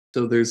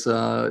So there's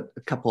a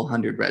couple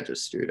hundred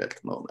registered at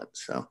the moment.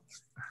 So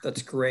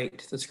that's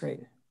great. That's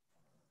great.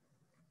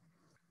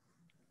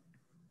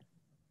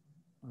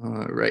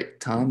 All right,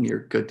 Tom,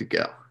 you're good to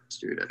go.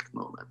 Registered at the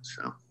moment.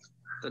 So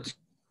that's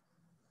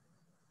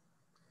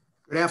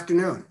good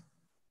afternoon.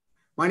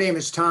 My name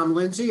is Tom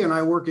Lindsay, and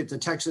I work at the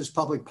Texas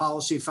Public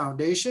Policy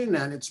Foundation,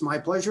 and it's my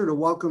pleasure to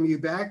welcome you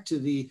back to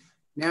the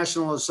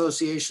National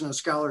Association of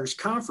Scholars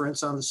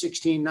Conference on the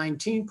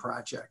 1619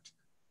 Project.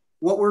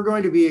 What we're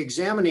going to be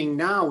examining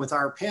now with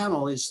our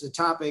panel is the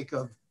topic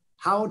of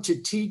how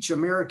to teach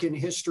American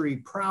history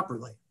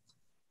properly.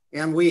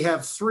 And we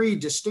have three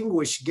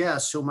distinguished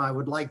guests whom I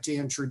would like to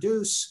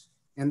introduce,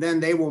 and then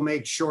they will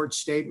make short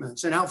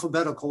statements. In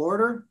alphabetical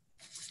order,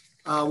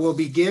 we'll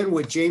begin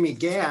with Jamie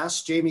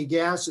Gass. Jamie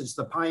Gass is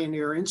the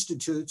Pioneer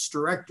Institute's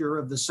director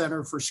of the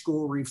Center for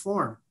School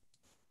Reform.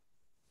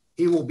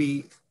 He will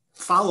be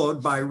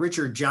followed by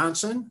Richard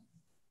Johnson,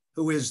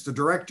 who is the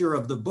director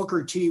of the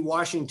Booker T.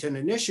 Washington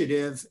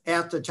Initiative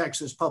at the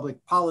Texas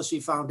Public Policy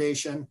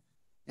Foundation,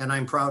 and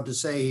I'm proud to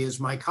say he is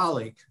my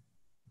colleague.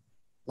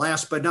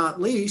 Last but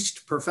not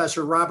least,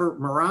 Professor Robert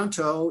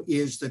Maranto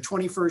is the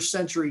 21st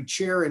Century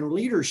Chair in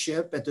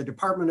Leadership at the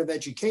Department of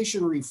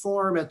Education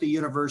Reform at the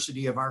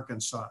University of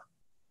Arkansas.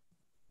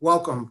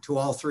 Welcome to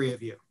all three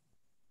of you.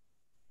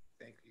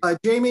 Thank you.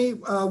 Jamie,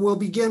 we'll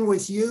begin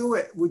with you.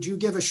 Would you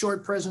give a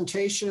short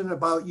presentation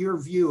about your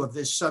view of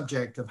this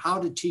subject of how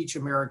to teach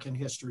American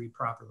history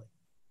properly?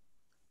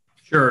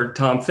 Sure,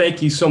 Tom,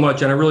 thank you so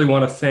much. And I really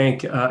want to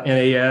thank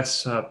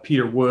NAS,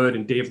 Peter Wood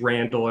and Dave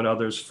Randall and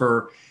others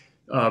for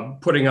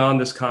putting on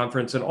this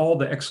conference and all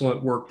the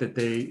excellent work that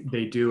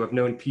they do. I've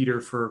known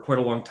Peter for quite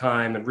a long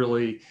time and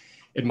really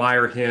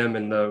admire him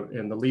and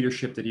the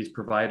leadership that he's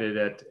provided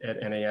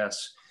at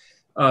NAS.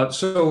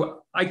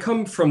 So I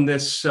come from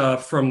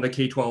from the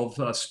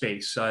K-12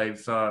 space.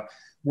 I've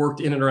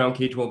worked in and around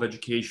K-12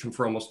 education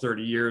for almost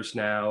 30 years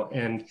now.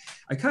 And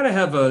I kind of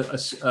have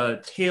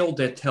a tale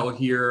to tell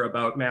here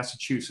about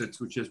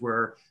Massachusetts, which is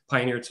where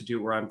Pioneer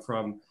Institute, where I'm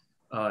from,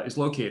 is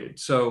located.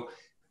 So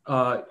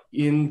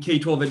in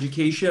K-12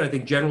 education, I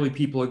think generally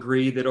people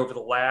agree that over the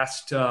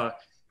last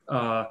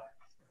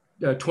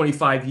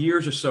 25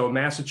 years or so,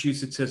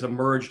 Massachusetts has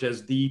emerged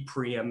as the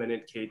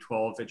preeminent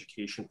K-12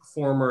 education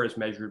performer as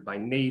measured by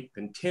NAEP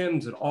and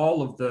TIMSS and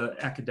all of the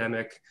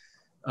academic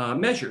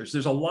measures.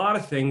 There's a lot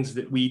of things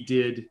that we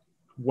did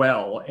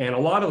well, and a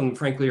lot of them,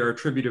 frankly, are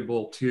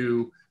attributable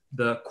to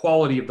the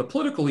quality of the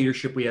political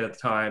leadership we had at the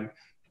time,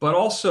 but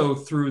also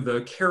through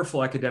the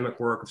careful academic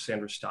work of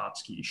Sandra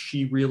Stotsky.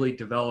 She really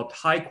developed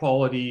high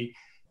quality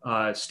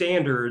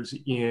standards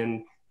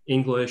in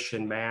English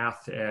and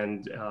math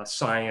and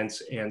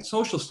science and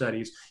social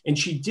studies. And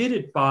she did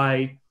it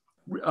by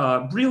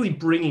really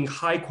bringing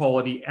high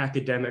quality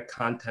academic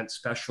content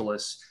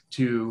specialists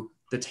to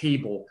the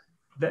table.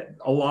 That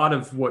a lot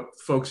of what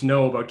folks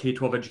know about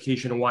K-12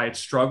 education and why it's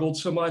struggled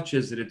so much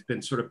is that it's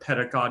been sort of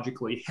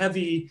pedagogically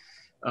heavy,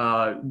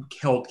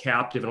 held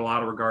captive in a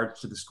lot of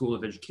regards to the School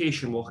of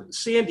Education. Well,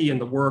 Sandy and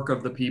the work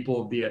of the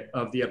people of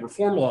the Ed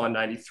Reform Law in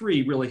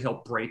 '93 really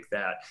helped break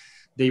that.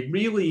 They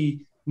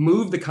really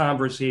moved the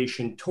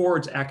conversation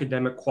towards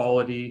academic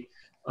quality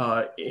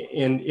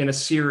in a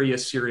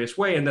serious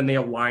way, and then they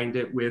aligned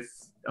it with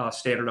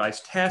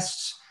standardized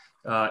tests,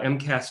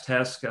 MCAS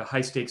tests,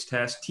 high stakes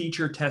tests,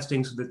 teacher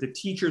testing, so that the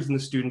teachers and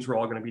the students were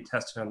all going to be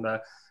tested on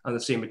the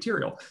same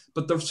material.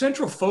 But the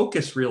central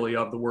focus really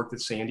of the work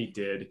that Sandy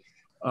did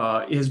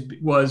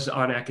was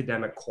on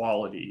academic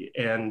quality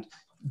and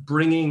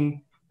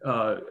bringing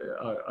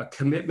a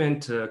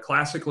commitment to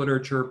classic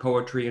literature,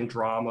 poetry, and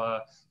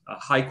drama,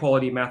 high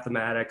quality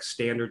mathematics.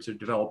 Standards are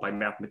developed by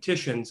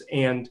mathematicians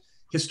and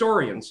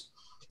historians.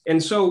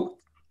 And so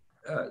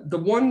the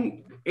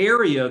one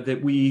area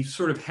that we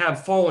sort of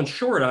have fallen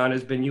short on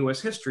has been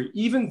US history,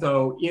 even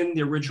though in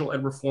the original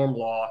Ed Reform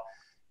Law,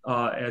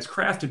 as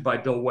crafted by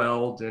Bill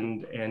Weld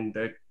and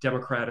the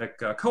Democratic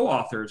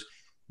co-authors,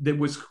 that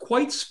was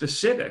quite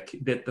specific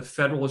that the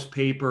Federalist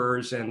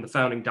Papers and the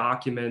founding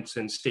documents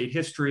and state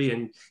history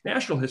and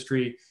national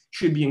history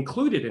should be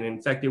included. And in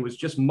fact, it was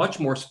just much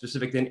more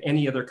specific than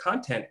any other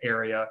content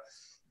area.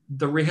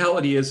 The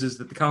reality is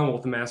that the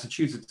Commonwealth of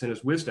Massachusetts, in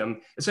its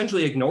wisdom,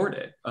 essentially ignored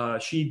it.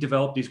 She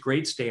developed these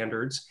great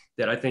standards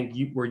that I think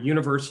were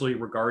universally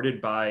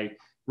regarded by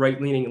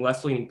right-leaning and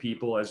left-leaning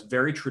people as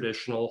very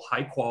traditional,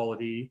 high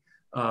quality,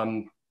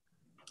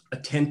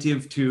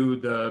 attentive to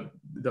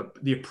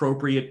the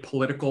appropriate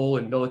political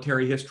and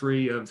military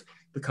history of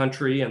the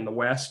country and the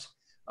West,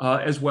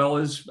 as well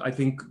as, I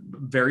think,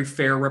 very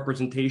fair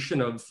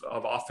representation of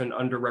often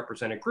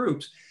underrepresented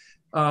groups.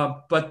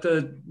 But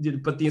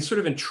the sort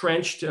of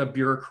entrenched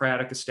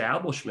bureaucratic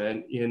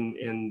establishment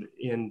in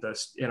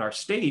our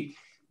state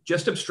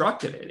just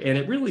obstructed it, and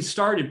it really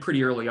started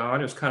pretty early on.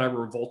 It was kind of a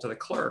revolt of the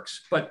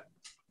clerks, but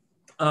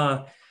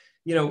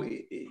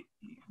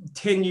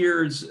 10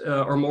 years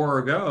or more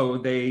ago,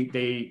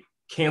 they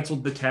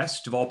canceled the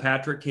test. Deval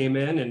Patrick came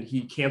in and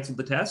he canceled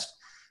the test.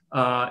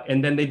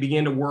 And then they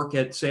began to work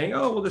at saying,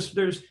 oh, well,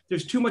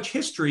 there's too much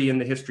history in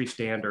the history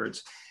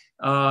standards.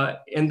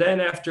 And then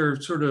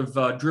after sort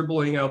of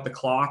dribbling out the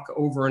clock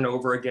over and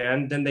over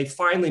again, then they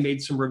finally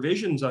made some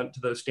revisions onto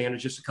those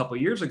standards just a couple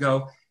of years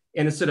ago.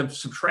 And instead of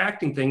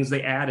subtracting things,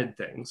 they added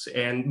things.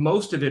 And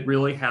most of it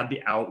really had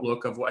the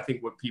outlook of what I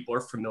think what people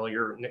are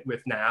familiar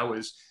with now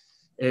is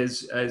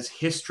as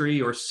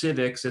history or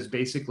civics as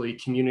basically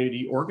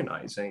community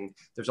organizing.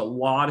 There's a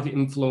lot of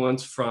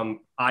influence from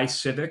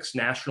iCivics,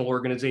 national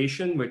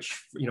organization, which,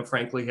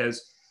 frankly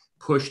has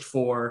pushed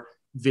for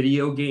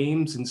video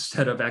games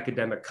instead of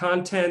academic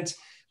content.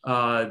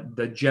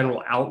 The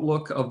general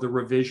outlook of the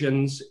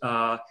revisions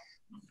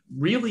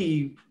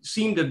really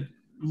seemed to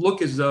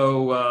look as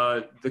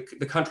though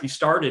the country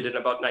started in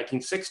about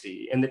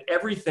 1960, and that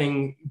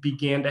everything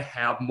began to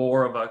have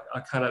more of a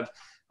kind of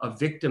a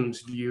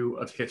victim's view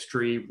of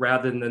history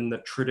rather than the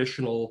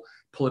traditional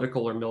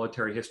political or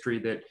military history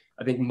that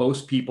I think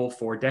most people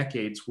for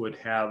decades would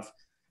have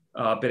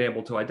been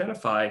able to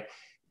identify.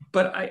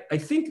 But I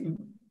think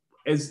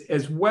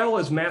as well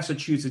as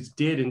Massachusetts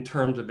did in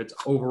terms of its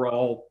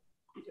overall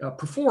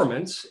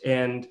performance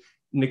and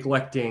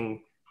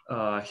neglecting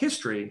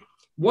history,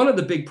 one of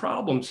the big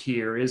problems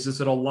here is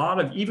that a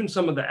lot of, even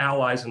some of the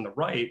allies on the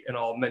right, and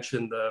I'll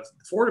mention the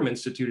Fordham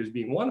Institute as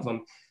being one of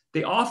them,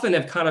 they often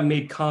have kind of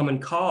made common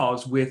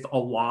cause with a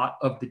lot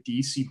of the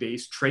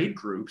DC-based trade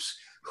groups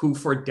who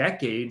for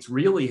decades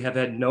really have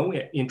had no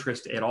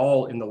interest at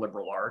all in the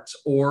liberal arts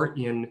or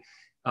in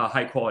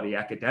high quality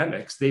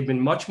academics. They've been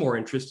much more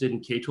interested in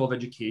K-12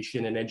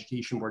 education and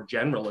education more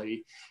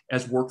generally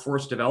as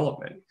workforce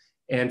development.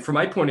 And from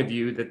my point of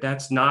view,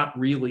 that's not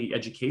really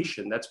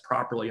education, that's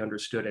properly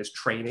understood as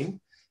training.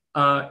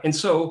 And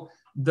so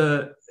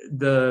the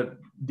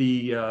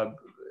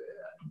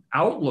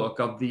outlook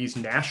of these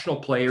national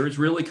players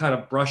really kind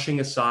of brushing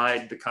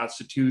aside the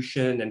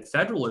Constitution and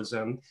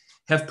federalism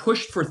have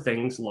pushed for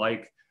things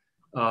like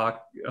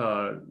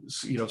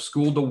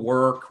school to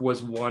work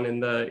was one in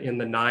the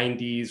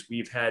 90s.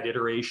 We've had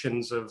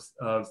iterations of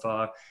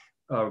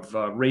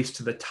race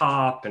to the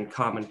top and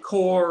Common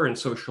Core and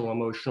social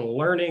emotional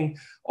learning,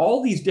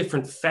 all these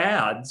different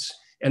fads,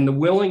 and the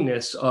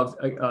willingness of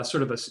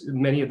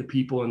many of the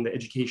people in the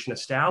education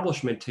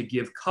establishment to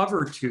give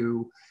cover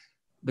to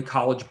the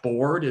College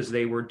Board as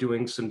they were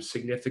doing some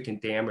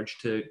significant damage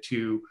to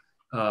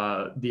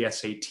the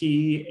SAT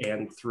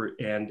and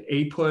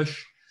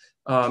APUSH.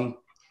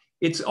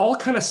 It's all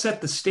kind of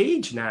set the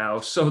stage now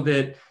so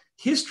that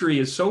history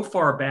is so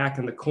far back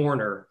in the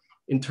corner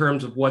in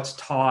terms of what's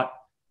taught,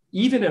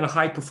 even in a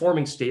high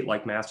performing state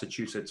like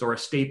Massachusetts, or a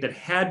state that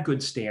had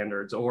good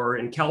standards, or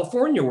in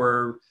California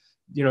where,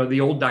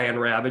 the old Diane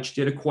Ravitch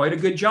did quite a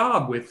good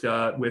job with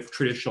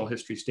traditional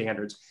history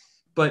standards.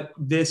 But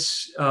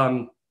this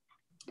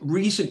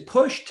recent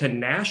push to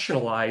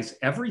nationalize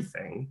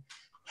everything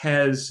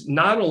has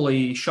not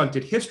only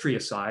shunted history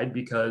aside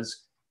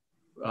because,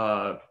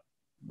 No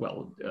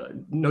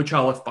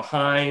Child Left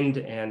Behind,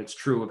 and it's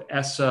true of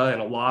ESSA,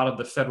 and a lot of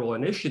the federal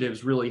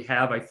initiatives really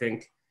have, I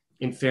think,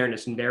 in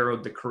fairness,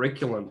 narrowed the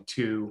curriculum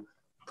to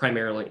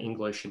primarily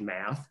English and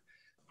math.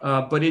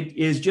 But it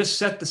is just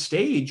set the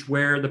stage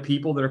where the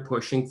people that are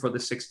pushing for the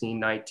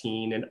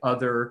 1619 and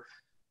other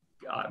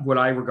what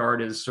I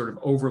regard as sort of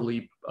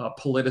overly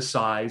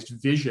politicized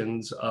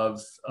visions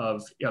of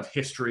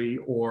history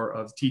or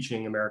of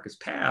teaching America's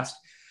past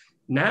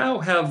now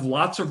have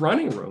lots of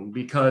running room,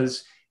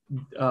 because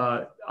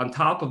on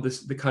top of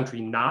the country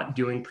not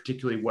doing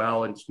particularly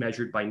well, and it's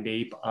measured by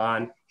NAEP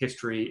on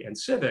history and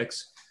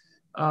civics,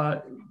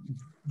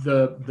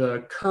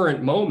 the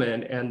current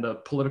moment and the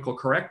political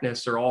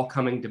correctness are all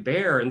coming to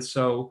bear. And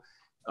so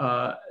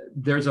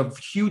there's a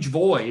huge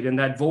void, and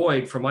that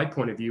void, from my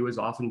point of view, is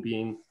often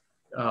being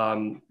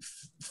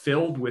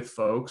filled with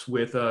folks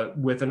with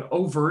an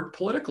overt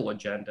political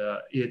agenda.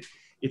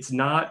 It's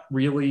not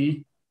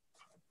really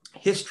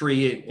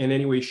history in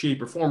any way,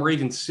 shape, or form, or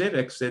even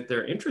civics that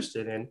they're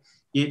interested in.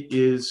 It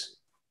is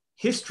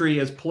history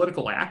as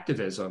political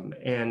activism.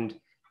 And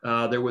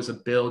there was a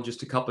bill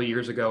just a couple of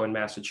years ago in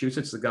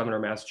Massachusetts. The governor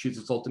of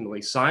Massachusetts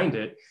ultimately signed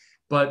it,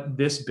 but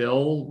this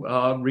bill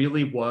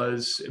really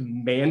was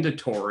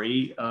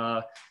mandatory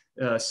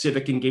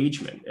civic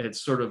engagement.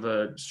 It's sort of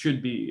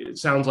it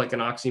sounds like an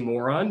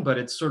oxymoron, but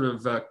it's sort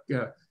of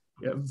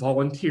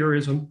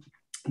volunteerism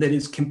that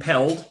is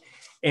compelled.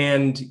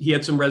 And he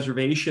had some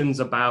reservations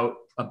about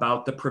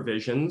the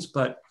provisions,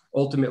 but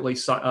ultimately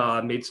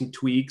made some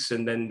tweaks,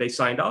 and then they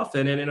signed off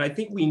in it. And I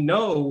think we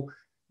know,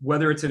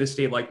 whether it's in a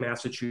state like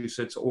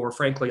Massachusetts or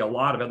frankly a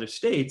lot of other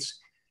states,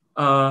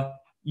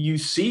 you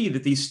see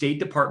that these state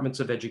departments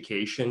of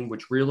education,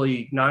 which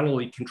really not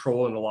only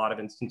control in a lot of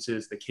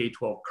instances the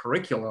K-12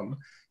 curriculum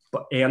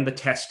and the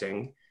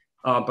testing,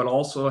 but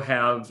also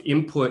have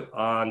input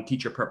on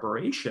teacher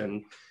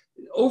preparation,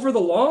 over the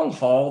long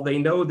haul, they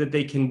know that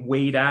they can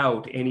wait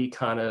out any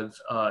kind of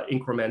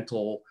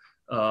incremental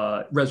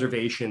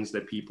reservations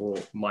that people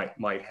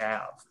might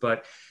have.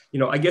 But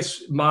I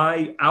guess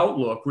my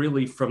outlook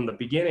really from the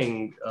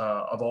beginning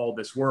of all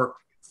this work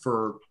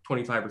for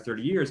 25 or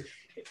 30 years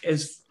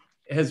has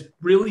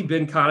really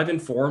been kind of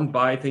informed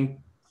by, I think,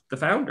 the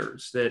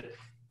founders, that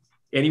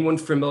anyone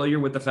familiar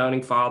with the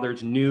founding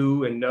fathers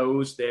knew and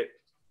knows that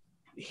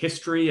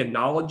history and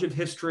knowledge of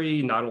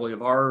history, not only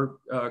of our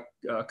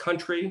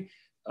country,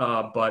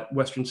 but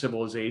Western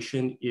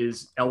civilization,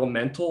 is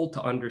elemental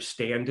to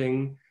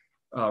understanding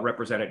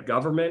represented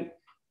government,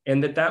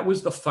 and that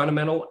was the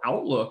fundamental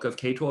outlook of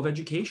K-12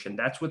 education.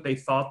 That's what they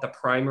thought the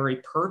primary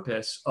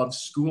purpose of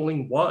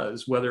schooling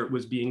was, whether it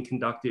was being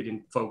conducted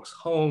in folks'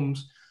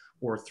 homes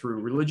or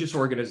through religious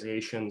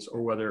organizations,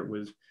 or whether it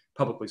was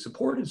publicly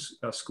supported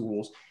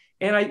schools.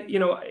 And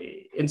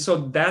and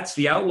so that's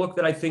the outlook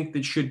that I think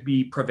that should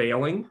be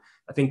prevailing.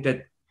 I think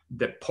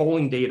that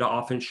polling data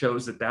often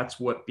shows that that's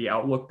what the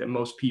outlook that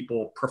most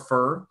people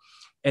prefer.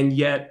 And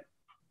yet,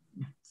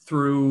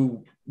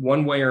 through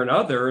one way or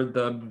another,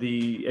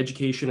 the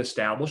education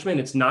establishment,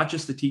 it's not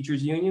just the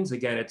teachers unions.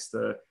 Again, it's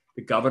the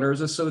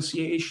Governors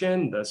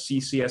Association, the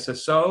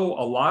CCSSO,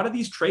 a lot of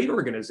these trade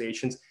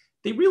organizations,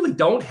 they really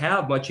don't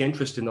have much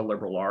interest in the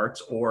liberal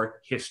arts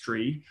or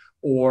history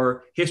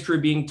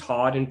being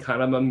taught in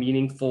kind of a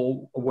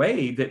meaningful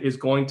way that is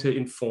going to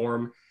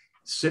inform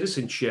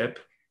citizenship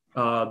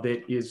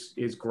that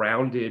is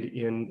grounded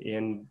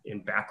in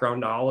background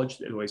knowledge,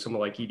 the way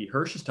someone like E.D.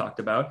 Hirsch has talked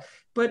about.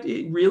 But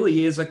it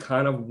really is a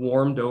kind of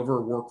warmed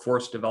over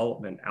workforce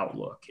development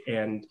outlook.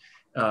 And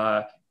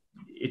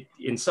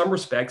in some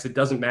respects, it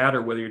doesn't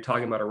matter whether you're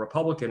talking about a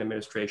Republican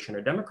administration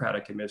or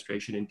Democratic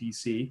administration in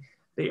DC.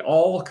 They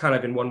all kind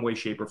of in one way,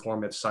 shape, or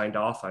form have signed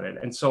off on it.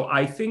 And so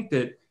I think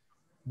that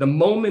the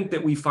moment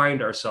that we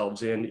find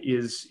ourselves in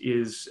is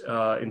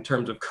in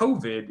terms of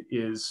COVID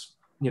is,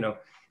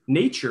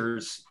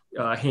 nature's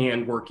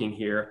hand working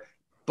here.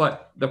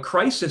 But the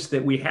crisis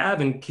that we have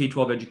in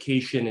K-12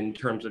 education in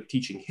terms of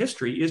teaching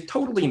history is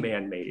totally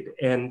man-made.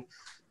 And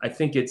I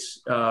think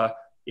it's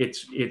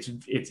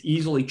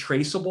easily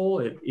traceable.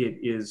 It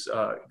is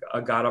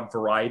got a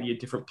variety of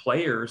different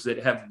players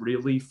that have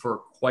really for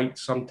quite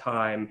some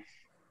time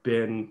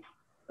been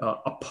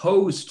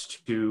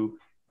opposed to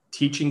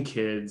teaching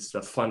kids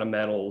the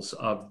fundamentals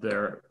of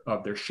their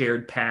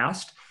shared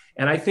past.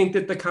 And I think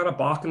that the kind of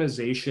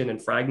balkanization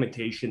and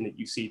fragmentation that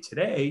you see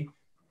today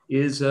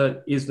is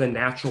the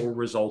natural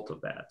result of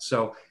that.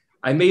 So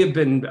I may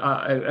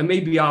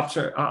be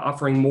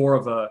offering more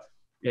of a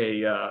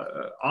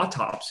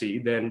autopsy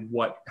than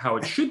how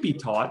it should be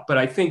taught, but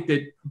I think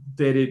that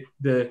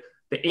the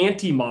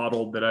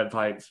anti-model that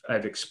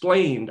I've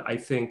explained, I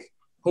think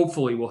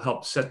hopefully will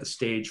help set the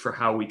stage for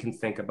how we can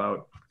think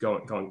about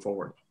going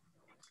forward.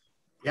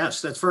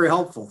 Yes, that's very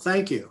helpful.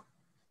 Thank you.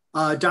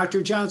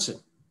 Dr.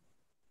 Johnson.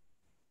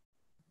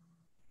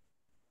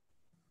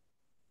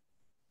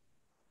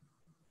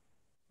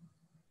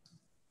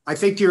 I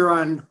think you're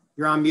on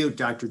mute,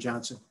 Dr.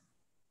 Johnson.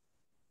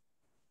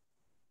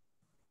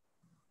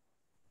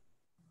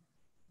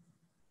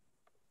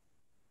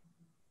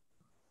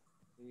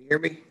 Can you hear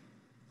me?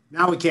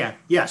 Now we can,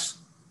 yes.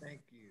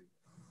 Thank you.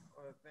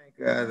 I want to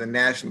thank the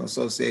National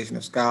Association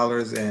of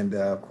Scholars and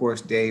of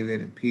course, David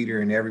and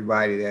Peter and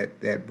everybody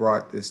that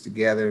brought this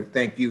together.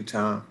 Thank you,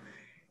 Tom,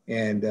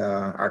 and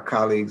our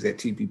colleagues at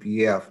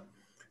TPPF.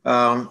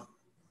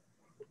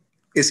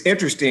 It's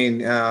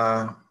interesting,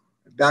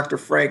 Dr.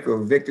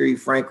 Frankl, Viktor E.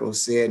 Frankl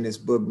said in his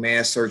book,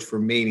 Man's Search for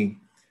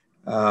Meaning,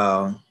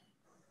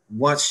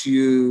 once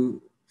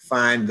you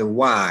find the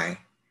why,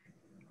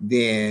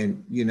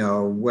 then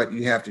what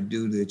you have to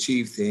do to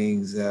achieve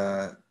things,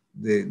 the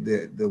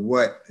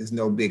what is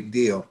no big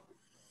deal.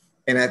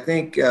 And I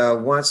think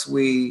once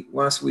we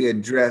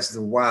address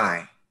the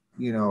why,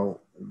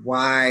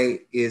 why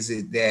is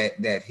it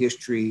that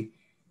history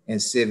and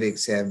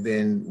civics have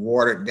been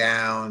watered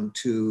down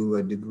to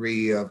a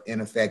degree of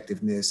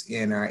ineffectiveness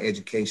in our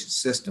education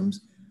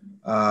systems,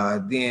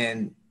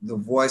 then the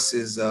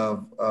voices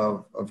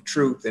of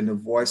truth and the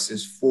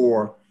voices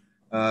for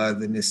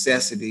the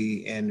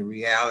necessity and the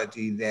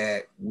reality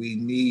that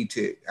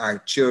our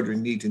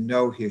children need to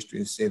know history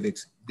and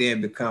civics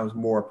then becomes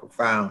more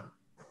profound.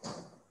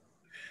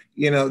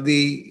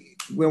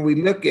 When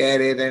we look at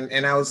it,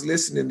 and I was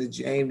listening to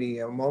Jamie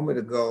a moment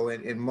ago,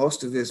 and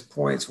most of his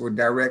points were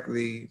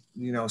directly,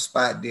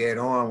 spot dead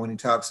on when he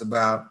talks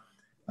about,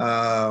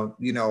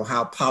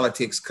 how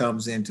politics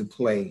comes into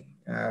play.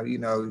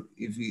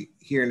 If you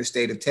here in the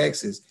state of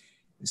Texas,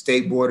 the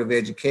State Board of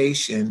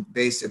Education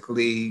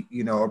basically,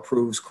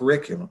 approves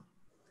curriculum.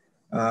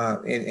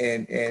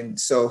 And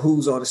so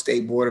who's on the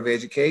State Board of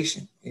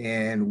Education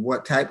and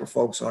what type of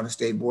folks are on the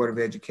State Board of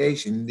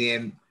Education? And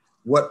then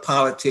what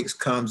politics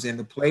comes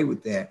into play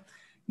with that?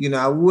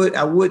 I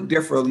would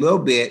differ a little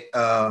bit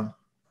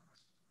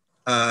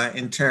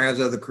in terms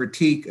of the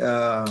critique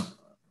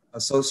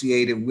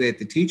associated with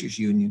the teachers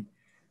union,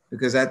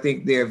 because I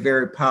think they're a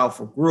very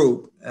powerful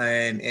group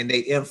and they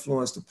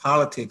influence the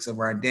politics of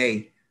our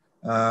day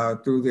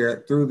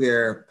through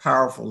their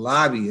powerful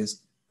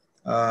lobbyists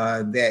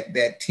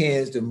that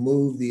tends to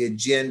move the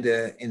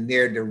agenda in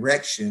their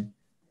direction,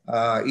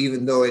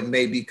 even though it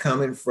may be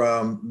coming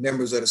from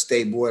members of the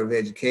State Board of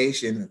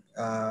Education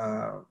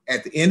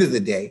at the end of the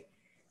day,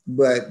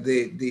 but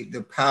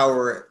the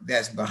power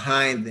that's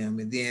behind them.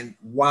 And then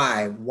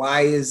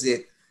why is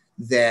it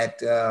that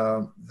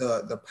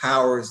the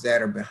powers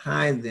that are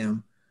behind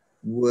them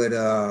would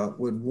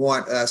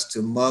want us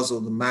to muzzle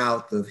the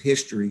mouth of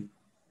history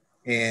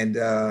and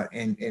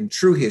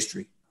true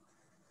history,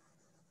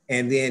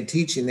 and then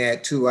teaching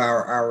that to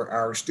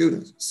our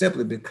students,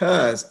 simply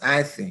because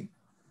I think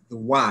the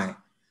why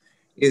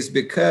is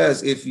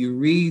because if you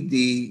read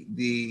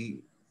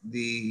the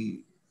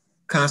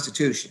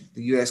Constitution,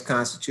 the U.S.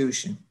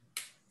 Constitution,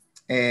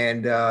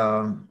 and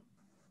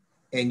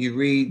you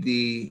read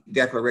the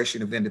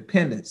Declaration of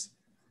Independence,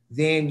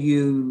 then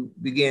you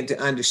begin to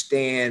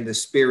understand the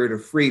spirit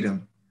of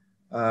freedom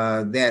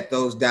that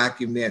those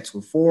documents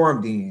were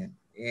formed in.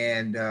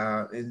 And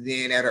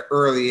then at an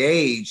early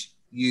age,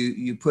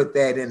 you put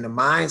that in the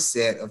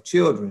mindset of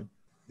children,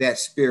 that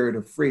spirit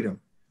of freedom.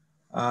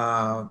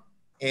 And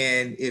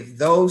if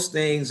those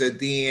things are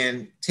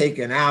then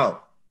taken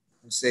out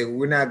and say, well,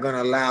 we're not going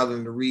to allow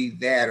them to read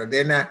that, or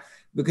they're not,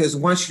 because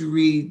once you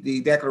read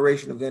the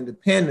Declaration of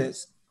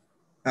Independence,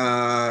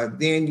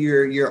 then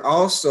you're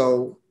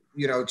also,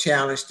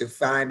 challenged to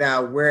find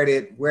out where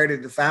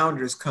did the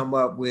founders come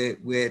up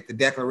with the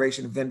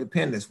Declaration of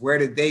Independence? Where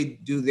did they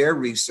do their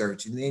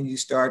research? And then you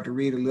start to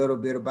read a little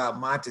bit about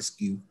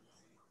Montesquieu,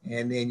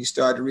 and then you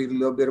start to read a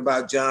little bit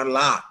about John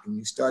Locke, and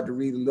you start to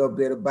read a little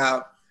bit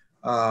about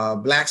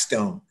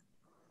Blackstone,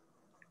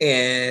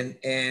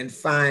 and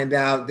find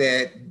out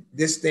that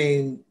this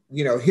thing,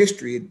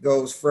 history, it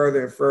goes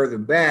further and further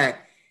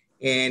back,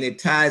 and it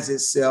ties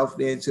itself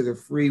into the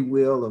free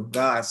will of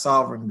God,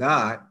 sovereign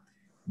God,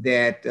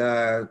 that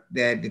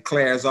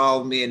declares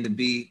all men to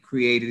be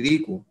created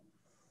equal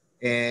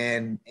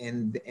and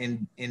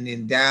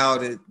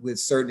endowed with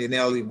certain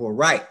inalienable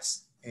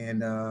rights,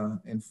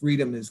 and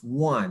freedom is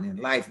one, and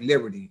life,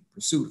 liberty,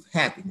 pursuit of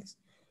happiness.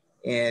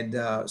 And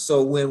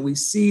so when we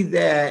see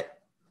that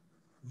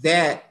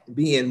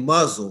being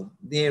muzzled,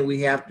 then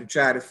we have to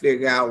try to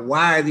figure out,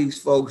 why are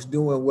these folks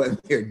doing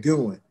what they're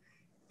doing?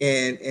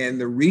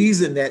 And the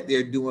reason that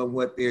they're doing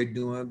what they're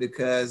doing,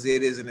 because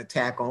it is an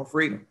attack on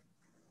freedom.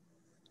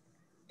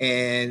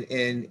 And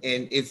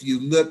if you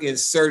look in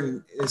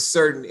certain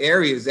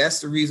areas, that's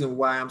the reason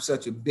why I'm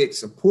such a big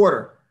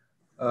supporter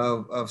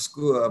of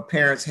school, of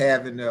parents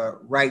having the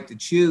right to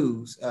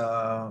choose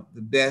the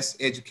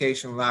best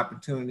educational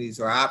opportunities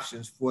or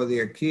options for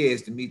their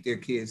kids to meet their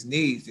kids'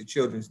 needs, their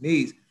children's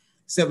needs,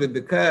 simply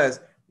because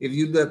if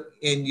you look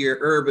in your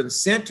urban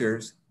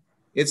centers,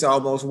 it's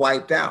almost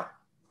wiped out.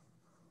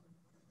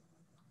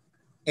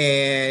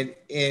 And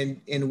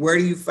where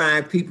do you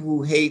find people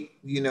who hate,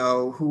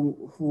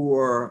 who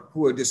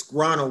are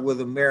disgruntled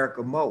with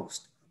America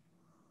most?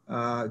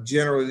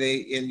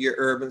 Generally in your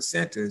urban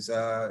centers.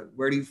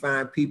 Where do you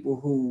find people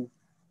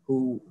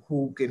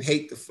who can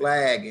hate the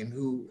flag, and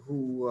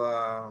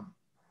who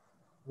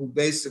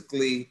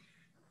basically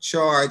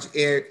charge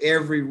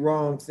every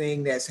wrong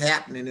thing that's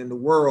happening in the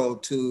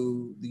world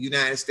to the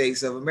United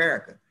States of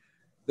America?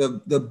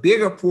 The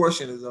bigger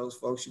portion of those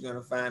folks, you're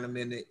going to find them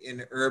in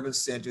the urban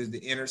centers, the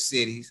inner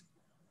cities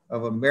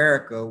of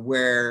America,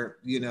 where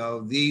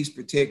these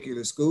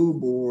particular school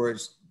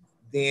boards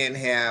then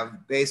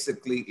have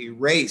basically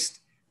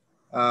erased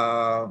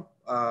a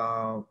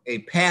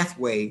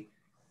pathway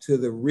to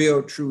the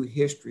real true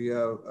history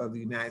of the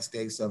United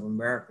States of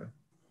America.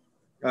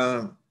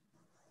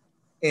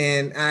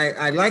 And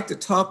I like to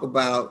talk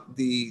about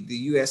the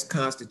U.S.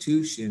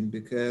 Constitution,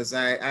 because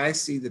I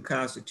see the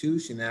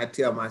Constitution, and I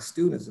tell my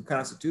students, the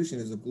Constitution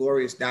is a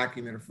glorious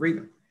document of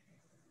freedom.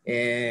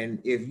 And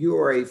if you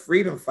are a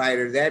freedom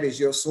fighter, that is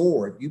your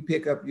sword. You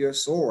pick up your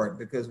sword,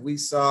 because we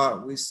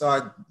saw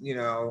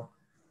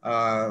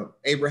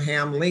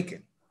Abraham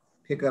Lincoln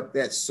pick up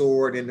that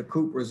sword in the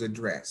Cooper's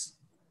address.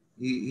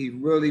 He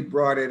really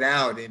brought it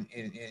out in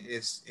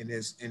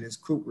his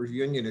Cooper's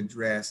Union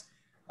address,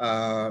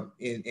 and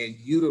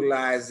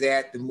utilize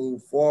that to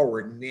move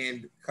forward, and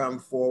then come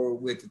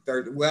forward with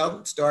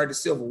the start the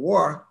Civil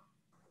War,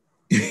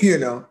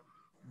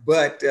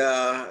 but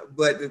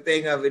the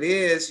thing of it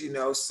is,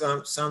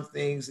 some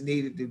things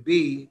needed to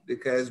be,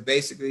 because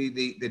basically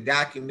the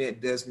document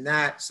does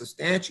not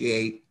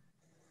substantiate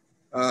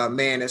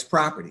man as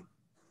property,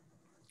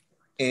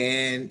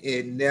 and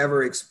it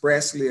never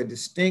expressly or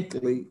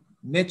distinctly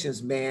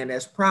mentions man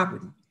as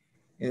property.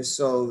 And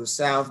so the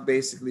South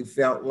basically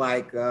felt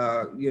like,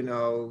 that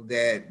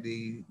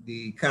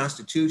the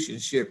Constitution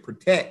should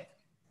protect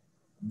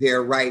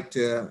their right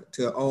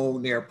to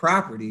own their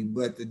property,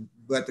 but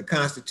the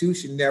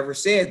Constitution never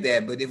said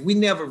that. But if we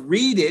never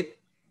read it,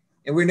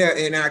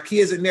 and our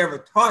kids are never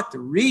taught to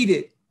read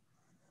it,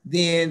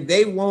 then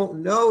they won't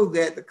know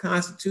that the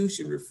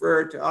Constitution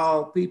referred to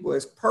all people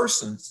as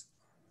persons,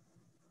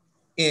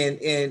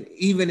 and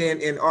even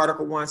in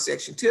Article 1,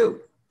 Section 2.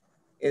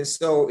 And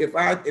so if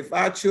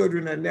our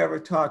children are never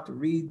taught to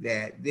read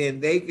that, then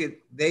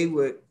they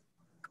would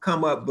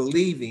come up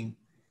believing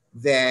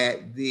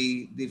that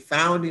the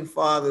founding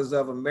fathers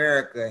of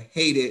America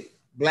hated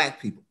Black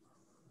people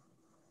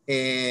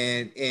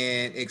and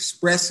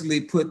expressly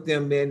put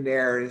them in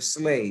there as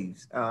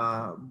slaves.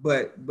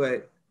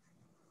 But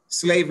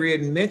slavery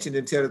isn't mentioned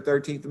until the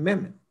 13th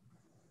Amendment.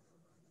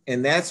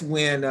 And that's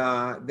when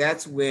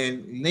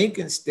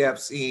Lincoln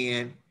steps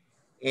in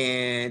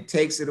and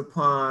takes it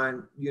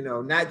upon,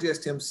 not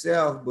just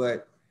himself,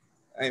 but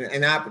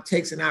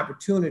takes an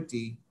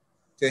opportunity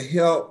to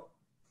help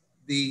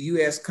the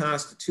U.S.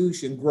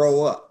 Constitution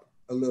grow up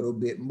a little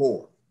bit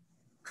more,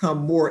 come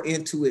more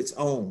into its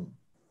own.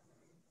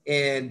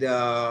 And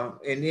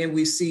then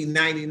we see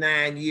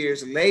 99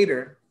 years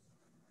later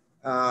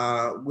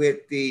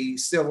with the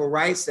Civil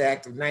Rights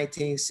Act of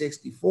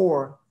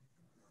 1964,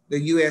 the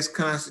U.S.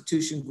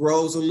 Constitution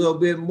grows a little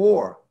bit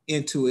more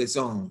into its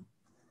own,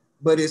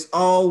 but it's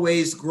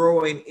always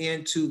growing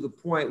into the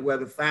point where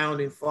the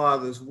founding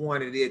fathers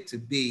wanted it to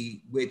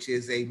be, which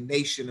is a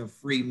nation of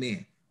free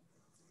men.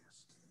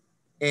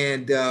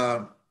 And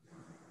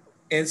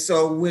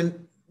so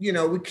when,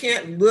 we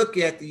can't look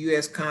at the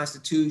U.S.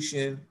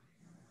 Constitution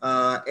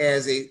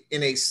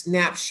in a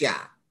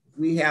snapshot.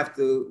 We have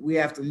to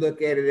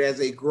look at it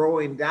as a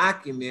growing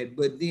document,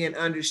 but then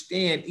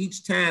understand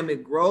each time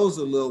it grows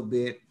a little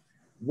bit,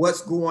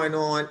 what's going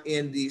on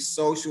in the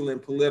social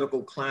and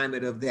political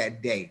climate of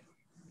that day.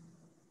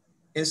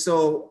 And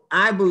so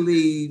I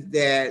believe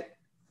that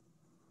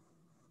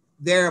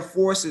there are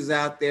forces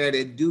out there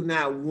that do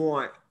not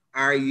want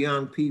our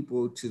young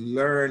people to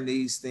learn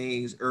these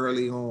things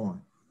early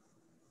on.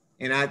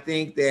 And I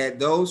think that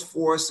those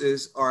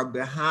forces are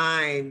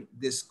behind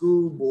the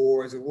school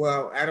boards.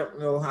 Well, I don't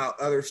know how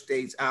other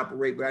states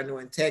operate, but I know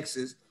in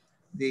Texas,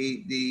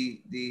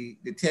 the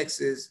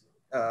Texas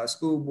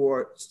School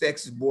Board,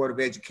 Texas Board of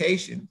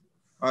Education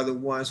are the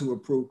ones who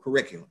approve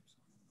curriculums.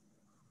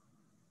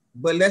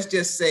 But let's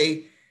just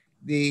say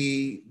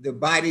the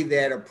body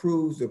that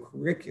approves the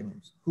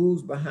curriculums,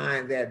 who's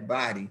behind that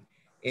body?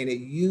 And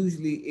it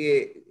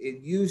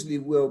usually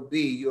will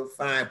be, you'll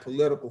find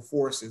political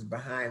forces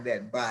behind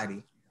that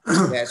body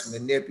that's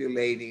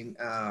manipulating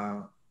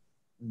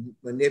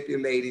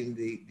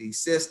the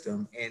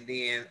system, and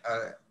then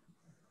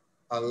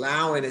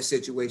allowing a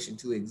situation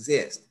to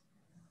exist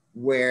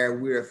where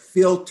we're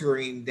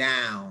filtering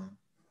down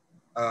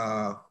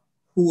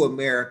who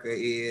America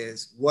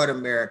is, what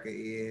America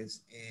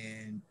is,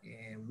 and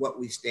what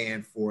we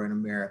stand for in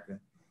America.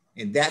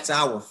 And that's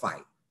our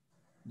fight.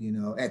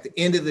 At the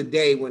end of the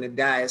day, when the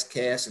die is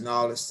cast and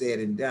all is said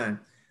and done,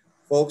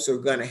 folks are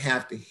going to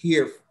have to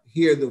hear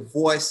the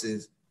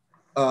voices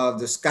of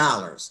the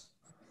scholars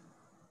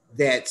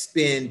that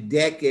spend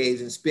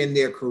decades and spend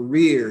their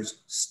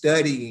careers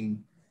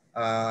studying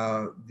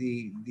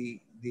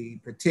the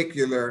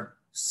particular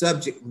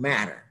subject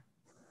matter.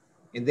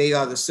 And they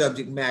are the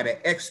subject matter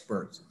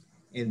experts.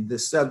 And the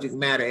subject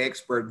matter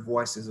expert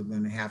voices are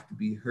going to have to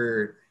be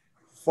heard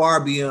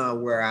far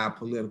beyond where our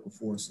political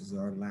forces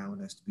are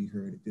allowing us to be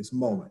heard at this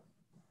moment.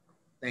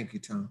 Thank you,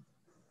 Tom.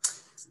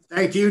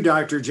 Thank you,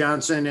 Dr.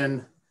 Johnson.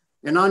 And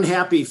an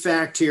unhappy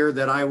fact here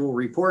that I will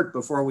report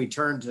before we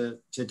turn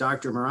to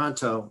Dr.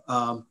 Maranto.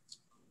 A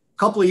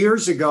couple of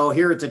years ago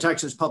here at the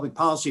Texas Public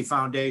Policy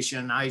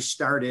Foundation, I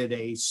started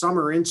a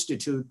summer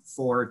institute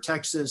for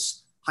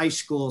Texas high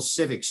school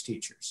civics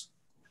teachers.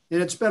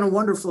 And it's been a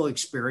wonderful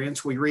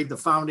experience. We read the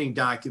founding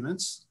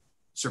documents,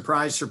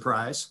 surprise,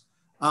 surprise.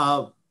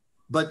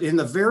 But in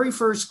the very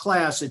first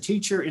class, a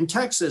teacher in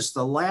Texas,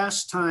 the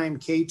last time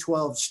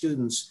K-12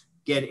 students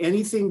get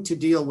anything to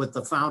deal with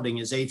the founding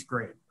is 8th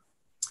grade.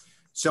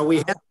 So we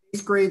had an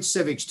 8th grade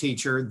civics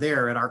teacher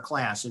there at our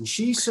class, and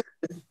she said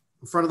in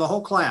front of the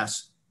whole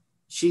class,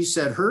 she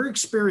said her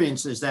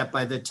experience is that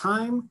by the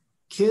time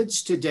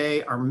kids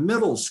today are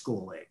middle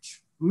school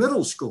age,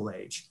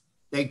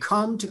 they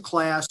come to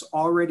class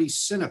already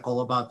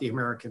cynical about the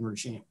American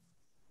regime.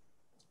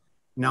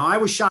 Now, I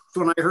was shocked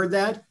when I heard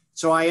that.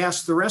 So I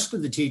asked the rest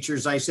of the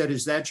teachers, I said,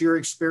 is that your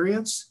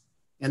experience?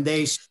 And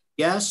they said,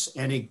 yes,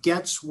 and it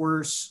gets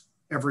worse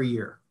every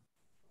year.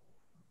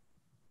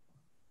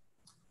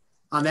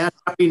 On that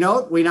happy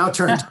note, we now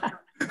turn to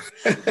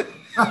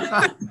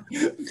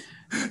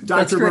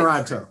Dr.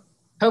 Maranto.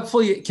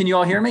 Hopefully, can you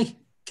all hear me?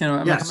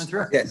 Am I coming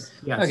through? Yes.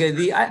 Yes.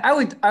 Okay.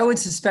 I would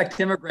suspect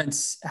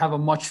immigrants have a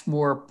much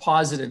more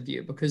positive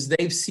view because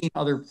they've seen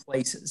other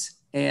places.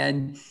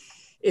 And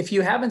if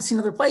you haven't seen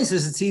other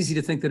places, it's easy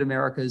to think that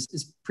America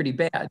is pretty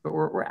bad. But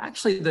we're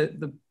actually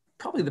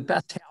probably the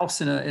best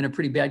house in a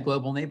pretty bad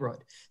global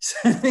neighborhood.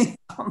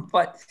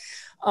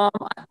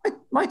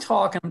 My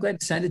talk, and I'm glad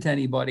to send it to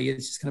anybody,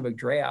 it's just kind of a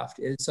draft,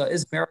 is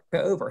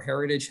America Over?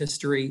 Heritage,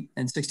 History,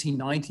 and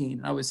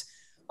 1619. I was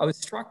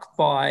struck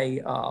by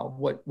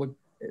what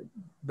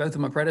both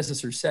of my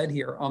predecessors said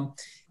here.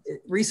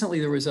 Recently,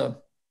 there was a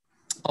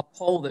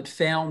poll that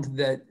found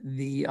that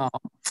a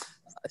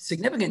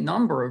significant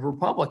number of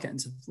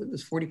Republicans, I believe it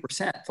was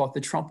 40%, thought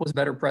that Trump was a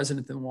better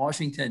president than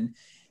Washington.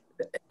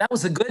 That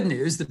was the good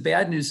news. The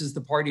bad news is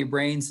the party of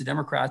brains, the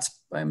Democrats,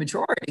 by a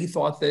majority,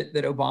 thought that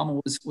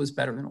Obama was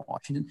better than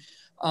Washington.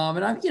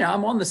 And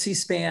I'm on the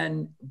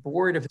C-SPAN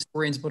board of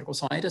historians and political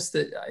scientists.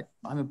 That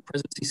I'm a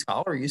presidency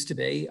scholar, used to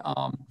be.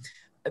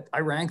 I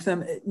rank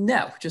them.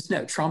 No, just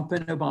no. Trump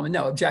and Obama,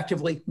 no.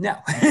 Objectively, no.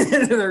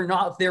 They're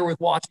not there with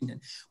Washington.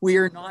 We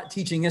are not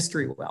teaching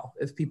history well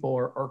if people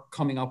are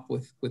coming up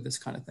with this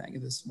kind of thing.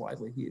 This is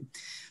widely viewed.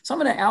 So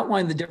I'm going to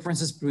outline the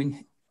differences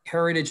between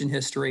heritage and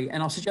history.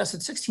 And I'll suggest that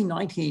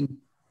 1619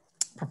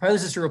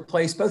 proposes to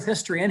replace both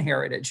history and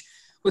heritage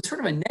with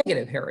sort of a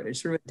negative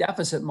heritage, sort of a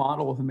deficit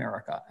model of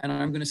America. And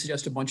I'm going to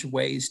suggest a bunch of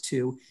ways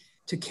to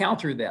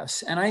counter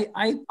this. And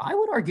I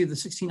would argue the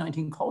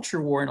 1619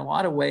 culture war in a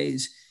lot of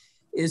ways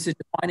is a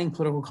defining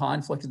political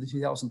conflict of the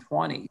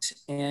 2020s.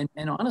 And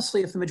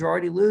honestly, if the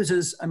majority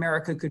loses,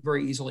 America could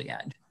very easily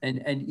end.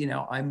 And you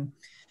know,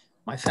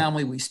 my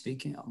family, we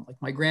speak, you know, like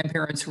my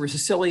grandparents who were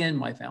Sicilian,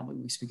 my family,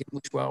 we speak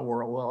English well,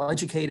 we're all well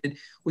educated.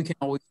 We can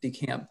always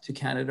decamp to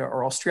Canada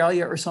or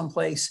Australia or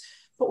someplace,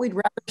 but we'd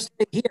rather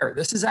stay here.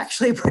 This is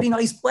actually a pretty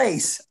nice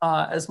place,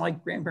 as my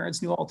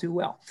grandparents knew all too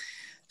well.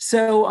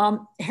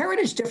 So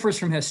heritage differs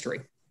from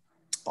history.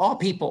 All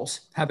peoples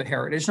have a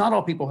heritage, not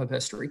all people have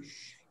history.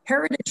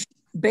 Heritage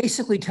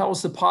basically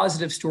tells the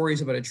positive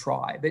stories about a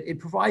tribe. It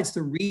provides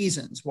the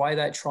reasons why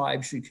that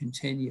tribe should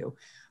continue.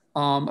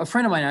 A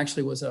friend of mine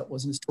actually was an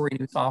historian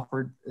who was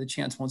offered the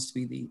chance once to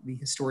be the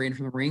historian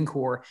from the Marine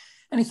Corps.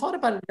 And he thought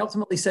about it and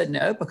ultimately said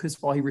no,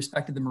 because while he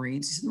respected the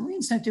Marines, he said, the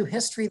Marines don't do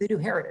history, they do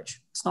heritage.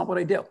 It's not what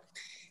I do.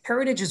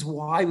 Heritage is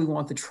why we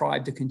want the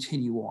tribe to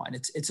continue on.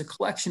 It's a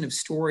collection of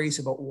stories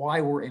about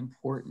why we're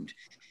important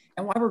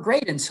and why we're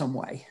great in some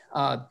way.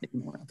 We're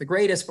not the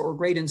greatest, but we're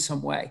great in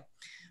some way.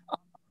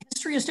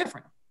 History is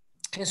different.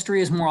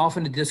 History is more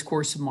often a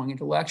discourse among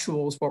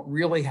intellectuals, what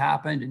really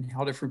happened and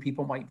how different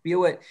people might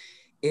view it.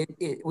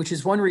 Which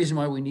is one reason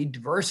why we need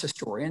diverse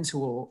historians who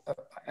will,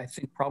 I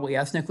think, probably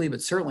ethnically,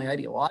 but certainly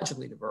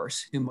ideologically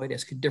diverse, who might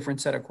ask a different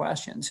set of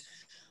questions.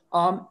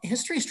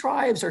 History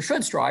strives or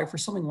should strive for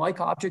something like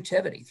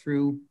objectivity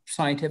through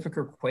scientific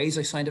or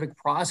quasi-scientific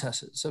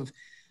processes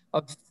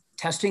of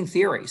testing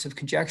theories, of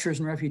conjectures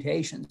and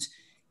refutations.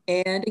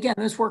 And again,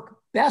 those work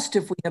best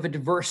if we have a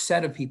diverse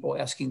set of people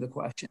asking the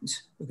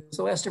questions, because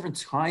they'll ask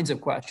different kinds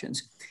of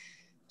questions.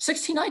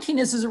 1619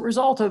 is as a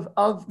result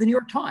of the New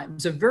York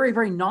Times, a very,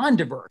 very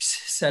non-diverse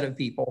set of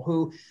people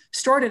who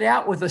started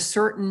out with a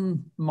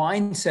certain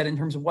mindset in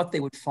terms of what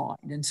they would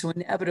find. And so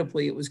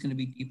inevitably it was going to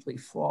be deeply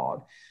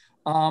flawed.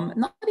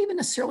 Not even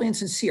necessarily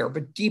insincere,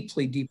 but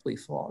deeply, deeply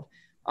flawed.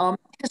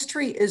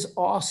 History, it's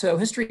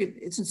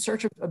in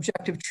search of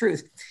objective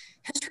truth.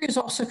 History is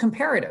also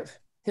comparative.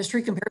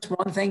 History compares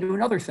one thing to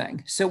another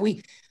thing. So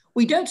we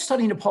don't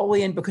study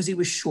Napoleon because he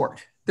was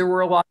short. There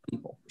were a lot of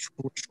people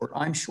who were short.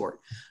 I'm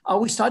short.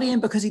 We study him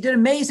because he did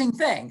amazing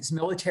things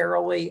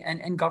militarily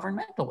and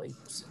governmentally.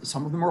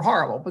 Some of them were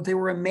horrible, but they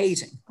were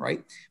amazing,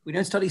 right? We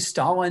don't study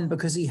Stalin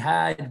because he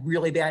had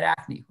really bad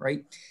acne,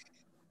 right?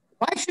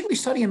 Why should we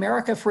study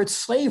America for its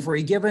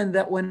slavery, given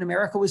that when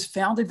America was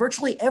founded,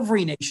 virtually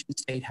every nation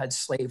state had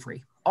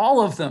slavery?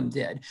 All of them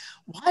did.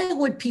 Why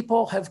would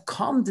people have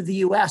come to the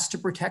US to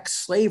protect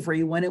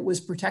slavery when it was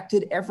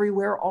protected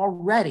everywhere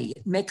already?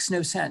 It makes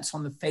no sense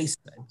on the face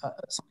of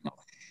it. Something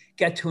I'll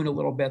get to in a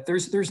little bit.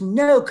 There's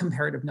no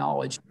comparative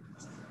knowledge,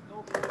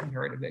 no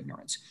comparative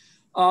ignorance.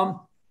 And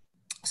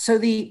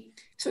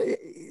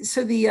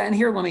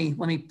here, let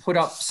me put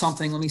up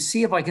something. Let me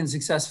see if I can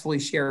successfully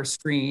share a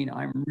screen.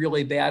 I'm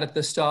really bad at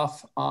this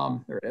stuff.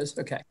 There it is.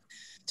 Okay.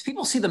 Do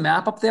people see the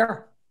map up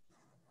there?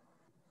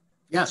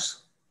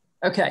 Yes.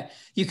 Okay.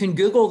 You can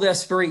Google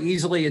this very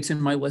easily. It's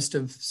in my list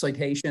of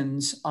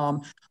citations.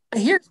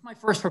 Here's my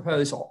first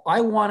proposal.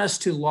 I want us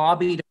to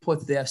lobby to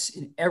put this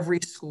in every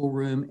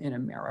schoolroom in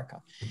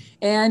America.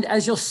 And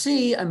as you'll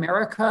see,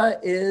 America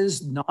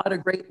is not a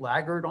great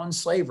laggard on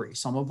slavery.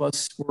 Some of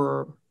us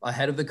were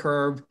ahead of the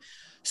curve.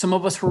 Some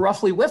of us were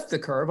roughly with the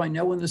curve. I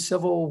know when the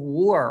Civil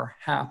War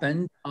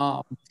happened,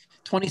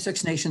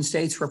 26 nation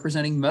states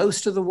representing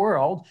most of the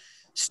world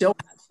still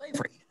had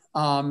slavery.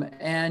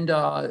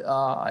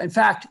 In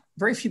fact,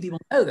 very few people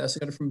know this. I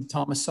got it from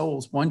Thomas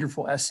Sowell's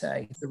wonderful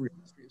essay, The Real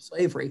History of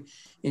Slavery,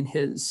 in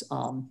his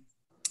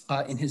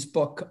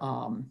book,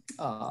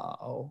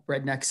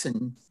 Rednecks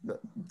and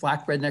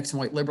Black Rednecks and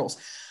White Liberals.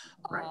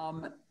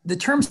 Right. The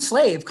term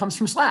slave comes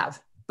from Slav,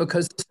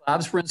 because the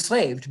Slavs were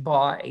enslaved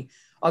by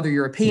other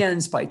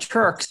Europeans, by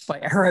Turks, by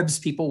Arabs.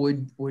 People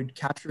would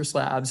capture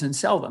Slavs and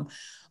sell them.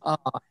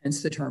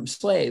 Hence the term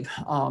slave.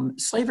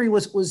 Slavery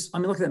was, I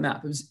mean, look at the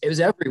map. It was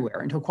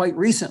everywhere until quite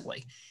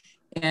recently.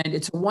 And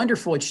it's a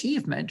wonderful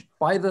achievement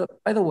by the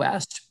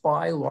West,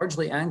 by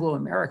largely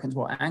Anglo-Americans,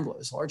 well,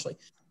 Anglos largely,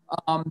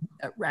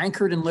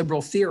 anchored in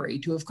liberal theory,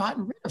 to have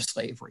gotten rid of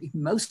slavery,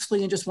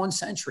 mostly in just one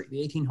century,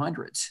 the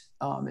 1800s.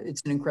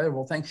 It's an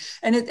incredible thing.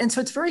 And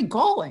so it's very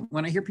galling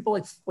when I hear people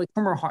like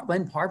former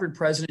Harvard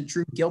president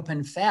Drew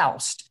Gilpin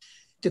Faust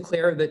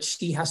declare that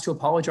she has to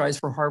apologize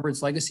for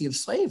Harvard's legacy of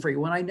slavery,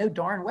 when I know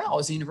darn well,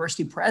 as a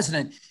university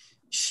president,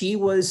 she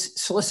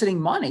was soliciting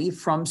money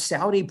from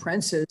Saudi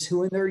princes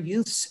who in their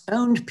youths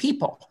owned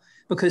people,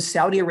 because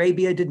Saudi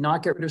Arabia did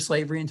not get rid of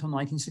slavery until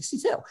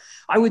 1962.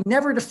 I would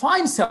never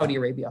define Saudi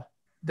Arabia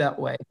that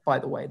way, by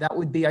the way. That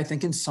would be, I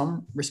think, in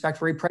some respect,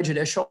 very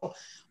prejudicial.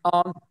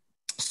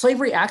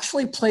 Slavery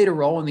actually played a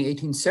role in the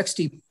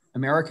 1860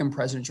 American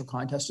presidential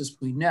contest, as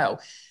we know.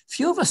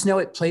 Few of us know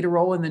it played a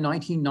role in the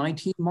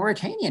 1919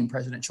 Mauritanian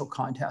presidential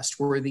contest,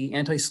 where the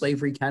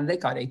anti-slavery candidate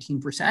got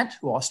 18%,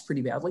 lost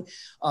pretty badly.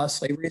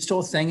 Slavery is still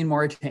a thing in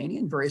Mauritania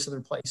and various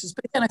other places.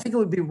 But again, I think it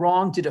would be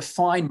wrong to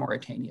define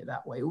Mauritania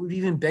that way. It would be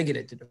even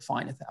bigoted to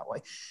define it that way.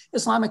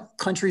 Islamic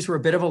countries were a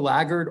bit of a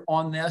laggard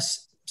on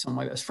this. Some of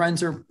my best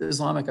friends are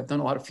Islamic. I've done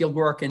a lot of field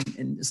work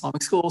in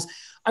Islamic schools.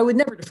 I would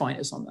never define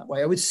Islam that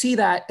way. I would see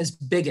that as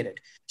bigoted.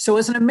 So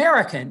as an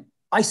American,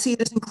 I see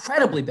it as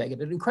incredibly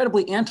bigoted,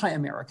 incredibly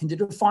anti-American to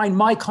define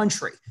my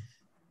country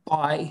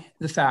by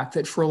the fact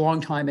that for a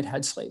long time it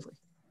had slavery.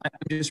 I'm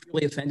just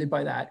really offended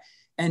by that.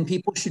 And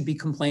people should be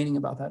complaining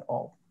about that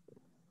all.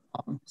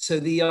 This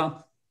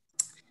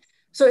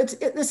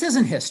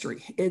isn't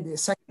history. The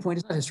second point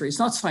is not history. It's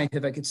not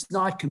scientific. It's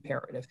not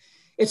comparative.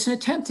 It's an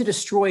attempt to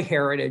destroy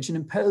heritage and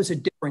impose a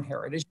different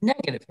heritage,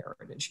 negative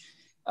heritage.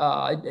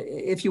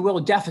 If you will,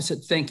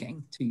 deficit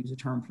thinking, to use a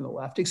term from the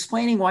left,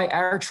 explaining why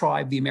our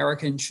tribe, the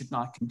Americans, should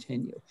not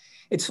continue.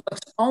 It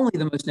selects only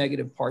the most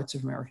negative parts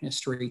of American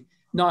history,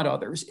 not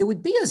others. It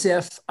would be as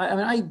if,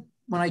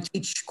 when I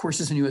teach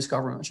courses in U.S.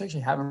 government, which I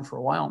actually haven't for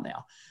a while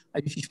now,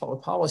 I teach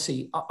public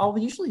policy, I'll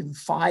usually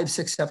 5,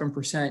 6,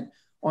 7%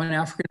 on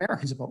African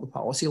Americans in public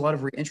policy, a lot of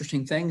very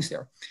interesting things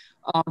there.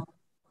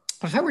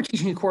 But if I were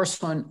teaching a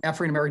course on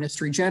African American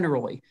history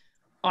generally,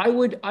 I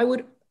would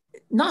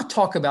not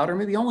talk about, or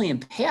maybe only in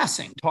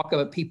passing, talk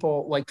about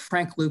people like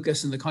Frank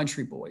Lucas and the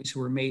Country Boys,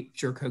 who were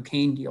major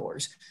cocaine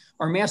dealers,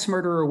 or mass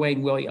murderer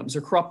Wayne Williams,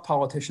 or corrupt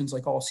politicians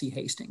like All C.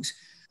 Hastings.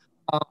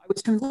 I would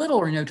spend little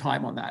or no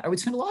time on that. I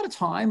would spend a lot of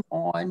time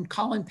on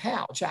Colin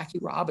Powell, Jackie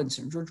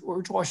Robinson,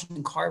 George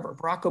Washington Carver,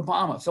 Barack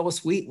Obama,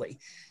 Phyllis Wheatley,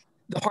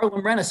 the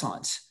Harlem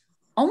Renaissance.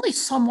 Only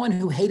someone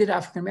who hated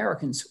African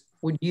Americans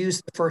would use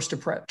the first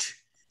approach.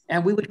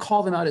 And we would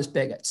call them out as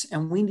bigots.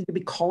 And we need to be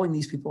calling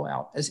these people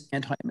out as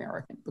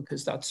anti-American,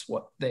 because that's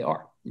what they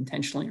are,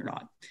 intentionally or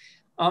not.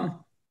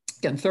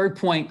 Again, third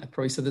point, I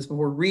probably said this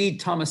before, read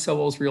Thomas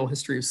Sowell's Real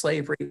History of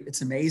Slavery.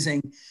 It's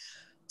amazing.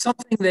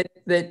 Something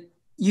that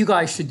you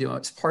guys should do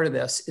as part of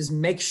this is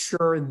make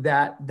sure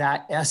that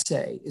that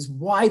essay is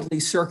widely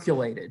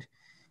circulated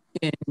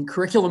in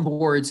curriculum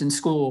boards in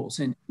schools.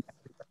 And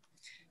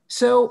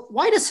so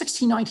why does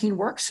 1619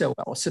 work so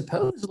well?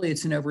 Supposedly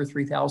it's in over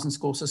 3,000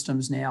 school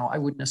systems now. I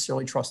wouldn't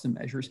necessarily trust the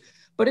measures,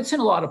 but it's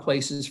in a lot of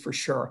places for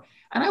sure.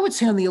 And I would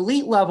say on the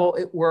elite level,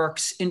 it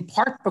works in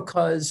part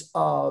because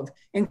of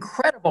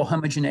incredible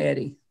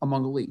homogeneity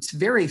among elites.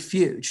 Very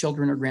few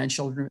children or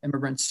grandchildren of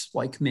immigrants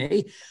like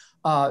me.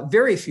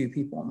 Very few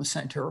people in the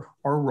center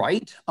are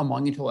right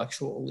among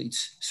intellectual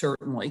elites,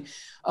 certainly.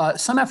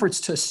 Some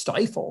efforts to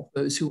stifle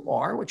those who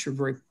are, which are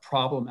very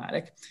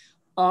problematic.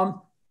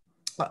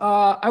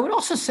 I would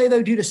also say,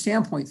 though, due to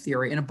standpoint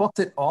theory, in a book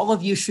that all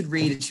of you should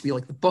read, it should be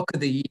like the book of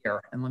the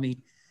year. And let me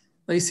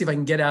see if I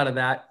can get out of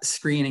that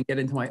screen and get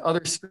into my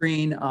other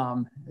screen.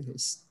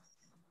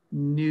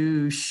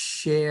 New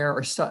share,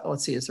 or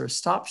let's see, is there a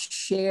stop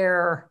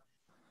share?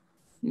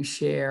 New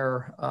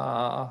share.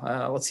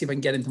 Let's see if I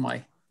can get into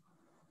my.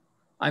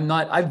 I'm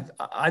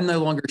no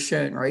longer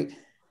shown, right?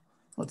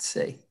 Let's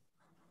see.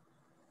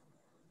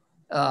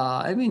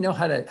 I don't even know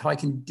how I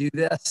can do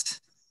this.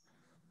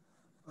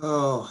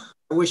 Oh,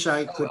 I wish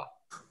I could.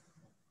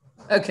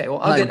 Okay, well,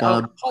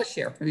 I'll pause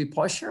share. Maybe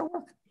pause share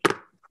work?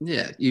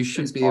 Yeah, you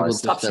should be able to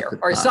stop share.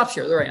 All right, stop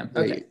share. There I am.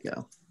 There Okay. you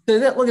go. So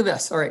look at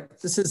this. All right,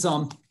 this is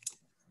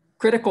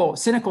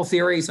Cynical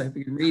Theories. I hope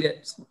you can read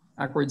it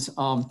backwards,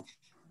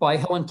 by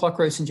Helen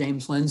Pluckrose and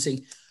James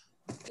Lindsay.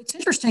 It's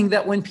interesting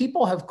that when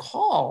people have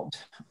called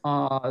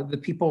the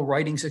people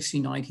writing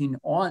 1619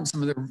 on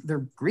some of their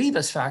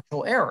grievous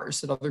factual errors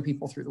that other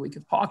people through the week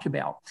have talked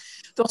about,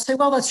 they'll say,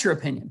 well, that's your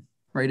opinion,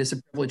 right, as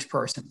a privileged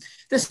person.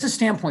 This is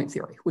standpoint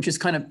theory, which is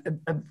kind of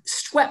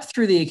swept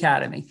through the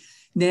academy.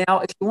 Now,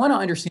 if you want to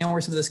understand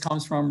where some of this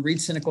comes from,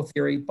 read Cynical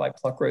Theory by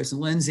Pluckrose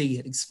and Lindsay.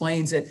 It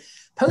explains that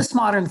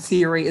postmodern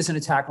theory is an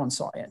attack on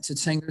science.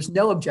 It's saying there's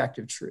no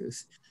objective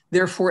truth.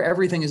 Therefore,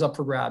 everything is up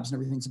for grabs and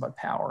everything's about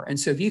power. And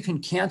so if you can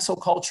cancel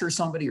culture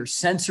somebody or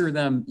censor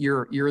them,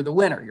 you're the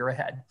winner, you're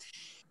ahead.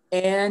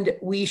 And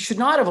we should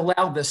not have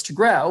allowed this to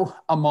grow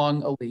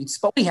among elites,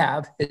 but we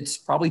have. It's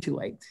probably too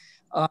late.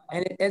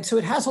 And so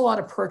it has a lot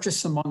of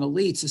purchase among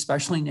elites,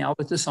 especially now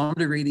that to some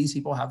degree, these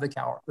people have the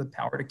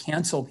power to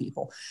cancel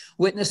people.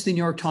 Witness the New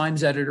York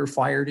Times editor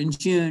fired in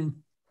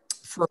June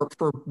for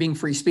being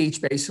free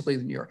speech, basically.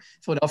 The New York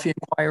Philadelphia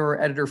Inquirer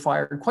editor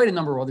fired, quite a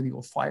number of other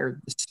people fired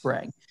this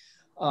spring.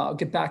 I'll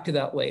get back to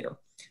that later.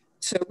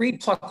 So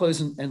read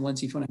Pluckrose and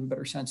Lindsay if you want to have a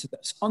better sense of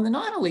this. On the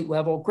non-elite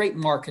level, great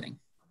marketing.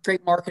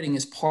 Great marketing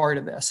is part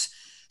of this.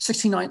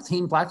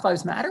 1619 Black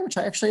Lives Matter, which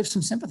I actually have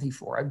some sympathy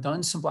for. I've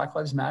done some Black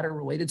Lives Matter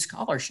related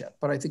scholarship,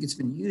 but I think it's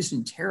been used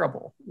in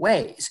terrible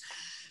ways.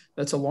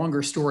 That's a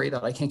longer story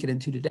that I can't get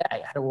into today. I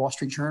had a Wall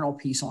Street Journal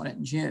piece on it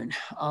in June.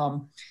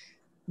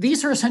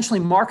 These are essentially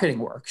marketing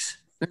works.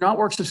 They're not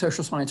works of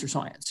social science or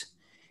science.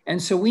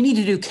 And so we need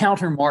to do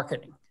counter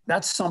marketing.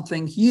 That's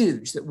something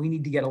huge that we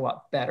need to get a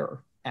lot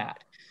better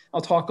at.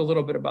 I'll talk a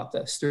little bit about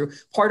this through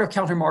part of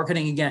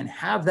counter-marketing. Again,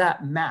 have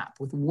that map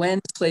with when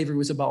slavery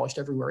was abolished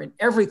everywhere in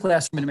every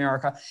classroom in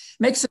America.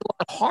 Makes it a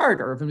lot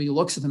harder if anybody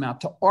looks at the map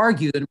to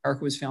argue that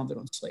America was founded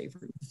on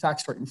slavery. The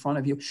facts right in front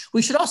of you.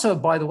 We should also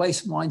have, by the way,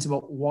 some lines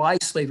about why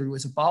slavery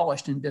was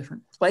abolished in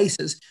different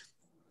places.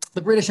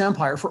 The British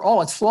Empire, for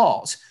all its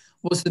flaws,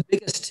 was the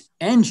biggest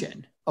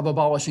engine of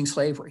abolishing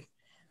slavery.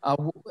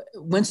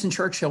 Winston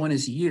Churchill in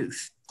his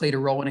youth played a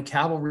role in a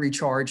cavalry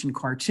charge in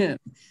Khartoum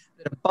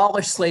that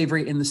abolished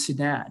slavery in the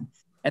Sudan.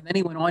 And then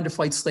he went on to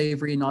fight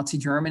slavery in Nazi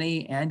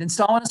Germany and in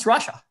Stalinist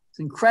Russia. It's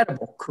an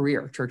incredible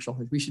career, Churchill.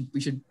 We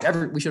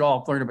should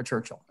all learn about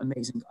Churchill.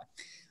 Amazing guy.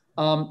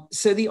 On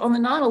the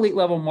non-elite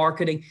level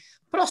marketing,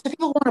 but also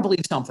people want to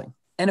believe something.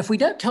 And if we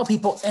don't tell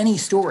people any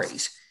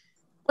stories,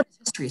 what is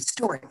history? It's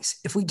stories.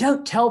 If we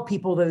don't tell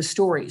people those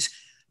stories,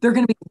 they're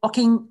going to be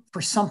looking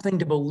for something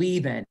to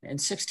believe in.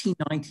 And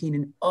 1619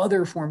 and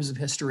other forms of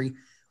history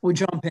will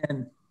jump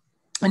in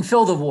and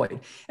fill the void.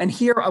 And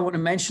here I want to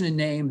mention a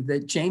name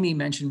that Jamie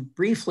mentioned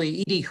briefly,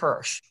 E.D.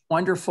 Hirsch.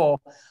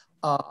 Wonderful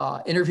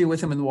interview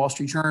with him in the Wall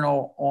Street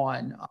Journal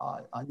on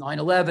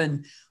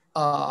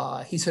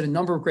 9/11. He's had a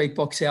number of great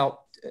books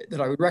out that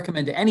I would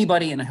recommend to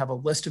anybody, and I have a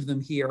list of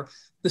them here.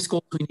 The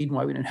Schools We Need and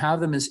Why We Don't Have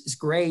Them is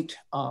great.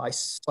 I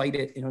cite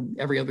it in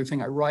every other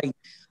thing I write.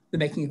 The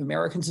Making of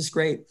Americans is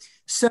great.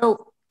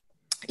 So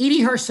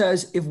E.D. Hirsch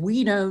says, if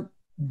we don't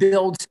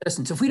build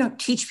citizens, if we don't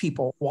teach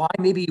people why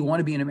maybe you want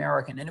to be an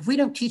American, and if we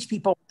don't teach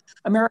people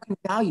American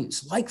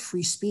values like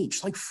free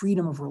speech, like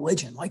freedom of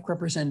religion, like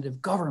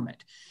representative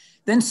government,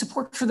 then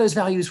support for those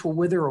values will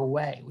wither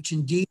away, which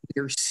indeed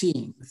we are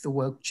seeing with the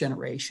woke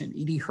generation.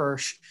 E.D.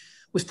 Hirsch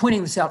was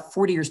pointing this out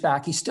 40 years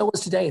back. He still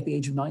is today at the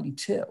age of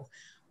 92.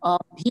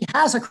 He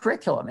has a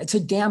curriculum. It's a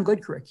damn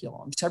good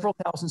curriculum. Several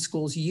thousand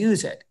schools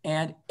use it,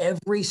 and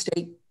every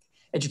state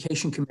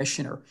education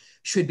commissioner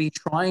should be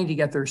trying to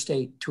get their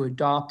state to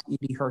adopt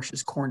E.D.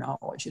 Hirsch's core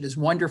knowledge. It is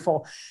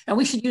wonderful, and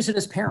we should use it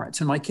as parents.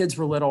 When my kids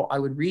were little, I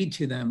would read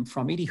to them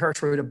from E.D.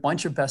 Hirsch wrote a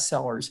bunch of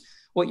bestsellers,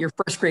 what your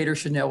first grader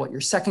should know, what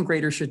your second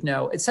grader should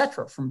know, et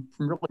cetera, from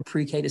really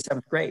pre-K to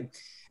seventh grade.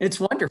 And it's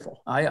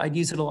wonderful. I'd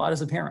use it a lot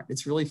as a parent.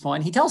 It's really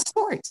fun. He tells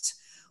stories.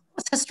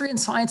 What's history and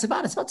science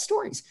about? It's about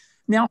stories.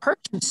 Now, Hirsch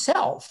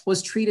himself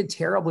was treated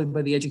terribly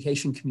by the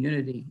education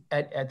community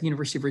at the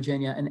University of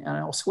Virginia and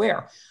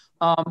elsewhere.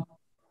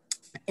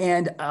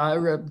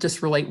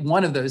 Just relate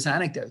one of those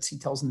anecdotes he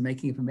tells in The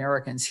Making of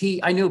Americans.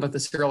 I knew about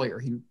this earlier.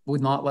 He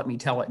would not let me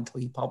tell it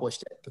until he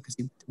published it because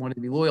he wanted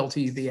to be loyal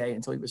to UVA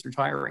until he was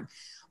retiring.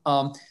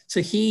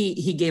 So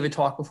he gave a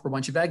talk before a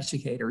bunch of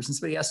educators, and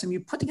somebody asked him, you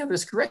put together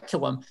this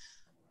curriculum,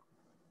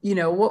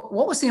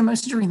 what was the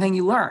most interesting thing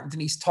you learned?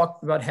 And he's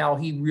talked about how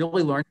he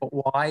really learned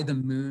about why the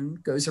moon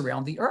goes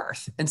around the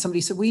earth. And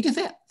somebody said, well, do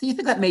you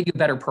think that made you a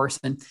better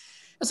person?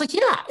 I was like,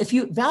 yeah, if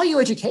you value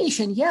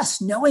education, yes,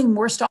 knowing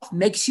more stuff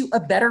makes you a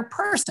better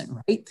person,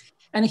 right?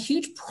 And a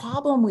huge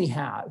problem we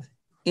have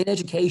in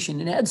education,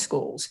 in ed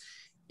schools,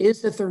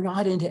 is that they're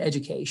not into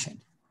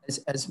education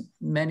as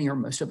many or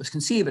most of us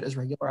conceive it, as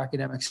regular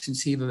academics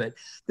conceive of it.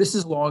 This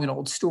is long and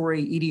old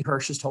story. E.D.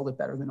 Hirsch has told it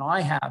better than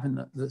I have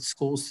in the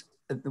schools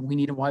that we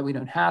need and why we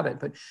don't have it.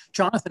 But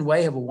Jonathan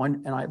Way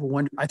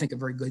I think a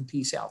very good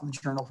piece out in the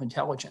Journal of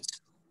Intelligence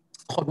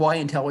called Why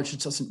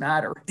Intelligence Doesn't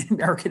Matter in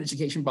American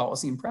Education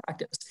Policy and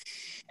Practice.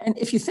 And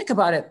if you think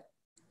about it,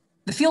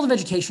 the field of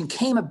education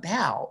came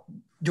about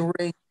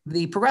during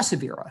the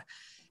Progressive era.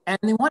 And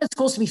they wanted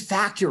schools to be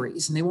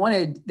factories, and they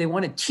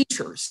wanted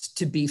teachers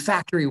to be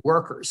factory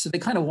workers. So they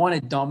kind of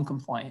wanted dumb,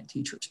 compliant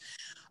teachers.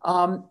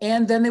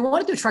 And then they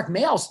wanted to attract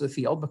males to the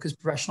field because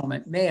professional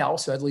meant male,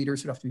 so ed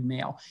leaders would have to be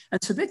male.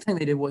 And so the big thing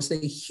they did was they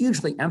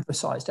hugely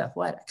emphasized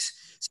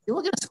athletics. So if you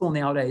look at a school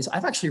nowadays,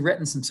 I've actually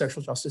written some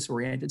social justice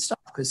oriented stuff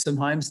because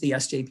sometimes the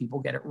SJ people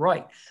get it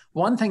right.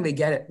 One thing they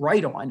get it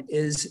right on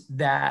is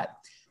that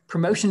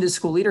promotion to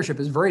school leadership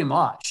is very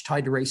much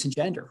tied to race and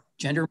gender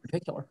in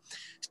particular.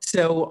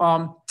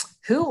 So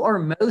who are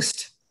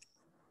most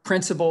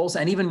principals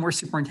and even more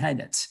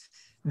superintendents?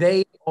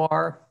 They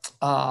are,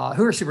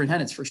 who are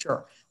superintendents for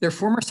sure? They're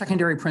former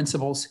secondary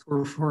principals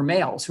who are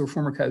males, who are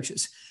former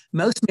coaches.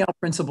 Most male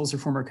principals are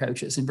former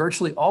coaches, and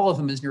virtually all of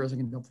them, as near as I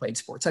can tell, played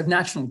sports. I have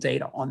national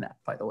data on that,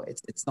 by the way.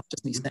 It's not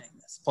just me saying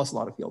this, plus a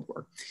lot of field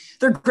work.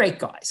 They're great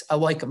guys. I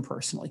like them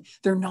personally.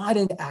 They're not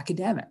into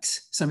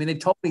academics. So, I mean, they've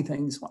told me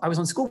things. I was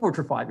on school board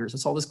for 5 years. I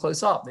saw this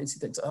close up. They'd see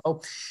things,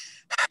 oh,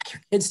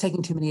 your kid's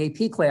taking too many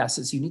AP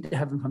classes. You need to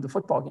have them come to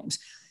football games.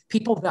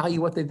 People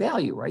value what they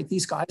value, right?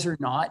 These guys are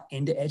not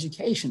into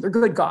education. They're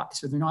good guys,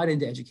 but they're not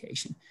into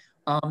education.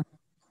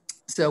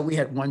 So we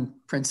had one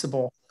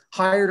principal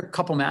hired a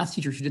couple math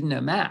teachers who didn't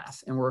know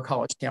math, and we're a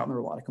college town. There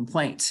were a lot of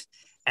complaints.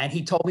 And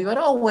he told me about,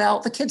 oh, well,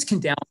 the kids can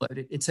download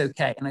it. It's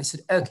okay. And I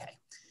said, okay.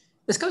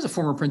 This guy's a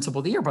former principal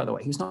of the year, by the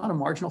way. He's not a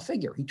marginal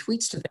figure. He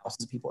tweets to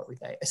thousands of people every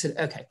day. I said,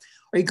 okay,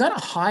 are you going to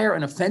hire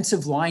an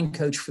offensive line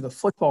coach for the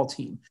football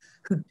team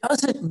who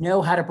doesn't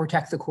know how to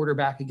protect the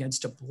quarterback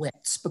against a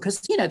blitz?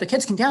 Because, the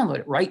kids can download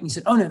it, right? And he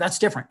said, oh, no, that's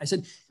different. I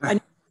said, I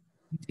think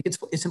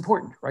it's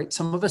important, right?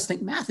 Some of us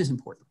think math is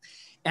important.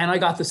 And I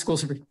got the school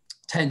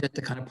superintendent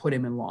to kind of put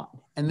him in line.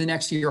 And the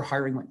next year,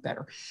 hiring went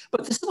better.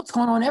 But this is what's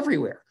going on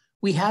everywhere.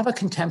 We have a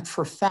contempt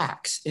for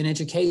facts in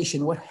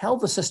education. What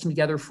held the system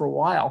together for a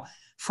while,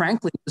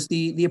 frankly, was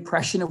the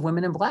oppression of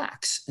women and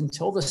Blacks.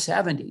 Until the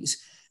 70s,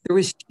 there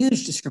was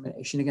huge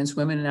discrimination against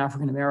women and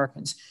African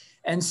Americans.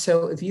 And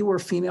so if you were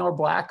female or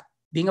Black,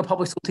 being a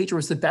public school teacher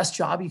was the best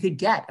job you could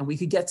get. And we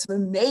could get some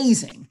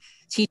amazing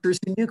teachers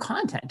who knew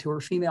content, who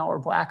were female or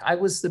Black. I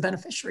was the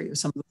beneficiary of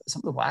some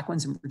of the Black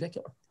ones in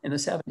particular in the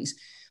 70s.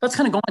 That's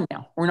kind of gone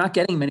now. We're not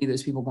getting many of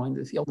those people going to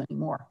the field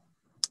anymore.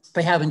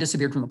 They haven't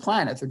disappeared from the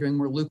planet. They're doing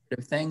more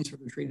lucrative things, or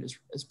they're treated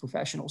as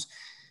professionals.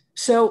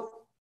 So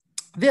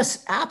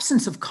this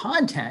absence of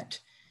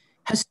content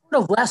has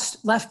sort of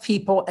left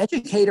people,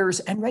 educators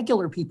and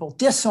regular people,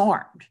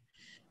 disarmed.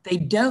 They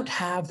don't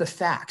have the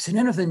facts and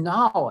none of the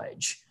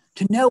knowledge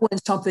to know when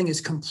something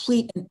is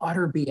complete and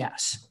utter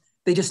BS.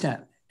 They just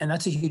don't. And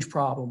that's a huge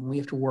problem. We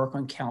have to work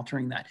on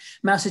countering that.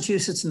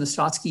 Massachusetts in the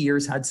Stotsky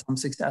years had some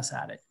success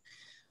at it.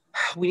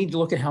 We need to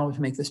look at how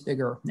to make this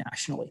bigger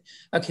nationally.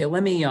 Okay,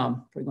 let me,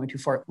 we're going too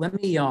far. Let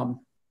me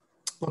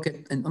look at,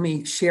 and let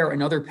me share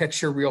another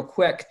picture real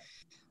quick.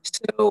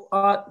 So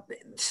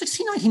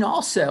 1619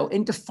 also,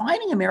 in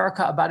defining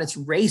America about its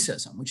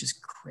racism, which is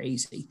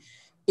crazy,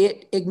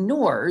 it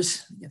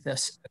ignores, get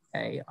this,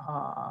 okay,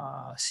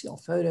 see all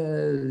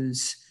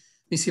photos.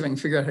 Let me see if I can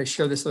figure out how to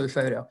share this other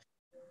photo.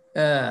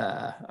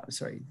 I'm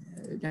sorry,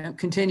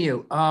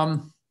 continue.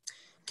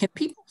 Can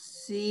people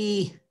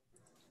see,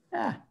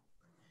 I'm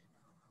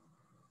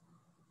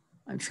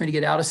trying to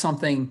get out of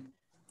something.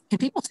 Can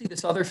people see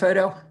this other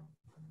photo?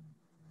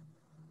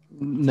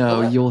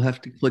 No, you'll have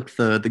to click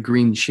the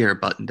green share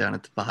button down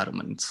at the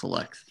bottom and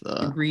select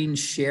the green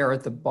share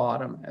at the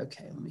bottom.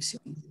 Okay, let me see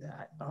if I can do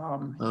that.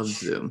 Of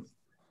Zoom.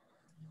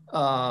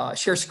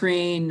 Share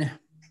screen.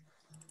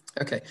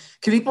 Okay,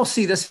 can people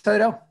see this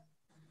photo?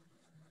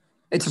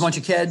 It's a bunch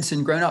of kids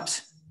and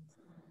grown-ups.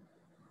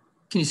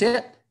 Can you see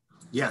it?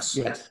 Yes.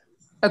 Yes.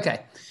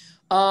 Okay.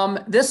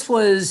 This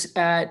was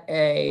at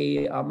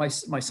a, my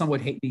son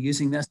would hate me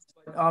using this,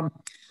 but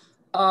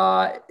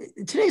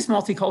today's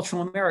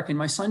Multicultural American.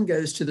 My son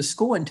goes to the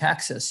school in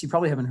Texas. You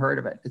probably haven't heard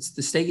of it. It's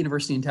the State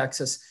University in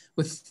Texas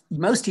with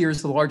most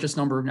years the largest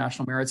number of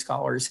National Merit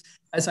Scholars.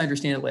 As I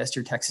understand it, last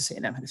year, Texas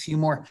A&M had a few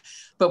more,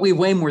 but we have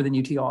way more than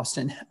UT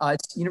Austin.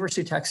 It's University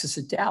of Texas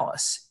at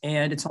Dallas,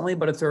 and it's only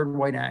about a third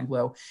white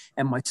Anglo.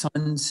 And my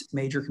son's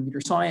major,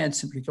 computer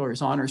science, in particular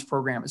his honors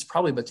program, is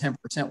probably about 10%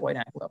 white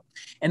Anglo.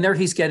 And there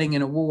he's getting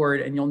an award.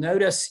 And you'll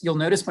notice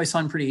my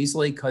son pretty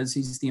easily because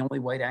he's the only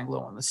white Anglo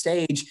on the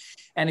stage.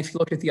 And if you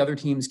look at the other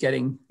teams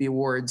getting the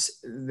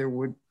awards,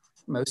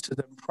 most of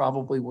them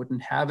probably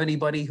wouldn't have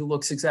anybody who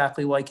looks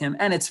exactly like him,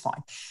 and it's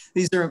fine.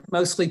 These are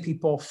mostly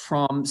people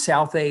from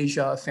South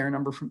Asia, a fair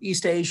number from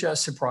East Asia, a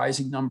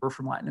surprising number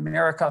from Latin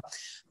America,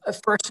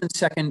 first and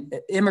second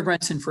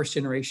immigrants and first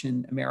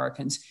generation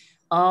Americans.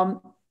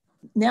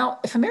 Now,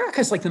 if America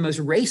is like the most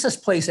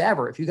racist place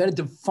ever, if you got to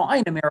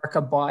define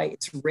America by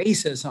its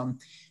racism,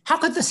 how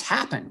could this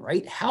happen,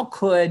 right? How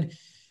could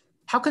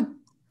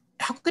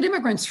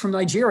immigrants from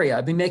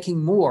Nigeria be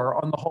making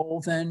more on the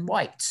whole than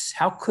whites?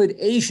 How could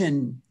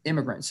Asian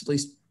immigrants, at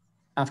least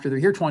after they're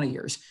here 20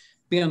 years,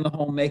 be on the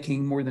whole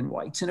making more than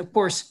whites? And of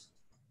course,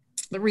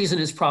 the reason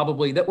is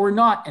probably that we're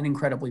not an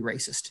incredibly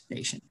racist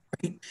nation,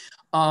 right?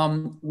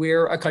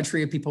 We're a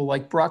country of people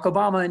like Barack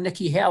Obama and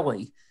Nikki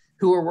Haley,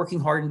 who are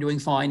working hard and doing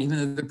fine, even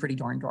though they're pretty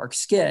darn dark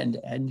skinned,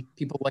 and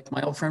people like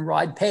my old friend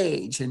Rod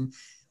Page and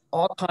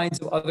all kinds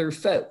of other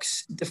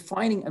folks.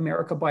 Defining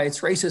America by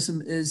its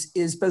racism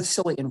is both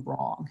silly and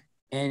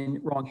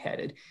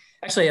wrong-headed.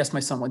 Actually, I asked my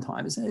son one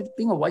time, does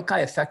being a white guy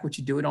affect what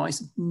you do at all? He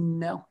said,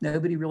 no,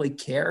 nobody really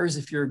cares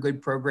if you're a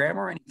good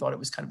programmer. And he thought it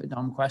was kind of a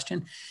dumb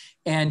question.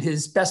 And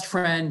his best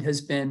friend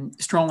has been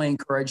strongly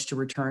encouraged to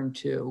return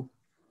to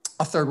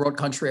a third world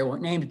country I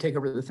won't name to take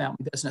over the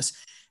family business,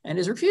 and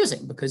is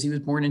refusing because he was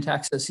born in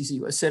Texas. He's a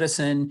US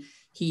citizen.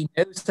 He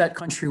knows that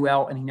country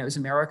well, and he knows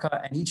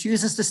America, and he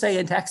chooses to stay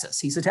in Texas.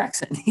 He's a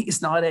Texan.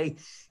 He's not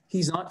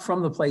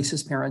from the place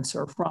his parents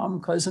are from,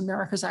 because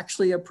America is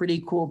actually a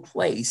pretty cool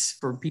place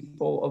for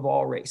people of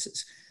all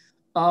races.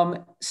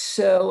 And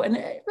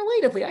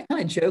relatively, I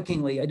kind of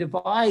jokingly, I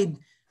divide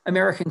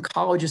American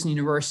colleges and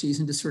universities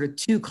into sort of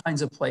two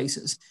kinds of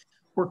places.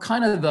 We're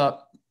kind of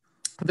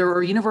there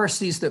are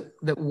universities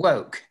that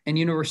woke and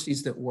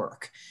universities that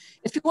work.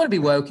 If you want to be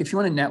woke, if you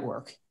want to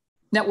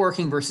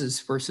networking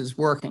versus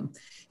working.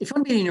 If you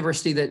want to be at a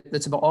university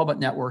that's all about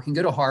networking,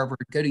 go to Harvard,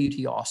 go to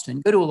UT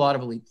Austin, go to a lot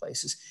of elite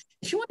places.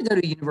 If you want to go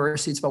to a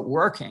university that's about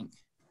working,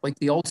 like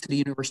the Old City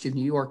University of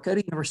New York, go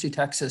to University of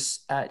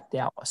Texas at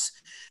Dallas.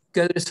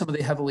 Go to some of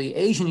the heavily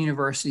Asian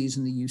universities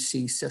in the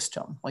UC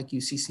system, like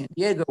UC San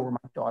Diego, where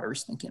my daughter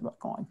is thinking about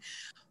going.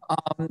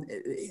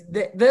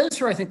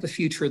 Those are, I think, the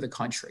future of the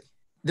country.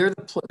 They're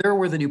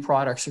where the new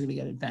products are going to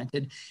get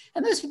invented.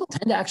 And those people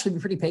tend to actually be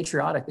pretty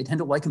patriotic. They tend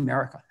to like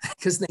America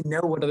because they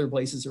know what other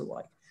places are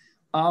like.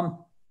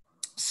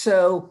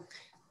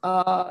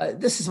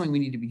 This is something we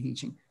need to be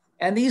teaching.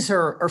 And these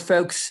are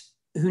folks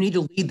who need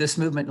to lead this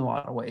movement in a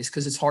lot of ways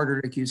because it's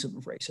harder to accuse them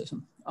of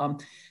racism.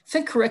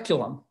 Think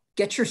curriculum.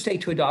 Get your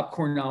state to adopt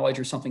core knowledge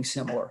or something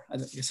similar. I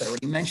guess I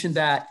already mentioned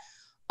that.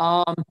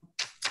 By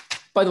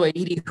the way,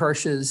 E.D.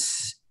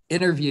 Hirsch's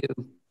interview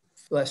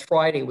last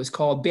Friday was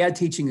called "Bad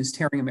Teaching is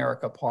Tearing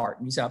America Apart,"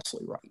 and he's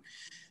absolutely right.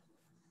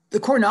 The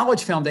Core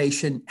Knowledge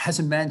Foundation has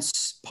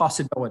immense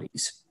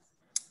possibilities.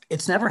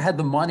 It's never had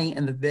the money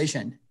and the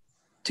vision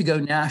to go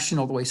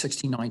national the way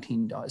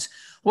 1619 does.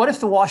 What if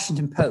the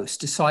Washington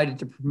Post decided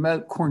to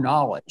promote core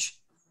knowledge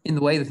in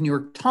the way that the New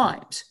York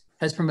Times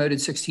has promoted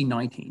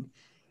 1619?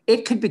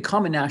 It could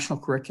become a national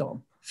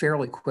curriculum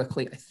fairly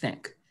quickly, I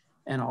think.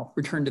 And I'll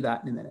return to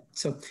that in a minute.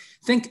 So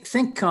think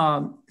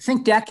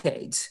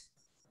decades.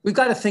 We've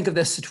got to think of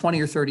this as a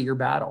 20 or 30-year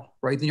battle,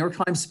 right? The New York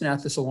Times has been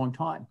at this a long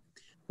time.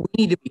 We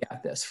need to be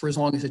at this for as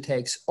long as it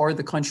takes, or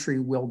the country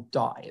will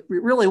die. It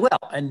really will.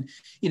 And,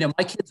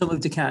 my kids will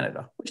move to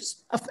Canada, which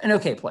is an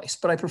okay place,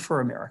 but I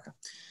prefer America.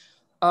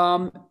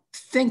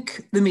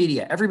 Think the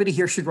media. Everybody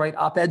here should write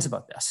op-eds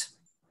about this.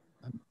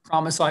 I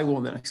promise I will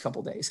in the next couple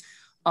of days.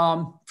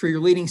 For your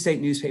leading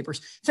state newspapers.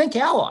 Think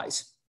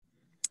allies.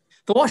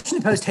 The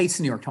Washington Post hates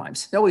the New York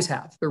Times. They always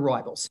have. They're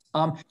rivals.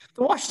 The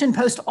Washington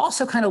Post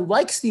also kind of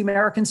likes the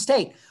American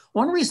state.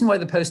 One reason why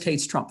the Post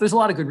hates Trump, there's a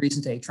lot of good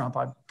reasons to hate Trump.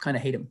 I kind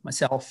of hate him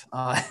myself.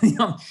 And you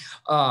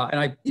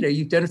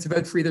don't have to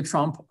vote for either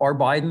Trump or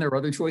Biden. There are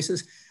other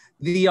choices.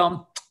 The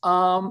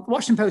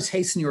Washington Post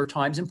hates the New York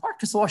Times in part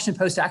because the Washington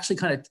Post actually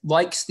kind of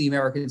likes the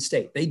American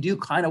state. They do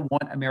kind of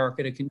want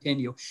America to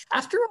continue.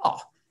 After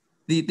all,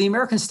 the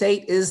American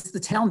state is the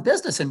town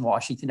business in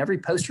Washington. Every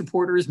Post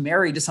reporter is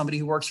married to somebody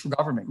who works for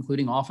government,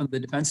 including often the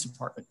Defense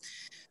Department.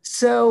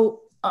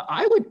 So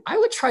I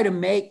would try to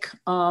make,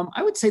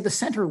 I would say the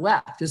center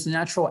left is the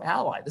natural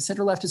ally. The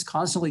center left is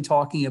constantly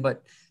talking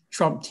about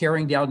Trump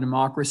tearing down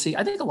democracy.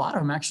 I think a lot of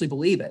them actually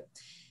believe it.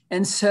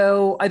 And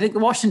so I think the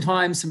Washington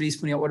Times, somebody's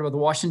pointing out, what about the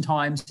Washington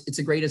Times? It's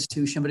a great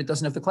institution, but it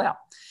doesn't have the clout.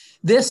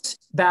 This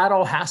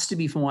battle has to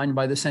be won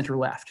by the center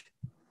left.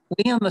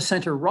 We on the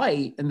center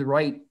right and the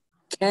right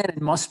can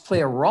and must play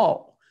a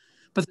role.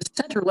 But the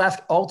center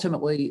left,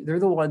 ultimately, they're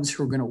the ones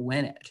who are going to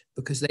win it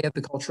because they have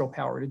the cultural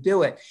power to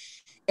do it.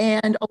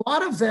 And a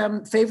lot of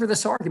them favor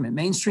this argument.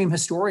 Mainstream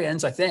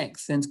historians, I think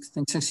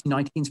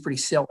 1619 is pretty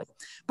silly.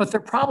 But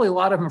there are probably a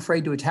lot of them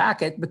afraid to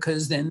attack it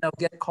because then they'll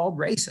get called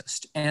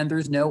racist. And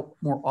there's no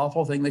more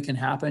awful thing that can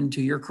happen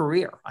to your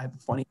career. I have a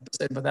funny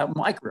episode about that in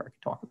my career I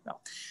could talk about.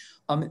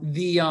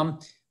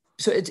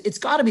 So it's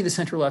got to be the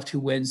center left who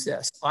wins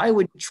this. I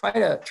would try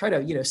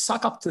to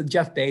suck up to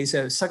Jeff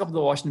Bezos, suck up to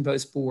the Washington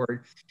Post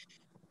board,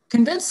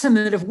 convince them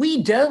that if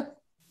we don't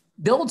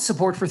build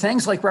support for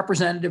things like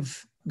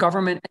representative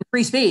government and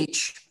free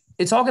speech,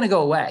 it's all going to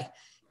go away.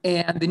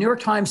 And the New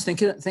York Times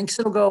thinks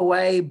it'll go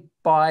away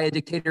by a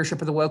dictatorship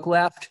of the woke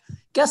left.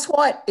 Guess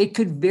what? It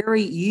could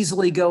very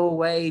easily go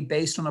away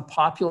based on a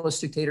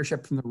populist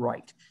dictatorship from the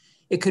right.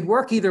 It could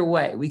work either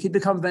way. We could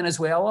become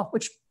Venezuela,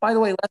 which, by the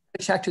way, last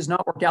I checked, has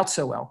not worked out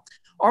so well.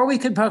 Or we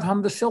could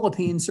become the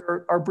Philippines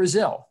or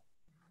Brazil,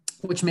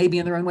 which maybe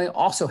in their own way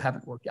also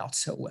haven't worked out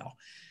so well.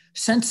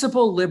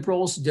 Sensible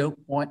liberals don't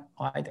want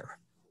either.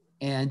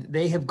 And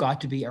they have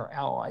got to be our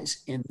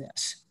allies in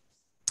this.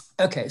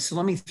 Okay, so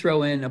let me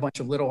throw in a bunch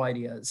of little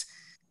ideas.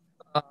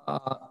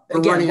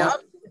 We're running out.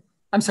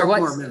 I'm sorry,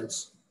 what? Couple more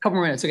minutes. Couple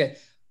more minutes, okay.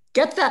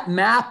 Get that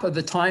map of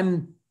the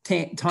time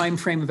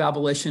frame of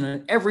abolition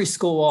in every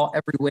school,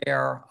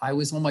 everywhere. I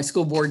was on my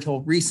school board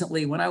until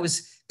recently when I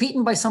was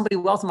beaten by somebody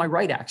well to my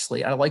right,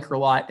 actually. I like her a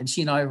lot, and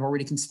she and I have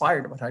already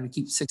conspired about how to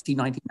keep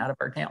 1619 out of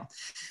our town.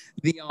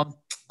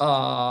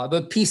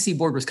 The PC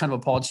board was kind of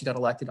appalled she got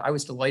elected. I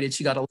was delighted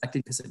she got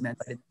elected because it meant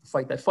I didn't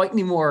fight that fight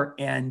anymore,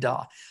 and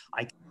I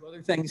can do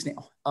other things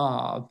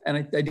now.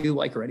 And I do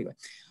like her anyway.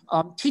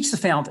 Teach the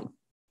founding.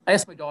 I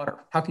asked my daughter,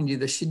 how can you do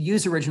this? She'd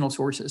use original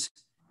sources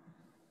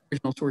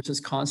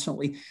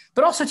constantly,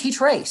 but also teach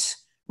race.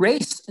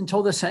 Race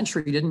until this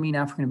century didn't mean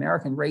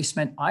African-American. Race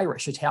meant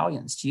Irish,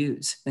 Italians,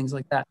 Jews, things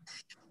like that.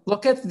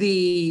 Look at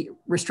the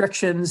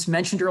restrictions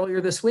mentioned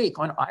earlier this week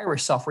on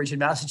Irish suffrage in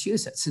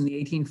Massachusetts in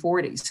the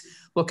 1840s.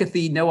 Look at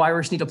the No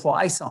Irish Need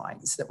Apply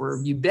signs that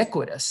were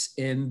ubiquitous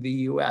in the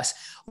US.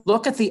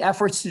 Look at the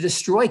efforts to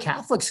destroy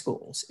Catholic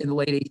schools in the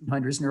late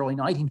 1800s and early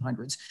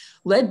 1900s,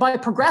 led by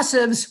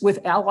progressives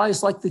with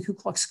allies like the Ku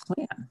Klux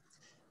Klan.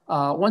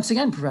 Once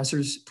again,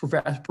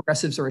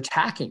 progressives are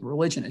attacking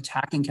religion,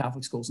 attacking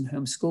Catholic schools and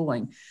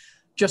homeschooling,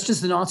 just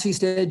as the Nazis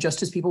did,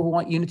 just as people who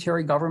want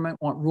unitary government,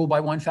 want rule by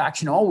one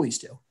faction always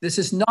do. This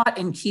is not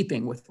in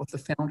keeping with what the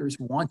founders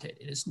wanted.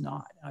 It is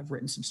not. I've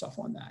written some stuff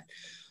on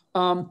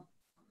that.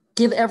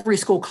 Give every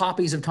school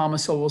copies of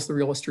Thomas Sowell's The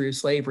Real History of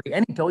Slavery.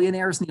 Any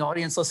billionaires in the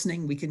audience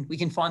listening, we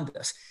can fund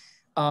this.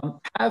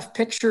 Have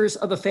pictures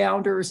of the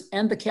founders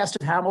and the cast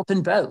of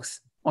Hamilton both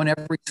on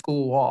every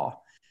school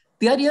wall.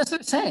 The ideas are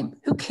the same.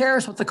 Who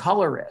cares what the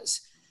color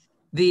is?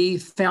 The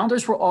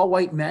founders were all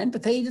white men,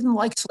 but they didn't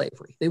like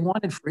slavery. They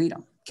wanted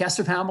freedom. Cast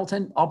of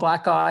Hamilton, all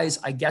black guys.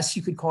 I guess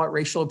you could call it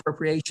racial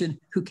appropriation.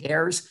 Who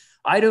cares?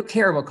 I don't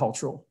care about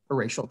cultural or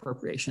racial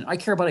appropriation. I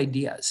care about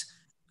ideas.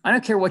 I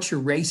don't care what your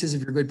race is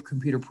if you're a good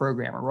computer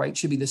programmer, right? It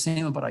should be the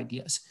same about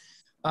ideas.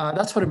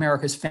 That's what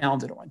America is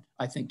founded on,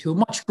 I think, to a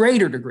much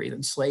greater degree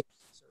than slavery.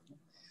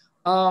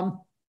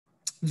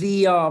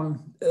 The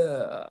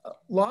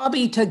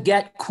lobby to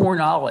get core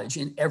knowledge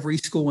in every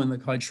school in the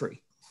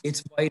country.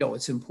 It's vital.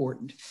 It's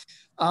important.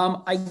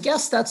 I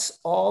guess that's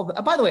all.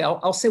 By the way,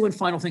 I'll say one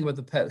final thing about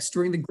the Post.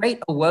 During the Great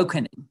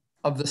Awakening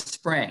of the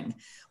spring,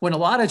 when a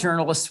lot of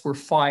journalists were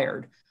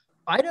fired,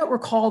 I don't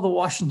recall the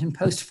Washington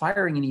Post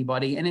firing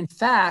anybody. And in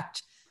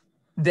fact,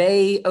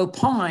 they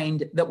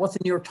opined that what the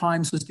New York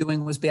Times was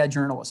doing was bad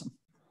journalism,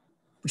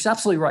 which is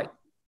absolutely right.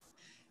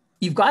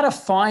 You've got to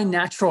find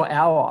natural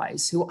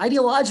allies who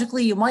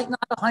ideologically you might not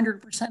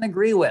 100%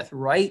 agree with,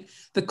 right?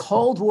 The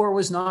Cold War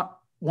was not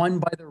won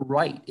by the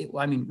right.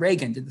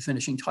 Reagan did the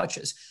finishing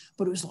touches,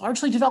 but it was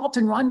largely developed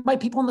and run by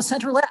people in the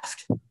center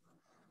left,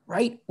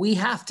 right? We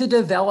have to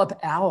develop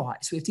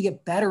allies. We have to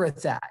get better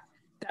at that.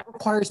 That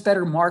requires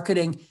better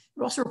marketing.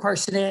 It also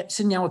requires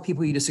sitting down with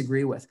people you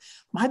disagree with.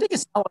 My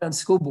biggest ally on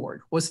school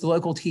board was the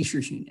local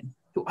teachers union,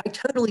 who I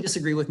totally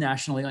disagree with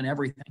nationally on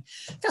everything.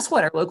 Guess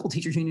what? Our local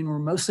teachers union were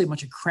mostly a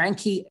bunch of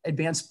cranky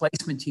advanced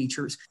placement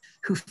teachers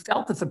who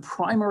felt that the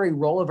primary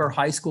role of our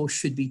high school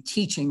should be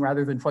teaching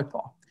rather than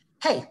football.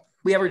 Hey,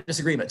 we have our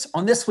disagreements.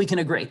 On this, we can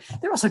agree.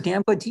 There are also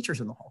damn good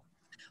teachers in the whole.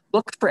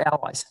 Look for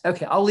allies.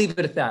 Okay, I'll leave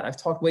it at that. I've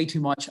talked way too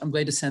much. I'm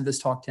glad to send this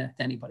talk to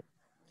anybody.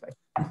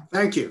 Bye.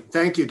 Thank you.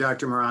 Thank you,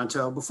 Dr.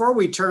 Maranto. Before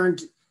we turn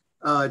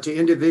to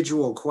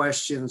individual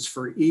questions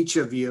for each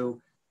of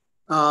you,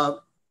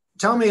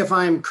 tell me if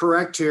I'm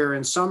correct here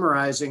in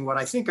summarizing what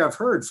I think I've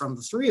heard from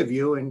the three of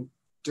you and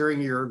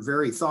during your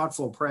very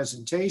thoughtful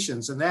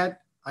presentations. And that,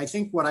 I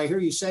think what I hear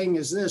you saying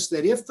is this,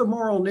 that if the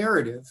moral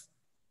narrative,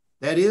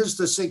 that is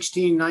the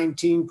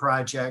 1619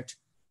 Project,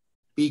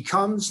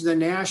 becomes the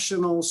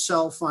national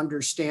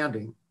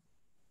self-understanding,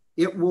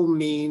 it will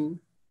mean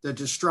the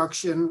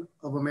destruction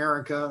of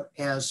America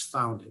as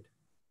founded.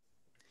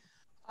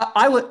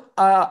 I would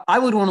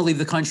want to leave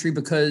the country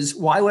because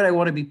why would I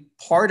want to be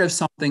part of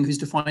something whose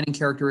defining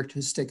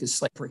characteristic is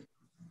slavery?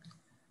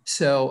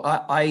 So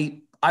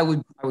I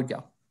would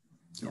go.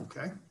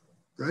 Okay,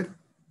 good.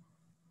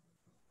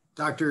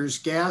 Doctors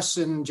Gass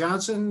and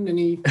Johnson,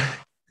 anything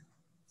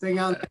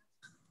on that?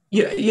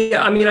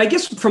 Yeah. I mean, I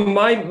guess from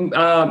my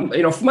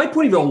from my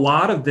point of view, a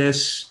lot of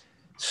this.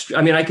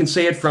 I mean, I can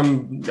say it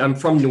I'm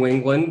from New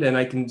England, and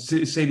I can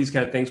say these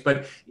kind of things,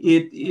 but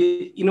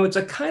it's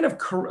a kind of,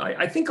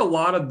 I think a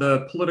lot of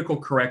the political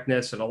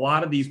correctness and a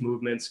lot of these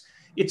movements,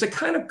 it's a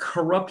kind of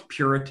corrupt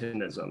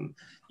Puritanism.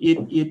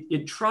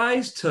 It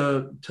tries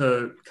to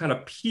kind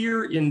of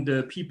peer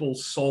into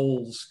people's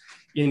souls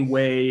in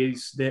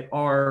ways that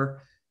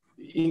are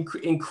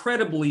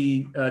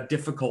incredibly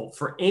difficult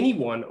for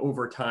anyone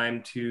over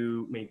time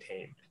to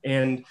maintain.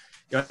 And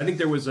I think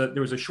there was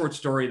a short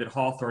story that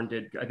Hawthorne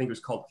did, I think it was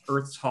called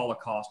Earth's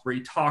Holocaust, where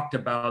he talked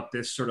about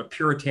this sort of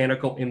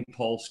puritanical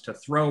impulse to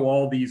throw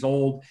all these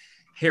old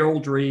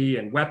heraldry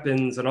and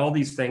weapons and all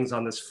these things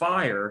on this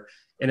fire.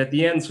 And at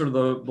the end, sort of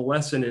the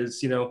lesson is,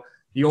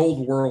 the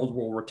old world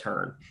will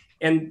return.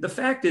 And the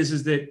fact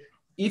is that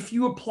if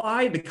you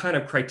apply the kind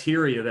of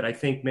criteria that I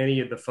think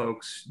many of the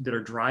folks that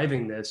are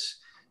driving this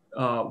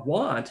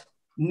want,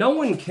 no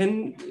one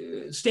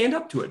can stand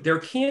up to it. There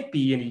can't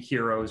be any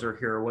heroes or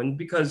heroine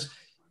because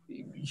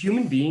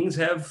human beings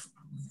have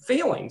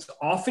failings.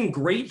 Often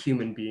great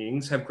human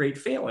beings have great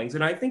failings.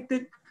 And I think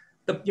that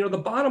the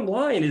bottom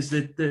line is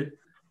that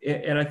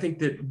and I think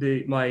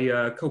that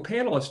my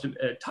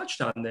co-panelist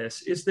touched on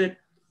this, is that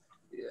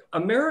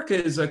America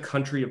is a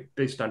country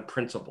based on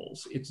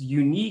principles. It's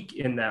unique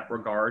in that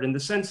regard, in the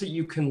sense that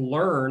you can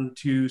learn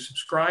to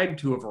subscribe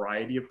to a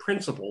variety of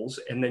principles,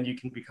 and then you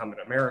can become an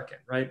American,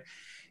 right?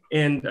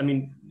 And I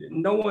mean,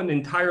 no one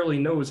entirely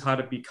knows how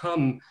to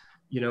become,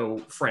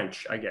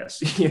 French, I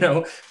guess,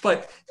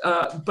 but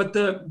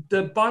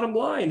the bottom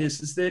line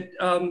is that,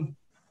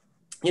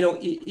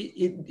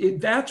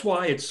 that's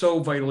why it's so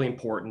vitally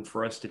important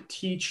for us to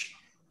teach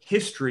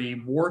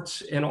history,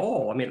 warts and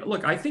all. I mean,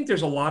 look, I think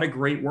there's a lot of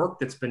great work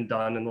that's been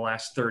done in the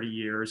last 30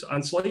 years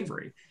on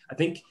slavery. I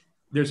think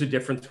there's a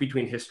difference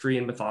between history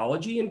and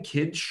mythology, and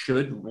kids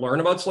should learn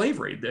about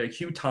slavery.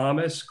 Hugh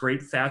Thomas,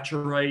 great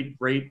Thatcherite,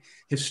 great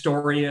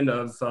historian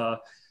of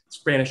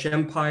Spanish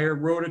Empire,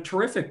 wrote a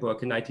terrific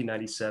book in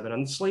 1997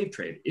 on the slave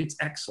trade. It's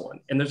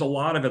excellent. And there's a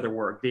lot of other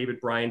work. David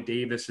Bryan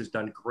Davis has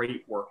done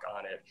great work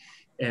on it.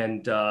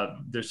 And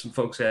there's some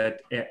folks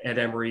at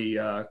Emory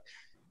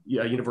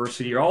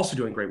University are also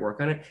doing great work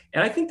on it.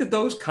 And I think that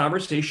those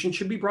conversations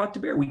should be brought to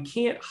bear. We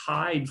can't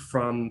hide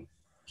from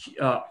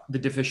the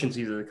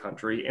deficiencies of the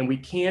country, and we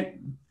can't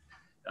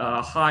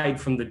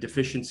hide from the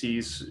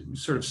deficiencies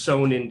sort of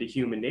sewn into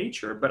human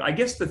nature. But I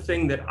guess the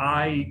thing that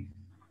I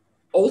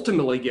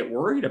ultimately get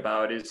worried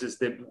about is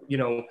that,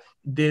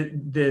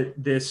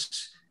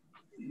 this,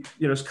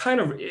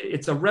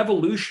 it's a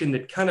revolution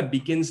that kind of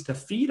begins to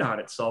feed on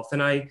itself.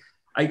 And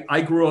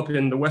I grew up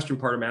in the western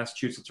part of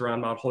Massachusetts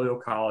around Mount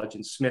Holyoke College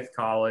and Smith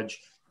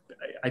College.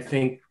 I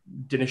think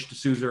Dinesh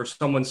D'Souza or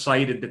someone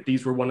cited that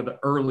these were one of the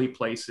early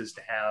places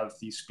to have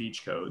these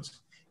speech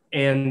codes.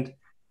 And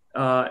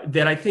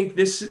that I think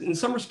this, in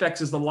some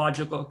respects, is the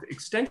logical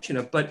extension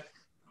of, but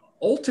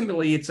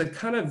ultimately it's a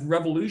kind of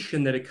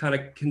revolution that it kind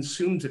of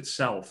consumes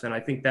itself. And I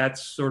think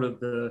that's sort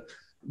of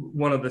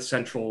one of the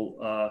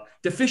central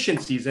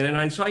deficiencies in it.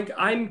 And so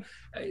I'm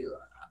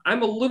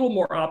a little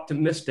more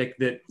optimistic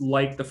that,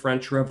 like the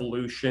French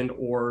Revolution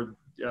or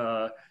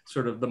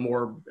sort of the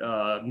more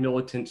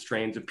militant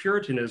strains of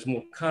Puritanism,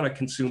 will kind of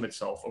consume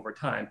itself over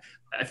time.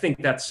 I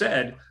think that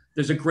said,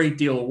 there's a great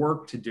deal of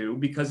work to do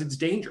because it's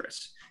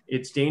dangerous.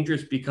 It's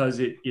dangerous because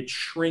it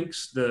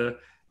shrinks the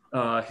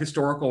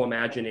historical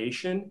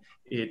imagination.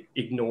 It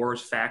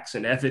ignores facts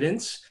and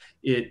evidence.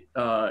 It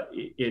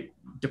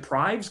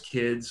deprives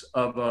kids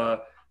of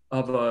a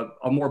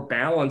more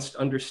balanced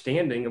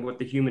understanding of what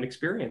the human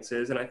experience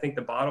is. And I think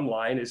the bottom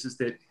line is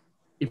that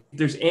if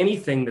there's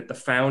anything that the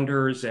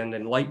founders and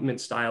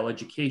Enlightenment style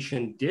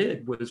education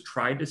did, was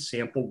try to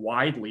sample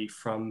widely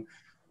from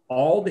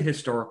all the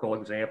historical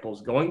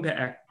examples going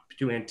back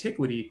to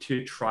antiquity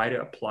to try to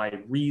apply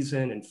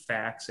reason and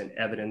facts and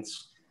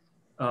evidence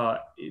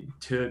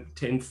to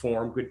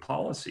inform good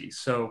policy.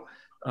 So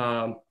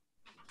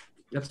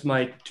that's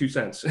my 2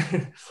 cents.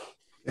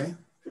 Okay.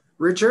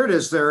 Richard,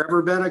 has there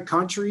ever been a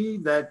country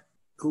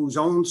whose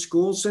own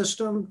school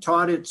system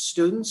taught its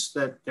students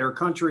that their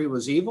country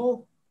was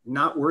evil,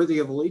 not worthy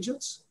of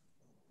allegiance?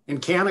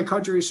 And can a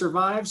country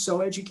survive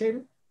so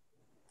educated?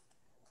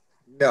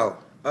 No.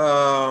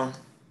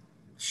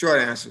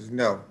 Short answer is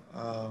no.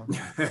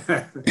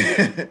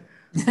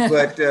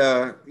 But,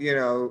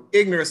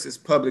 ignorance is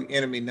public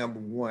enemy number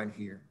one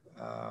here.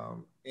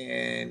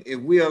 And if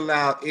we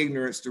allow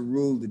ignorance to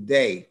rule the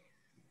day,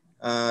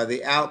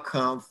 the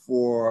outcome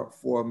for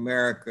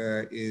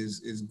America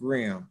is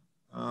grim.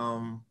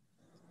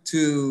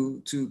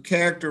 To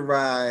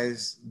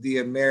characterize the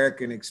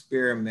American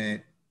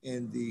experiment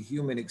and the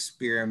human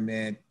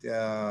experiment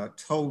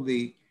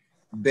totally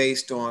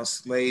based on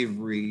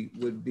slavery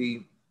would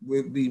be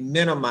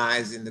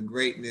minimizing the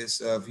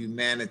greatness of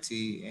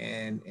humanity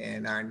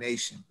and our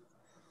nation.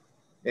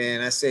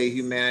 And I say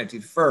humanity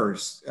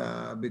first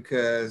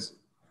because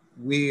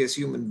we as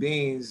human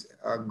beings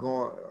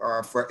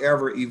are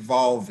forever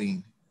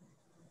evolving,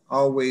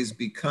 always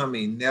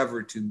becoming,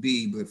 never to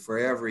be, but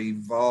forever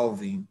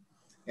evolving.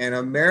 And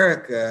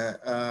America,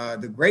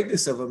 the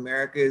greatness of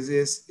America is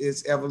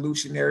its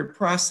evolutionary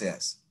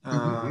process.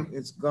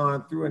 It's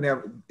gone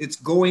through it's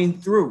going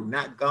through,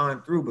 not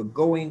gone through, but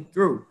going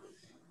through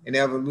an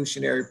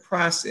evolutionary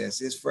process.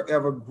 It's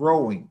forever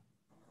growing.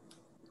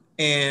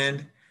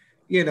 And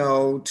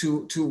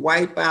to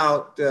wipe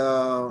out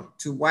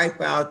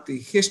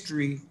the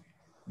history,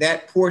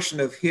 that portion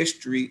of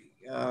history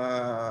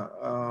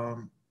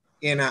on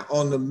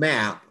the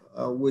map,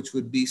 which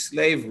would be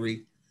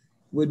slavery,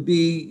 would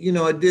be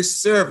a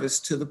disservice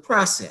to the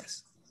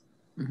process.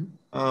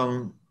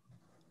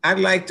 I'd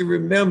like to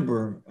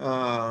remember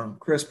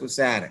Crispus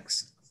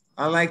Attucks.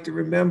 I like to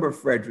remember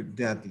Frederick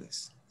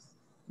Douglass.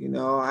 I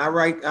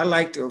like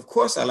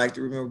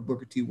to remember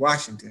Booker T.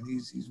 Washington.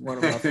 He's one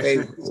of my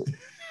favorites.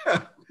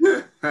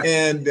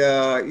 And,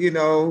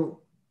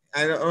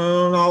 I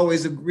don't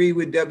always agree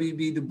with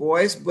W.B. Du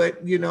Bois, but,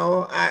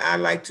 I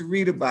like to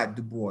read about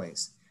Du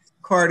Bois.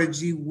 Carter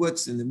G.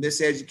 Woodson, The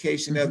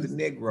Miseducation of the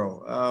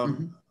Negro,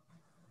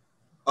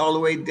 all the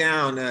way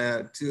down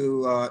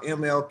to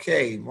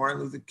MLK,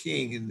 Martin Luther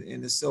King in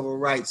the Civil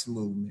Rights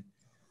Movement.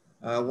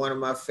 One of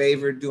my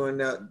favorite during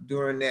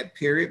that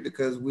period,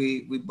 because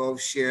we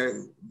both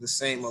share the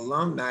same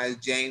alumni, is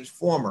James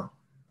Former,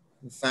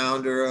 the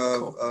founder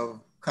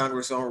of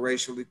Congress on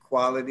Racial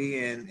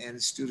Equality and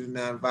the Student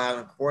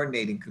Nonviolent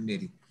Coordinating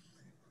Committee.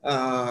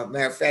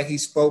 Matter of fact, he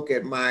spoke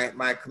at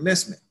my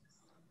commencement.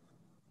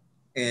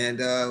 And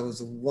it was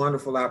a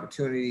wonderful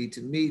opportunity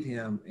to meet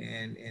him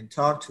and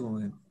talk to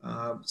him.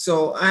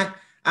 So I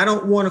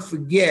don't want to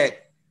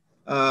forget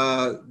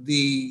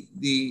the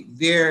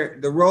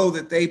role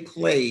that they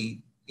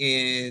played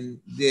in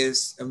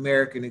this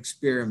American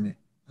experiment.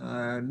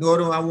 Nor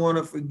do I want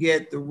to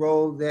forget the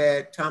role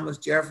that Thomas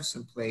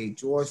Jefferson played,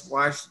 George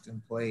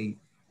Washington played,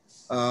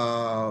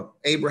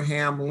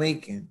 Abraham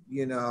Lincoln,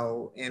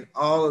 and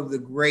all of the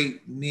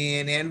great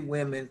men and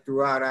women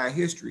throughout our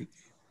history.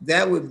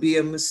 That would be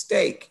a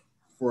mistake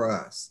for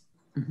us.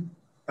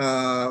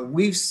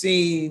 We've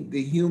seen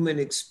the human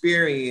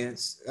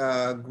experience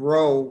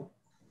grow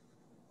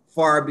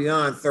far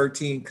beyond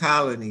 13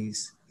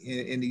 colonies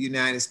in the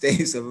United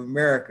States of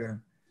America.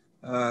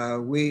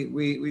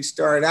 We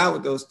started out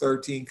with those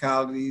 13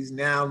 colonies.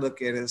 Now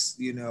look at us,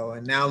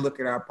 and now look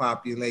at our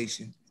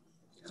population.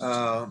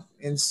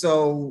 And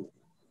so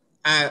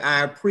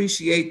I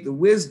appreciate the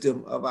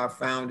wisdom of our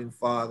founding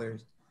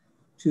fathers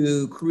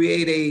to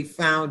create a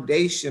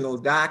foundational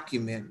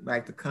document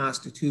like the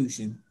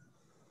Constitution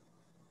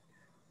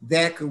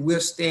that could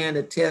withstand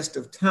a test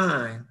of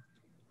time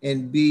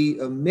and be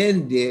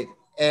amended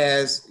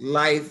as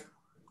life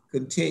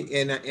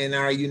in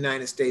our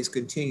United States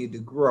continue to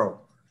grow.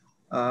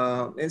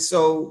 And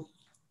so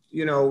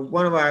you know,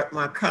 one of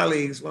my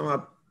colleagues, one of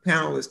my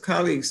panelist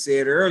colleagues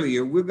said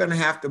earlier, we're going to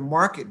have to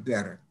market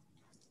better.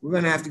 We're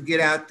going to have to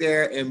get out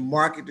there and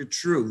market the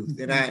truth.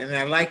 And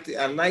I like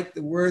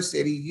the words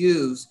that he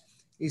used.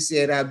 He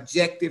said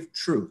objective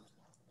truth,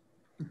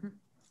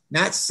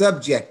 not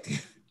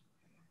subjective,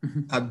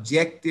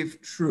 objective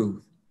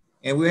truth.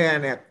 And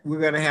we're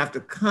going to have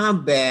to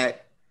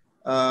combat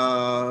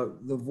the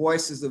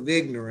voices of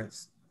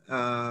ignorance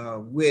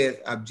with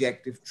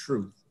objective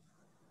truth.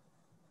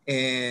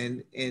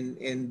 And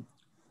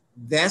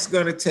that's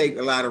going to take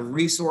a lot of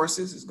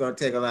resources. It's going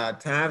to take a lot of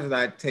time. It's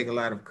going to take a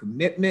lot of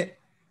commitment.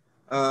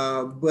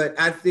 But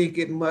I think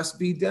it must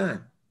be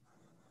done.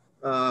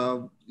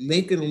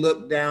 Lincoln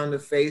looked down the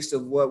face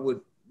of what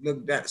would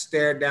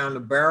stare down the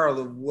barrel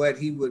of what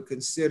he would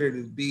consider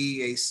to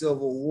be a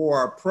civil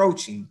war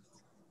approaching,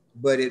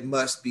 but it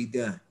must be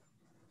done.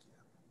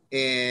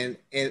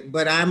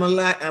 But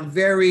I'm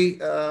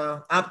very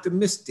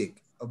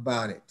optimistic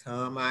about it,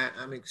 Tom.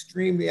 I'm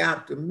extremely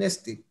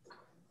optimistic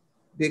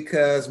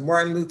because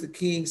Martin Luther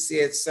King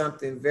said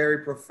something very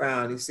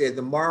profound. He said,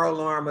 the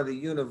moral arm of the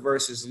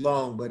universe is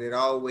long, but it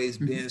always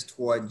bends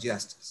toward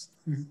justice.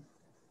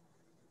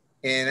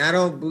 And I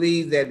don't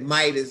believe that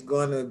might is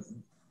going to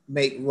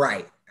make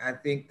right. I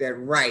think that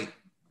right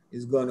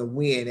is going to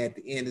win at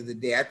the end of the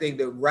day. I think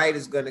that right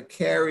is going to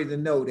carry the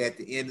note at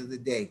the end of the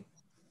day.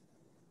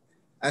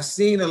 I've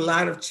seen a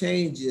lot of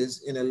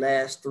changes in the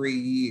last 3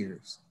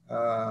 years,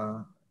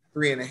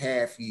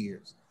 3.5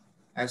 years.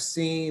 I've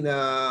seen,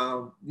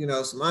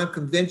 some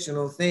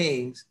unconventional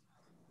things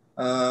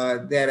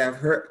that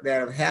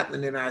have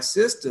happened in our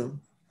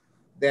system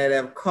that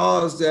have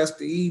caused us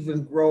to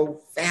even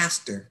grow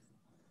faster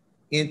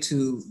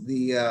into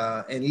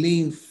and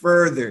lean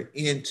further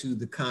into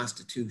the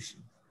Constitution.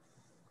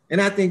 And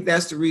I think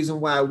that's the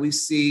reason why we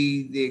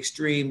see the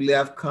extreme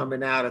left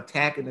coming out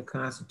attacking the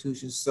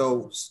Constitution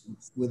so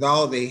with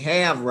all they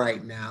have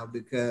right now,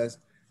 because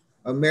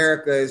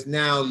America is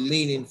now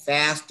leaning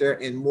faster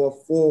and more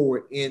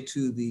forward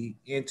into the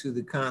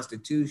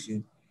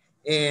Constitution.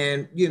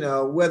 And,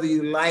 whether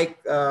you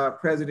like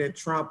President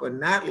Trump or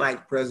not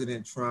like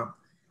President Trump,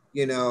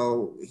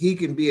 he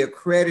can be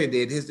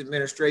accredited, his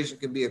administration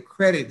can be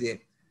accredited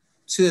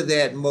to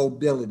that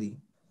mobility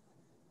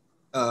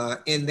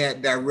in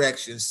that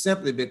direction,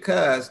 simply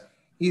because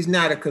he's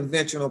not a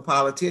conventional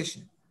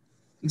politician.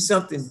 He's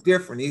something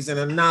different. He's an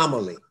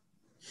anomaly.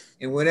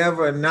 And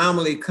whenever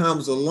anomaly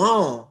comes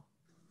along,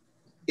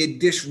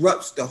 it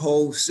disrupts the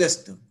whole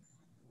system.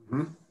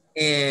 But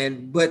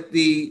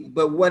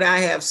what I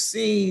have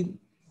seen,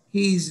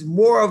 he's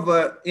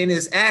in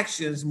his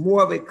actions,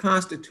 more of a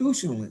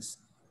constitutionalist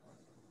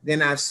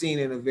than I've seen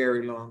in a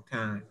very long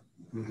time.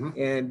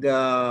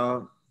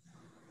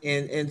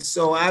 And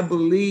so I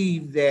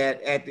believe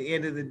that at the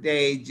end of the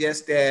day,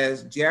 just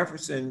as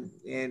Jefferson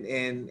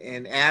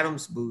and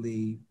Adams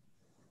believed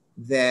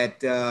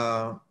that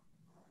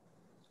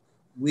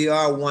we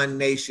are one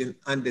nation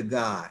under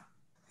God.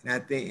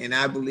 And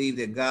I believe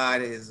that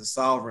God is a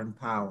sovereign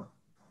power.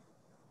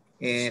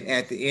 And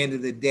at the end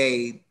of the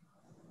day,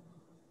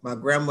 my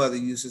grandmother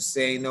used to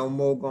say, no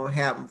more gonna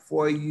happen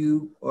for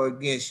you or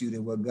against you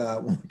than what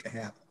God wants to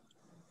happen.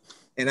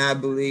 And I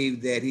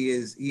believe that he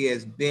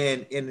has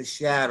been in the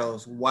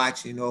shadows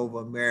watching over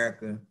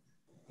America,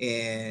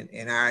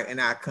 and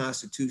our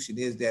Constitution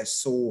is that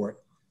sword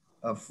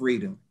of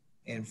freedom,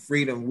 and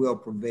freedom will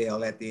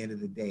prevail at the end of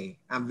the day.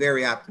 I'm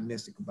very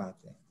optimistic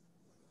about that.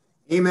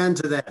 Amen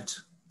to that.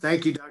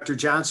 Thank you, Dr.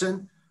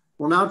 Johnson.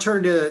 We'll now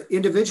turn to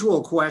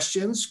individual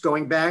questions,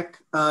 going back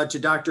to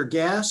Dr.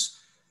 Gass.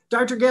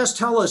 Dr. Gass,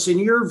 tell us, in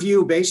your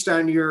view, based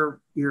on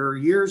your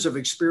years of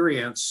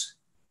experience,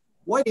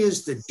 what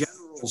is the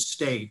general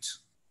state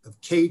of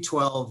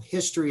K-12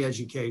 history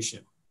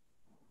education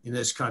in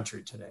this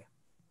country today?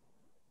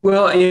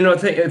 Well,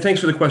 thanks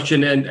for the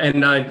question, and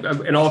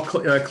in all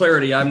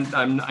clarity,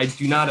 I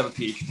do not have a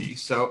PhD,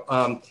 so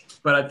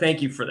but I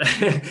thank you for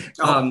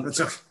that. That's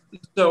okay.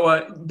 So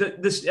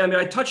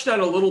I touched on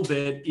a little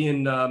bit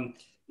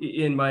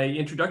in my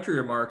introductory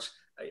remarks.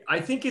 I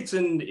think it's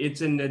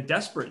in a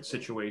desperate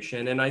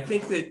situation, and I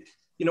think that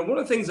one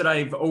of the things that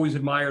I've always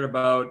admired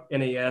about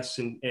NAS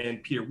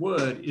and Peter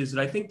Wood is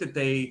that I think that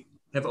they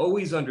have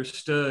always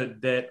understood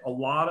that a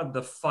lot of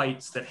the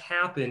fights that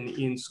happen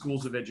in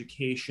schools of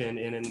education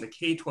and in the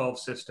K-12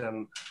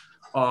 system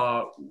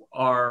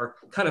are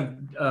kind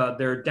of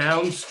they're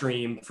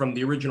downstream from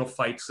the original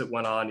fights that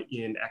went on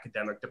in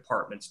academic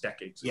departments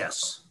decades ago.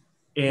 Yes.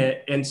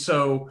 And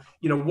so,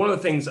 one of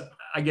the things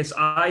I guess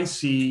I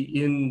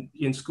see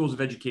in schools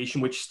of education,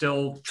 which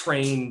still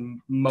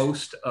train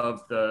most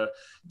of the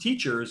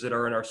teachers that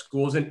are in our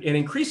schools, and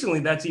increasingly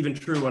that's even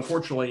true,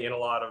 unfortunately, in a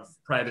lot of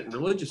private and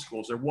religious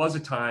schools. There was a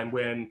time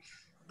when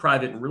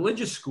private and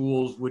religious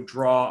schools would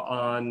draw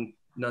on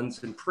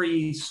nuns and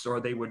priests, or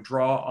they would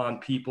draw on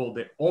people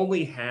that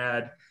only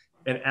had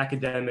an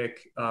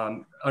academic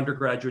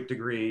undergraduate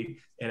degree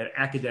and an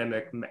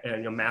academic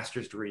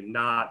master's degree,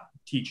 not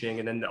teaching.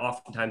 And then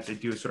oftentimes they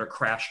do a sort of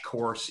crash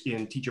course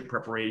in teacher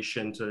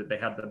preparation so that they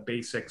have the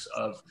basics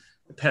of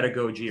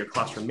pedagogy or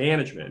classroom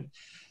management.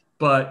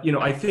 But,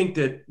 I think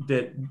that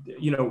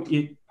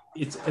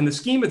it's in the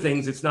scheme of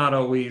things, it's not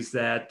always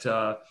that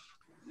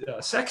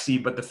sexy,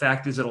 but the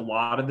fact is that a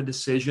lot of the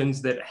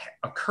decisions that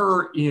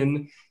occur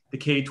in the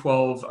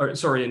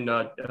K-12,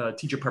 in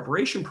teacher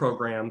preparation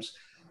programs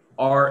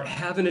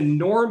have an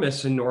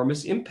enormous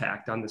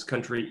impact on this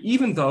country,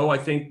 even though I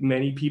think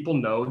many people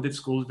know that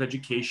schools of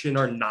education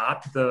are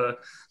not the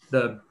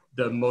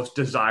most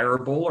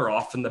desirable or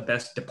often the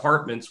best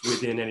departments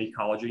within any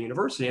college or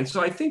university. And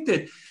so I think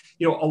that,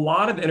 a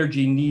lot of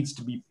energy needs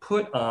to be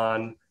put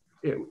on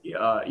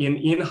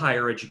in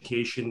higher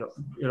education,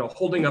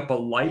 holding up a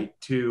light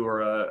to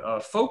or a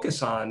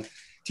focus on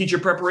teacher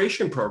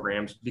preparation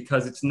programs,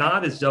 because it's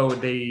not as though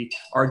they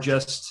are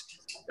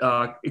just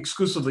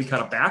exclusively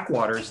kind of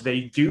backwaters.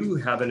 They do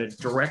have a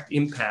direct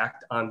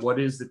impact on what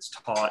is that's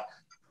taught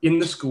in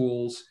the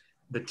schools,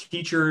 the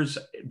teachers,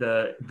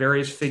 the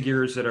various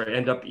figures that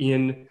end up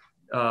in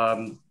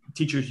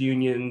teachers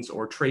unions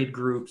or trade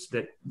groups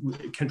that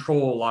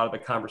control a lot of the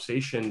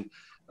conversation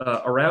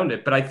around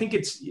it. But I think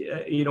it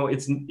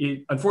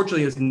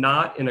unfortunately is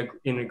not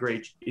in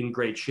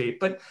great shape.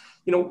 But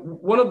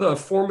one of the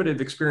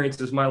formative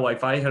experiences of my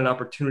life, I had an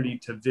opportunity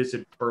to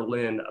visit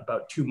Berlin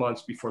about 2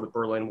 months before the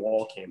Berlin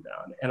Wall came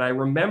down, and I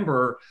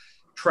remember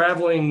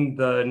traveling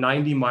the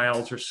 90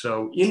 miles or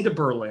so into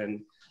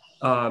Berlin.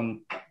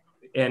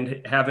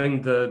 And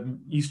having the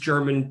East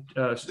German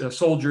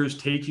soldiers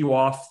take you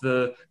off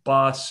the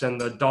bus, and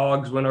the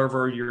dogs went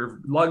over your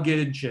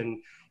luggage,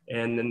 and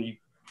then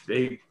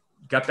they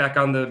got back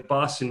on the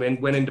bus and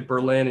went into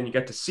Berlin, and you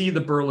got to see the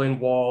Berlin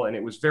Wall, and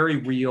it was very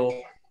real.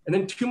 And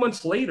then 2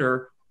 months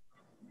later,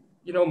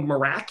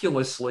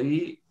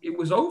 miraculously, it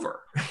was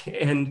over.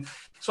 And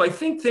so I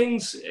think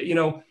things,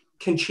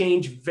 can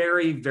change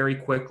very, very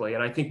quickly.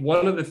 And I think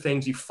one of the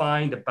things you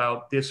find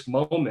about this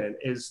moment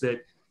is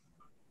that,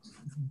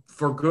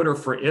 for good or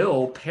for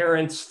ill,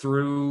 parents,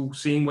 through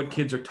seeing what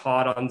kids are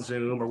taught on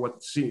Zoom, or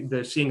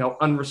they're seeing how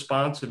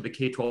unresponsive the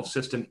K-12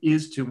 system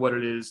is to what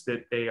it is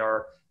that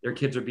their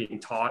kids are being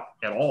taught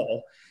at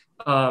all,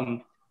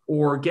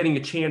 or getting a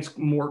chance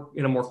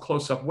in a more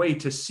close-up way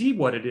to see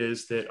what it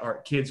is that our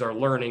kids are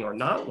learning or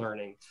not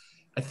learning.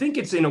 I think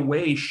it's in a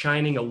way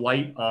shining a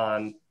light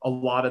on a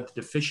lot of the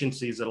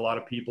deficiencies that a lot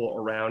of people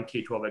around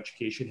K-12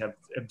 education have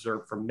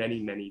observed for many,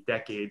 many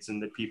decades,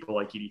 and that people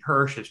like Edie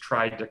Hirsch has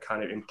tried to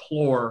kind of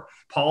implore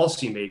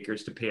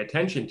policymakers to pay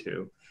attention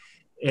to.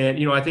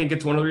 And, I think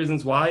it's one of the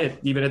reasons why,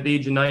 even at the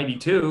age of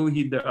 92,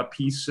 he did a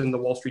piece in the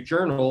Wall Street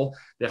Journal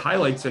that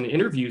highlights and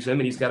interviews him,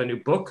 and he's got a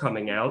new book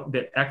coming out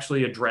that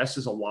actually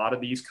addresses a lot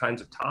of these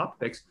kinds of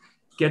topics,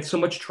 gets so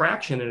much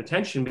traction and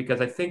attention, because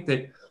I think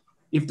that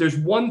if there's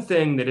one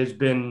thing that has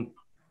been,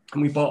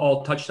 and we've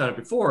all touched on it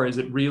before, is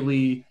that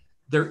really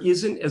there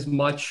isn't as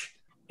much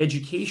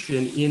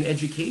education in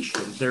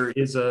education. There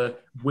is a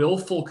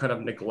willful kind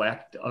of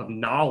neglect of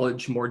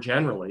knowledge more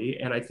generally.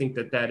 And I think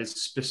that is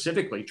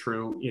specifically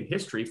true in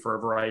history for a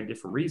variety of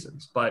different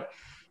reasons. But,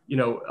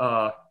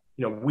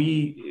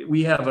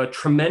 we have a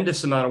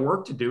tremendous amount of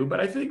work to do. But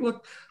I think,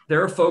 look,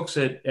 there are folks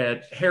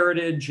at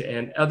Heritage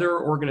and other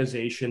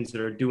organizations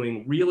that are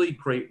doing really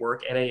great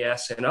work,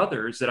 NAS and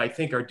others, that I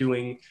think are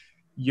doing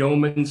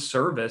yeoman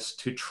service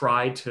to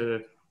try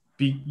to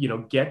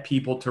get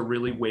people to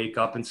really wake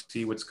up and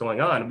see what's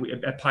going on.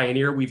 At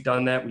Pioneer, we've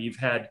done that.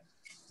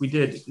 We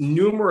did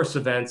numerous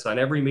events on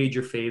every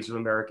major phase of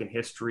American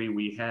history.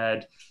 We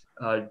had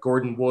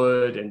Gordon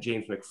Wood and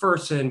James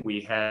McPherson.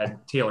 We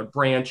had Taylor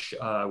Branch.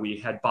 We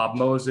had Bob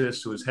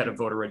Moses, who was head of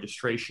voter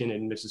registration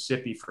in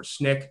Mississippi for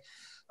SNCC.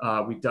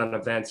 We've done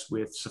events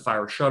with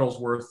Sapphira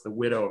Shuttlesworth, the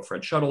widow of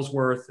Fred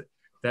Shuttlesworth,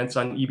 events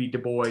on E.B. Du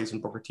Bois and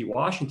Booker T.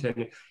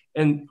 Washington.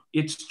 And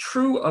it's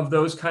true of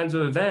those kinds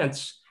of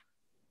events.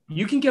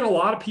 You can get a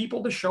lot of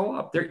people to show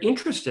up. They're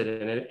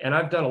interested in it. And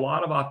I've done a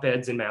lot of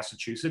op-eds in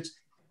Massachusetts.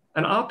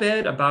 An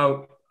op-ed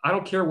about, I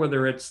don't care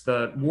whether it's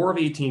the War of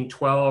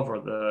 1812 or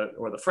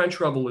the French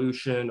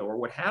Revolution or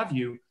what have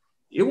you,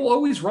 it will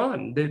always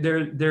run.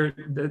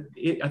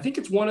 I think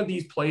it's one of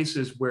these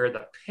places where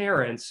the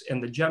parents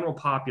and the general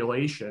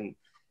population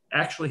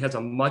actually has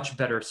a much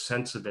better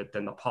sense of it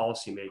than the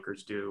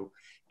policymakers do.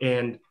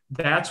 And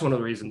that's one of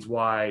the reasons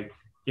why,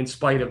 in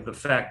spite of the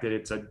fact that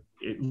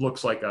it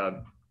looks like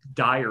a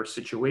dire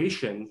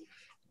situation,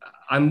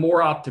 I'm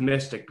more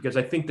optimistic, because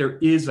I think there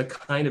is a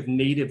kind of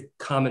native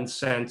common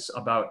sense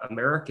about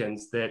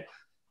Americans that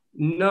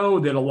know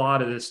that a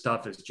lot of this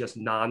stuff is just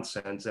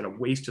nonsense and a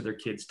waste of their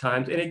kids'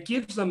 time. And it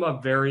gives them a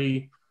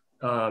very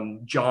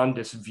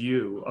jaundiced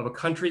view of a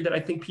country that I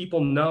think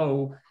people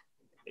know,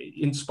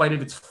 in spite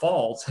of its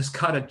faults, has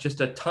got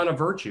just a ton of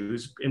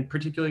virtues, in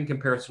particularly in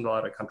comparison to a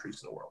lot of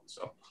countries in the world.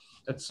 So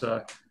that's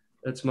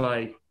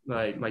my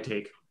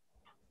take.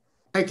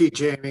 Thank you,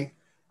 Jamie.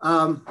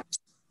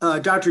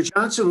 Dr.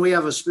 Johnson, we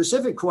have a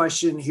specific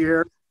question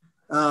here,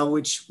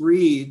 which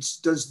reads,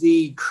 does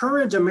the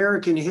current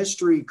American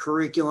history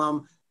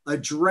curriculum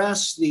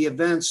address the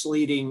events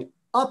leading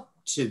up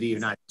to the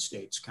United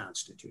States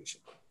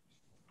Constitution?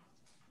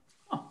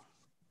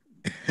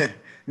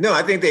 No,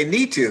 I think they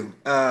need to.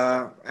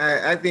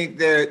 I think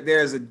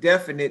there's a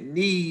definite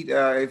need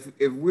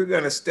if we're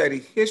going to study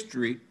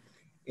history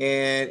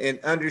and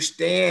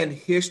understand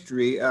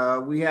history,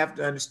 we have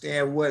to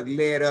understand what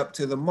led up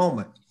to the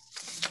moment.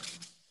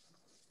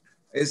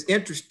 It's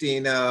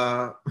interesting.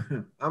 I'm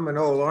an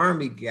old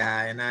Army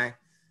guy,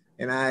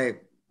 and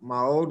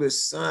my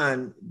oldest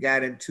son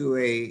got into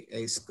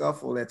a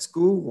scuffle at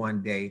school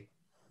one day,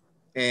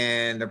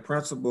 and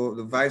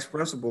the vice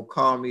principal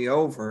called me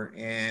over,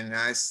 and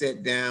I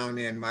sat down,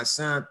 and my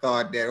son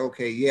thought that,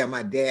 okay, yeah,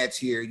 my dad's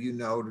here, you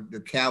know, the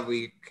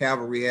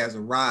cavalry has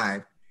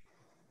arrived.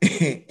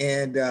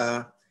 and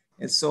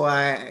so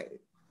I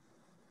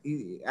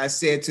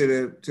said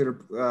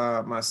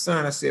to my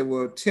son, I said,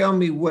 well, tell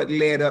me what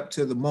led up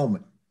to the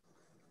moment.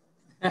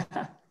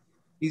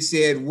 He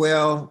said,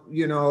 well,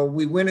 you know,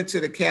 we went into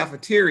the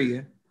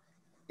cafeteria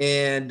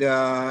and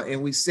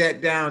we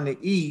sat down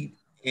to eat,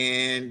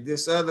 and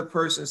this other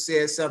person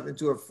said something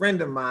to a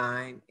friend of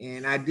mine,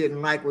 and I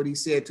didn't like what he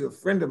said to a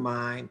friend of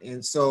mine.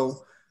 And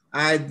so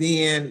I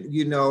then,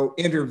 you know,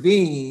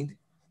 intervened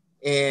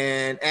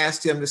and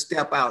asked him to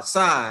step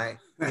outside.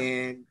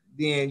 And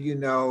then, you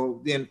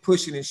know, then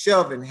pushing and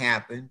shoving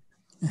happened.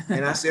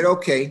 And I said,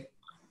 okay.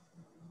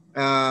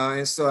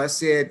 And so I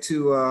said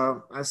to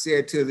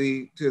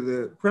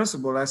the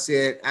principal, I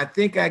said, I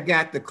think I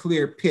got the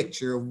clear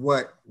picture of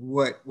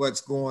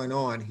what's going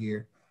on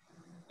here.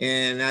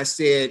 And I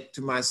said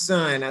to my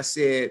son, I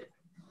said,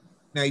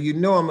 now, you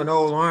know, I'm an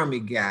old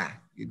Army guy.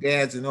 Your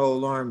dad's an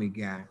old Army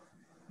guy.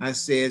 I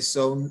said,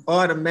 so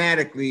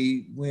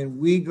automatically when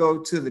we go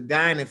to the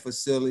dining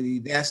facility,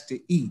 that's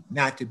to eat,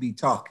 not to be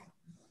talking.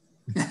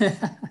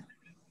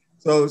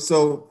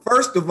 So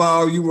first of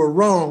all, you were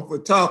wrong for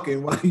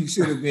talking while you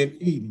should have been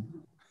eating.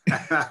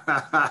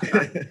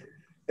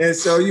 And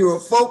so you were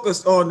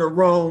focused on the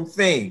wrong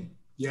thing.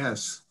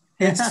 Yes.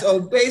 And so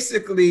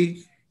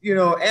basically, you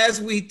know,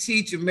 as we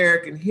teach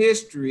American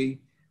history,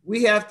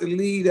 we have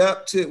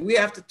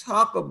to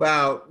talk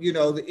about, you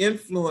know, the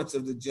influence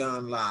of the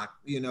John Locke,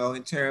 you know,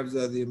 in terms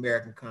of the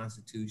American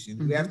Constitution.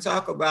 Mm-hmm. We have to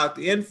talk about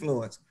the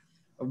influence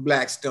of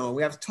Blackstone.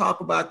 We have to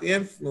talk about the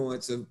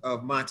influence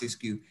of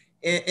Montesquieu.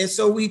 And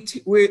so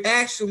we're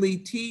actually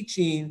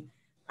teaching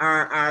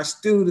our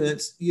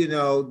students, you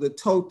know, the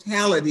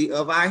totality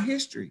of our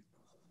history.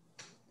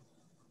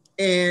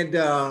 And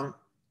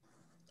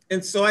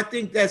so I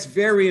think that's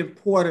very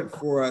important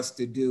for us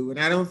to do. And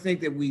I don't think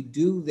that we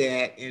do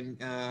that. And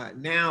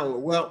now,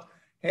 well,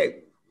 hey,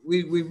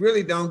 we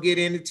really don't get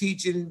into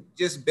teaching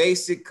just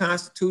basic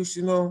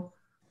constitutional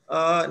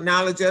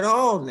knowledge at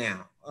all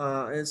now.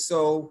 And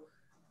so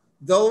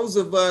those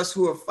of us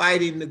who are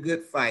fighting the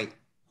good fight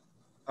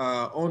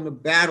on the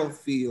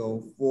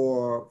battlefield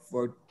for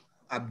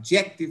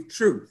objective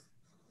truth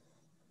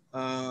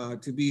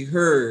to be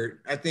heard,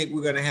 I think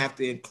we're going to have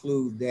to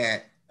include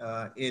that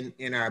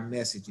in our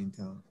messaging,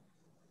 Tom.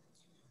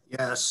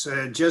 Yes,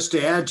 just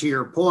to add to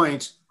your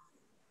point,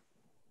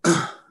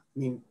 I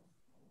mean,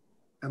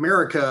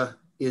 America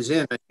is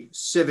in a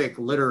civic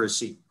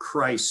literacy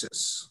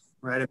crisis,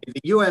 right? I mean,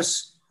 the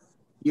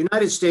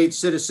United States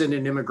Citizen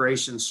and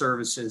Immigration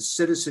Services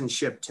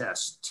citizenship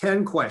test,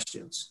 10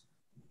 questions.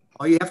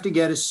 All you have to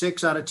get is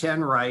 6 out of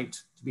 10 right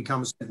to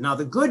become a citizen. Now,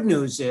 the good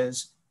news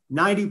is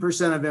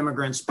 90% of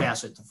immigrants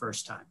pass it the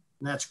first time,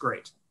 and that's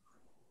great.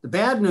 The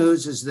bad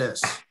news is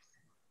this: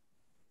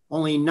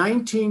 only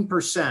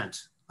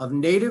 19% of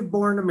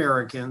native-born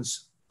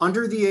Americans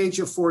under the age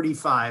of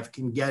 45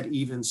 can get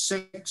even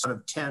 6 out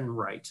of 10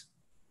 right,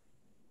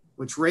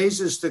 which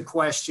raises the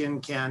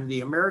question, can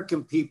the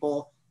American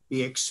people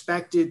be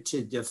expected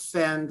to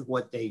defend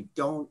what they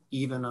don't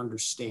even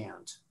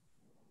understand?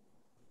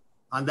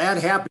 On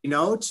that happy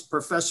note,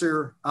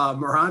 Professor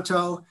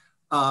Maranto.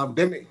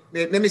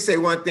 Let me say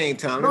one thing,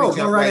 Tom. Let me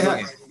jump right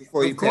ahead.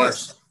 Before you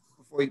pass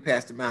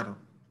the mantle.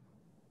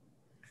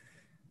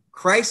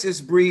 Crisis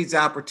breeds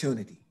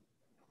opportunity.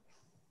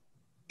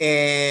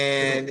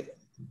 And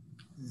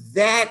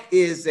that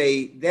is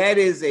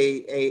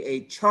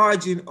a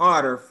charging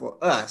order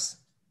for us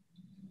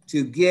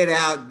to get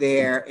out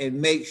there and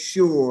make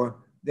sure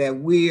that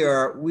we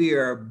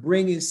are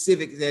bringing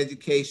civic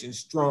education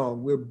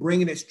strong. We're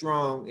bringing it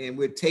strong, and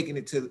we're taking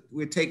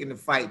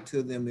the fight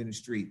to them in the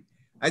street.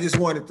 I just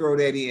wanted to throw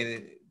that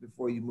in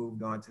before you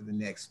moved on to the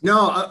next.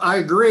 No, I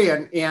agree.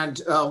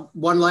 And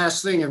one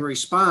last thing in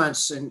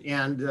response, and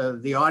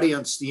the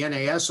audience, the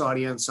NAS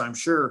audience, I'm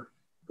sure,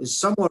 is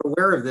somewhat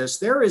aware of this.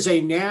 There is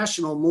a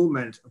national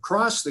movement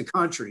across the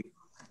country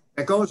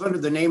that goes under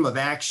the name of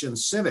Action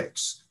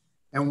Civics.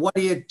 And what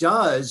it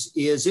does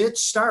is it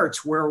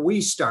starts where we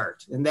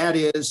start, and that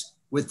is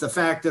with the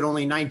fact that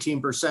only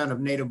 19% of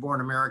native-born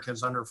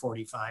Americans under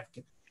 45.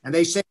 And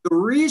they say the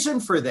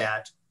reason for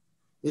that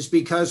is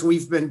because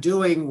we've been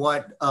doing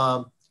what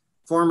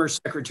former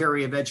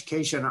Secretary of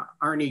Education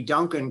Arne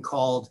Duncan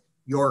called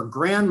your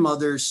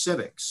grandmother's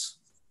civics.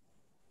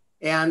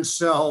 And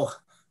so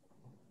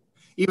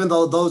even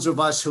though those of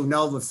us who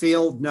know the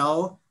field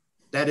know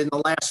that in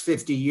the last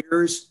 50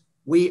 years,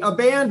 we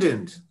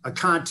abandoned a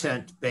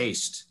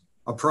content-based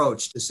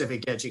approach to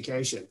civic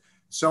education.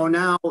 So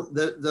now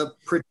the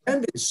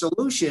pretended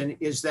solution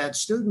is that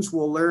students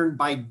will learn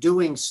by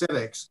doing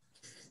civics.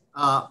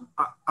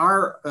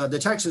 The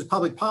Texas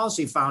Public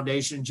Policy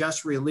Foundation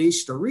just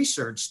released a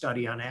research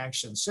study on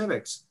action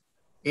civics.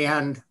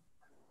 And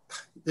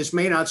this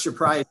may not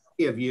surprise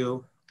any of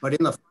you, but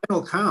in the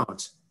final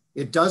count,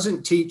 it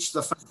doesn't teach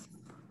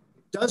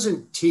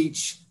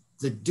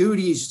the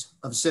duties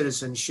of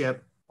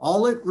citizenship.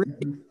 All it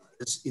really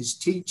is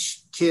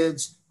teach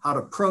kids how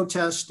to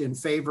protest in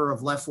favor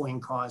of left-wing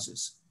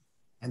causes.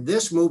 And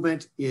this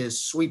movement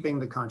is sweeping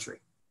the country.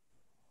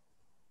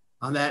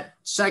 On that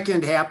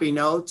second happy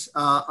note,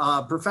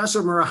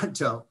 Professor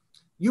Maranto,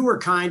 you were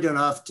kind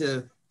enough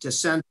to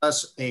send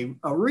us a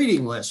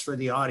reading list for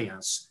the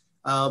audience.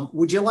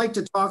 Would you like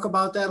to talk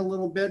about that a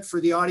little bit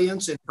for the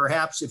audience? And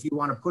perhaps if you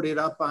want to put it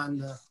up on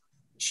the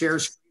share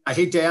screen. I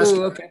hate to ask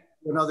you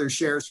another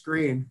share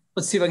screen.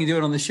 Let's see if I can do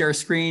it on the share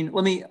screen.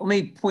 Let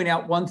me point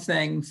out one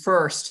thing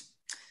first.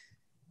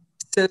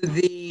 So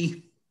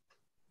the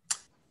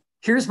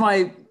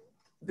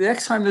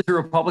next time there's a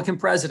Republican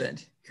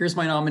president, here's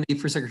my nominee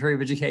for Secretary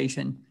of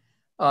Education,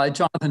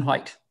 Jonathan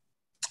Haidt,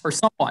 or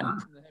someone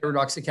from the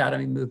Heterodox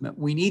Academy movement.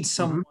 We need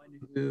someone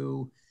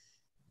who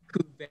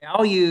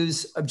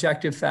values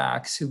objective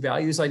facts, who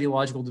values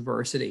ideological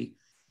diversity,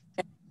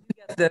 and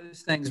get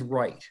those things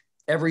right.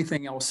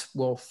 Everything else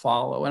will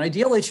follow. And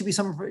ideally, it should be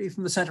somebody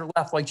from the center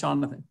left like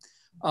Jonathan.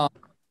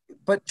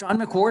 But John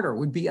McWhorter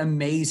would be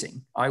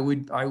amazing. I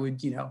would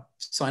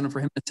sign up for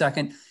him in a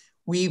second.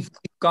 We've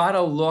got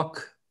to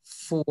look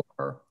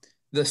for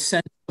the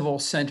sensible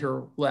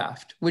center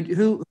left,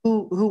 who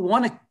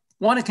want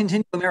to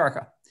continue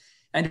America,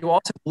 and who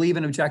also believe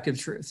in objective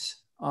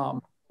truths.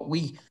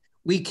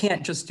 We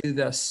can't just do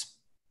this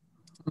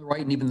on the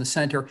right and even the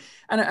center.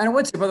 And I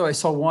would say, by the way, I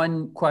saw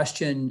one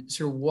question,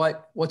 sort of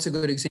what's a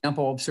good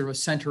example of sort of a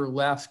center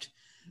left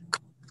in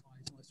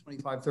the last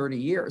 25, 30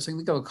 years? I can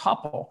think of a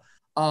couple.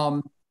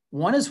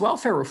 One is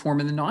welfare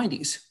reform in the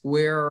 90s,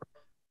 where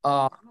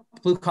I'm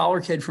a blue collar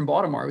kid from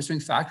Baltimore. I was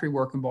doing factory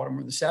work in Baltimore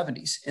in the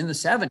 70s. In the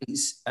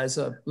 70s, as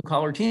a blue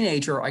collar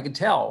teenager, I could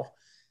tell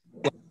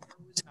it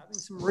was having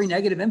some very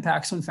negative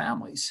impacts on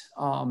families,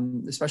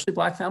 especially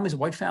Black families,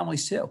 white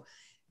families too.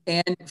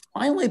 And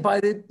finally, by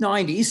the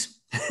 90s,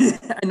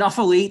 enough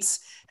elites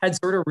had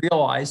sort of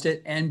realized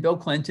it, and Bill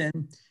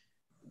Clinton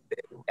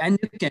and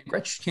Newt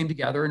Gingrich came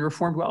together and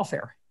reformed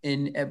welfare.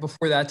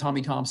 Before that,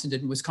 Tommy Thompson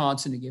did in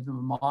Wisconsin to give them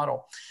a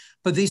model.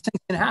 But these things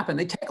can happen.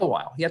 They take a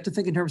while. You have to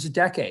think in terms of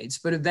decades,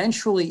 but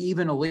eventually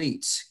even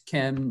elites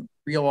can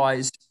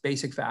realize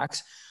basic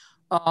facts.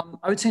 I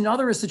would say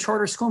another is the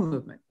charter school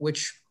movement,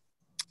 which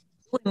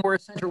was more a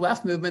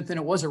center-left movement than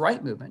it was a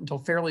right movement until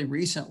fairly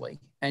recently.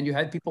 And you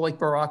had people like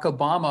Barack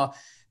Obama,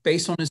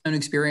 based on his own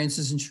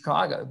experiences in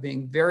Chicago,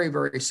 being very,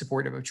 very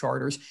supportive of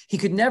charters. He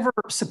could never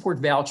support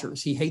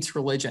vouchers. He hates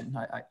religion,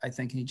 I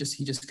think. He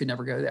just could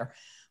never go there.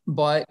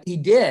 But he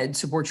did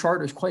support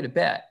charters quite a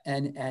bit,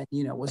 and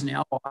was an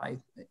ally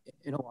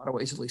in a lot of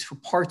ways, at least for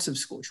parts of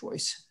school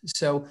choice.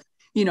 So,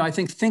 I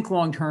think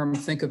long-term,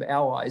 think of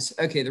allies.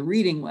 Okay, the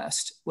reading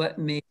list. Let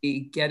me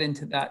get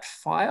into that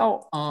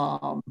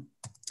file.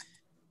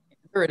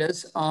 There it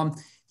is.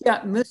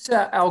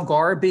 Musa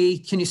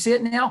Al-Gharbi. Can you see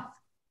it now?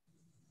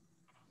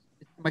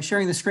 Am I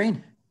sharing the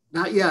screen?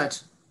 Not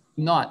yet.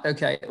 Not.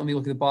 Okay, let me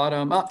look at the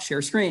bottom.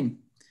 Share screen.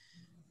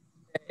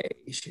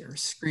 Okay, share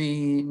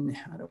screen.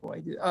 How do I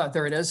do?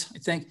 There it is, I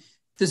think.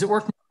 Does it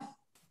work now?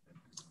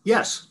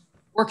 Yes.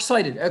 We're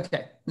excited.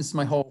 Okay, this is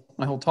my whole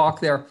talk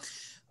there.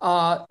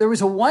 There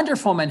was a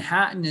wonderful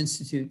Manhattan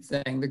Institute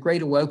thing, the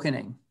Great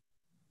Awakening,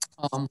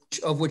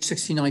 of which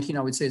 1619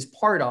 I would say is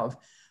part of,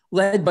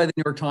 led by the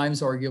New York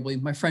Times,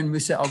 arguably. My friend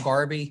Musa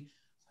Al-Gharbi,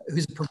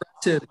 who's a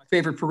progressive, my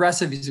favorite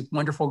progressive. He's a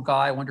wonderful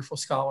guy, wonderful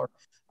scholar.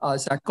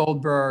 Zach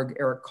Goldberg,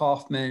 Eric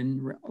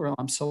Kaufman,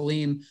 Ram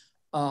Salim.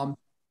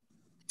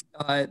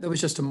 That was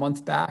just 2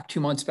 months back.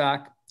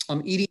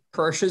 Edie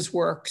Kirsch's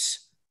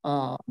works.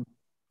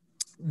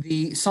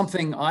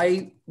 Something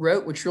I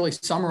wrote, which really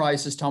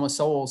summarizes Thomas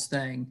Sowell's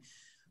thing.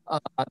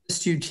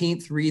 This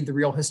Juneteenth, read The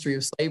Real History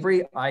of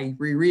Slavery. I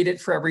reread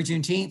it for every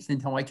Juneteenth and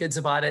tell my kids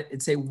about it.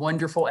 It's a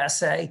wonderful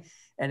essay,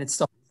 and it's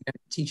stuff we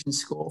teach in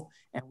school,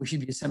 and we should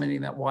be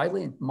disseminating that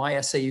widely. And my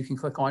essay you can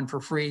click on for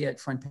free at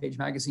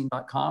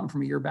frontpagemagazine.com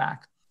from a year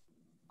back.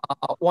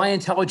 Why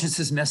Intelligence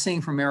is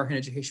Missing from American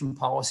Education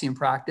Policy and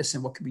Practice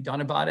and What Can Be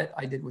Done About It.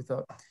 I did with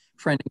a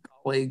friend and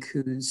colleague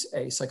who's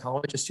a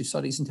psychologist who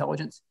studies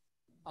intelligence.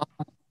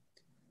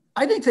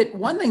 I think that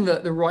one thing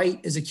that the right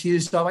is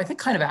accused of, I think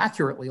kind of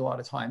accurately a lot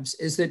of times,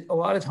 is that a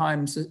lot of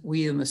times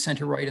we in the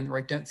center right and the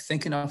right don't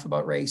think enough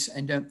about race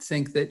and don't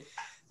think that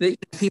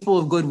people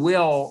of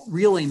goodwill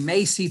really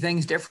may see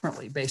things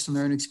differently based on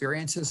their own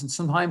experiences. And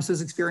sometimes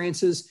those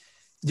experiences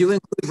do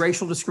include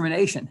racial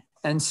discrimination.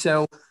 And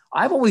so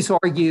I've always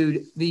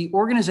argued the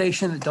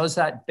organization that does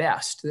that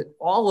best, that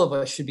all of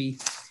us should be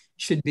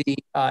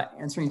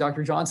answering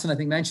Dr. Johnson, I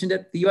think mentioned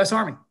it, the U.S.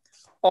 Army.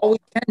 Always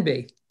can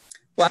be.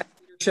 Black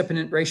leadership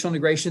and racial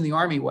integration in the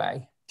Army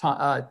way.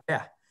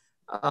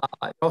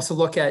 I also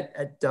look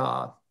at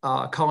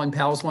Colin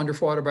Powell's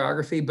wonderful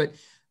autobiography, but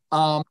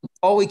All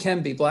We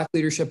Can Be, Black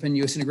Leadership in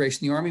U.S.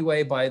 Integration the Army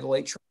Way by the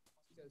late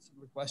Charles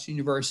Northwestern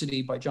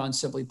University by John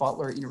Sibley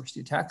Butler at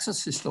University of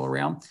Texas, who's still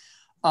around.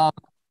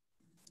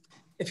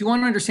 If you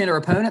want to understand our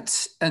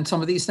opponents and some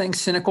of these things,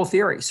 Cynical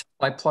Theories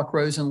by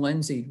Pluckrose and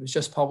Lindsay, it was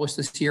just published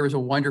this year, is a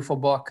wonderful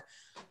book.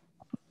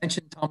 I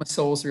mentioned Thomas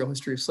Sowell's The Real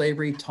History of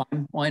Slavery.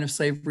 Timeline of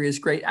Slavery is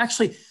great.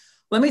 Actually,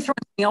 let me throw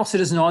something else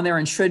that isn't on there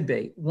and should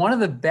be. One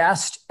of the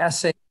best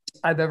essays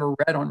I've ever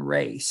read on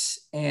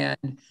race,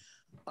 and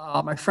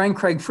my friend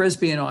Craig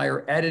Frisbee and I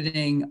are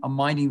editing a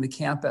Minding the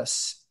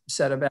Campus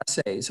set of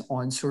essays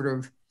on sort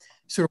of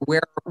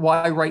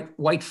why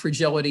white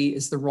fragility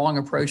is the wrong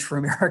approach for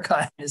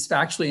America. It's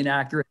factually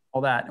inaccurate,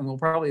 all that. And we'll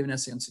probably have an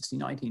essay on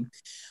 1619.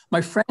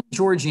 My friend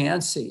George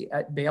Yancey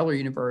at Baylor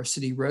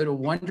University wrote a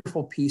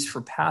wonderful piece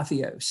for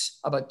Pathos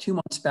about 2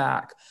 months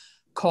back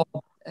called,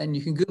 and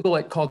you can Google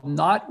it, called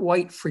Not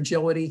White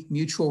Fragility,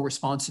 Mutual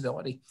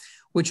Responsibility,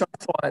 which I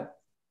thought,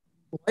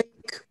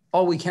 like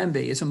All We Can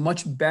Be, is a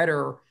much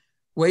better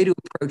way to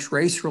approach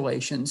race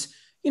relations.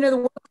 You know, the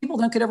world people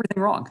don't get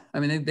everything wrong. I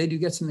mean, they do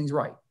get some things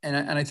right.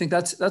 And I think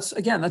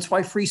that's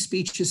why free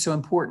speech is so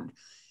important.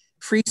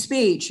 Free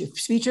speech, if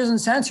speech isn't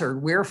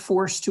censored, we're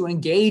forced to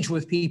engage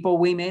with people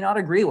we may not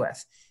agree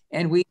with.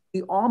 And we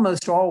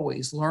almost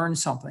always learn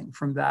something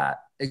from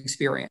that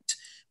experience.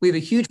 We have a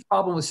huge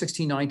problem with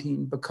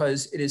 1619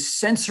 because it is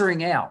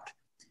censoring out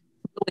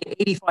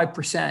really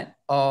 85%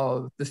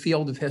 of the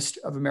field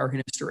of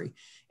American history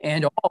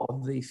and all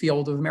of the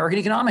field of American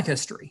economic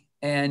history.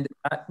 And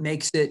that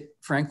makes it,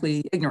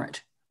 frankly,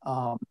 ignorant,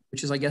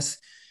 which is, I guess,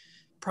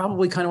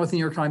 probably kind of what the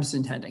New York Times is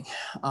intending.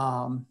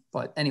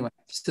 But anyway,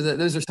 so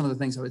those are some of the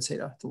things I would say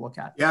to look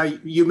at. Yeah,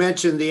 you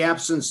mentioned the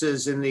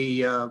absences in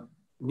the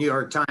New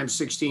York Times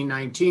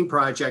 1619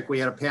 project. We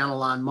had a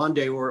panel on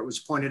Monday where it was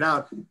pointed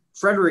out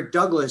Frederick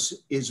Douglass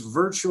is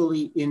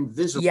virtually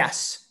invisible.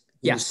 Yes,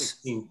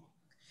 yes.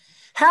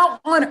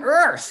 How on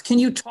earth can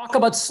you talk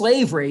about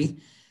slavery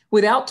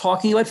without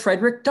talking about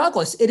Frederick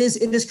Douglass? It is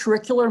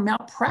curricular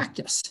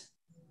malpractice.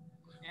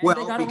 And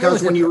well,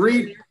 because when you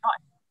read,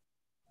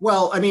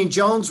 well, I mean,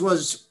 Jones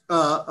was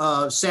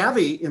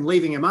savvy in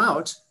leaving him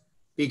out,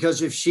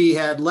 because if she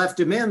had left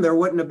him in, there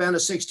wouldn't have been a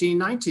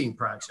 1619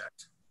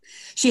 project.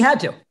 She had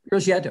to.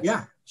 She had to.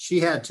 Yeah, she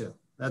had to.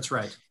 That's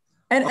right.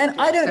 And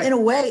I don't, in a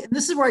way, and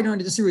this is where I don't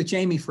disagree with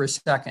Jamie for a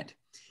second.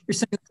 You're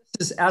saying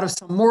this is out of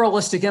some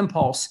moralistic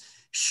impulse.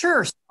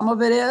 Sure, some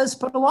of it is,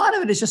 but a lot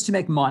of it is just to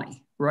make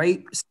money,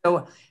 right?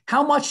 So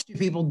how much do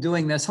people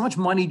doing this, how much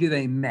money do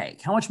they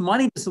make? How much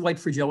money does the white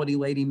fragility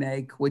lady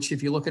make? Which,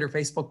 if you look at her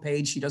Facebook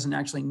page, she doesn't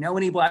actually know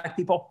any Black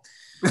people.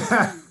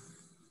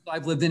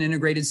 I've lived in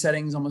integrated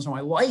settings almost all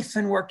my life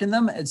and worked in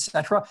them, et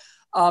cetera.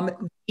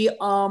 You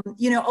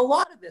know, a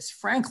lot of this,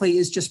 frankly,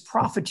 is just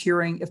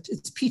profiteering. If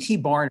it's P.T.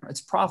 Barnum,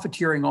 it's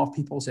profiteering off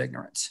people's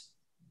ignorance.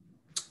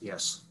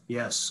 Yes,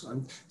 yes.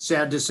 I'm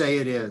sad to say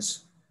it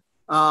is.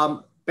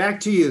 Back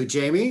to you,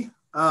 Jamie.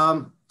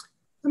 Let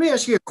me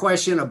ask you a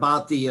question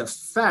about the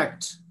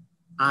effect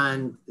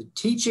on the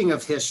teaching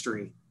of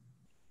history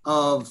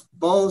of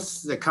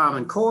both the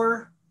Common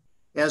Core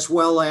as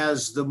well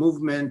as the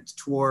movement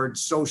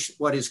towards social,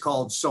 what is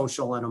called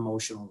social and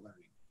emotional learning.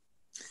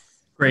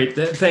 Great,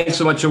 thanks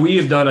so much. So we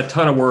have done a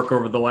ton of work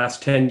over the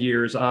last 10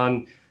 years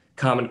on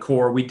Common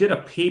Core. We did a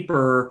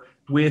paper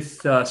with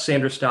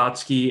Sandra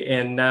Stotsky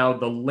and now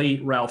the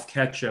late Ralph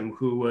Ketchum,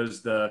 who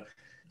was the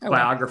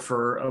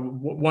biographer,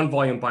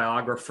 one-volume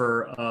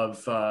biographer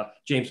of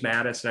James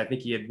Madison. I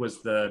think he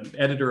was the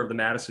editor of the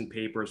Madison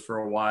papers for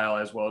a while,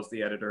 as well as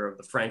the editor of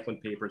the Franklin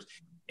papers.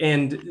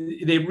 And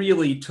they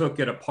really took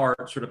it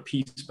apart sort of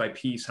piece by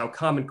piece, how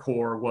Common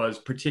Core was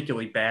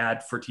particularly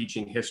bad for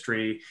teaching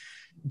history.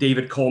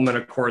 David Coleman,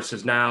 of course,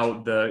 is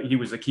now he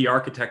was the key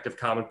architect of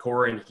Common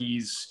Core, and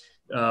he's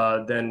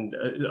then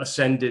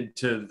ascended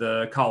to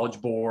the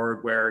College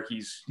Board, where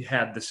he's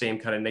had the same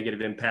kind of negative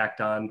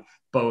impact on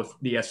both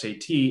the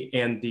SAT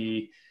and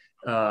the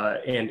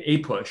and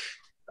APUSH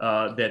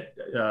that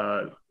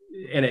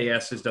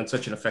NAS has done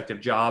such an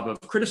effective job of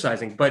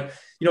criticizing. But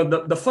you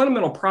know, the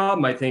fundamental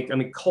problem, I think, I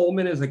mean,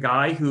 Coleman is a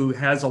guy who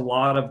has a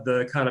lot of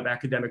the kind of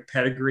academic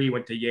pedigree,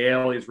 went to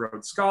Yale, he's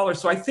Rhodes Scholar.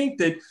 So I think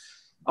that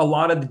a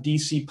lot of the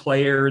DC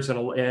players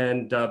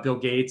and Bill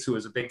Gates, who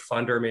is a big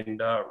funder, I mean,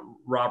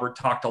 Robert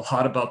talked a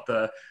lot about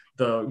the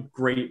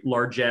great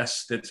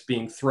largesse that's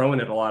being thrown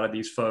at a lot of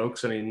these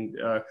folks. I mean,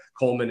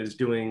 Coleman is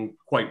doing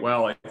quite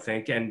well, I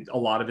think, and a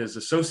lot of his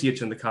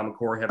associates in the Common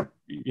Core have,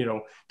 you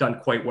know, done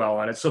quite well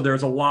on it. So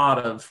there's a lot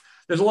of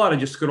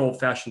just good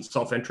old-fashioned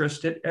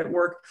self-interest at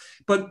work.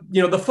 But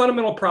you know, the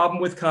fundamental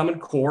problem with Common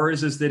Core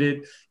is that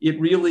it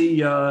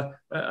really,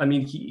 I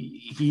mean,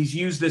 he's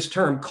used this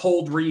term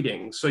cold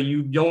reading. So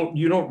you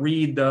don't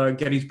read the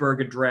Gettysburg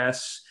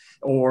Address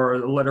or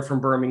the letter from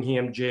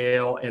Birmingham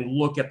jail and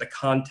look at the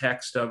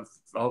context of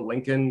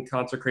Lincoln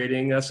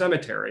consecrating a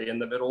cemetery in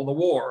the middle of the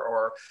war,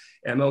 or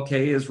MLK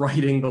is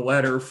writing the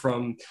letter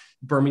from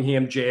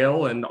Birmingham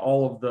jail and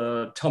all of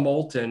the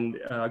tumult and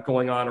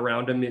going on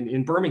around him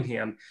in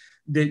Birmingham.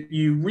 that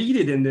you read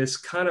it in this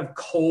kind of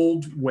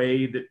cold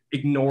way that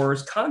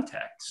ignores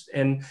context.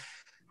 And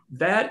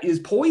that is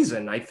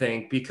poison, I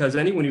think, because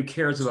anyone who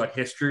cares about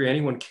history,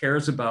 anyone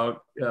cares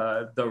about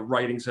the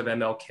writings of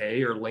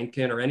MLK or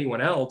Lincoln or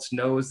anyone else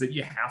knows that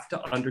you have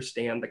to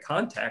understand the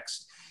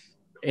context.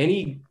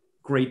 Any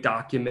great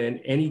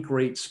document, any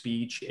great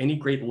speech, any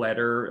great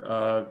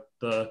letter,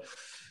 the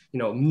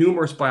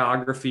numerous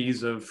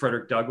biographies of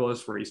Frederick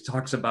Douglass, where he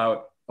talks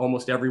about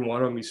almost every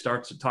one of them. He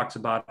talks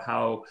about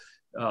how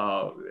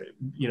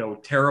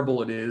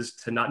terrible it is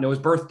to not know his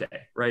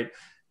birthday, right?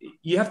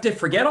 You have to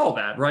forget all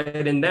that,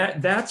 right? And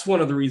that's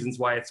one of the reasons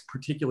why it's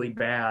particularly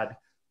bad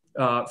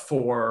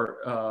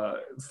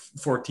for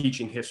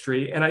teaching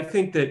history. And I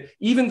think that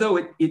even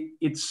though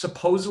it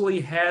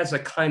supposedly has a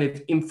kind of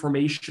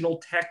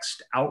informational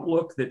text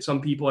outlook that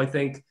some people, I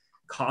think,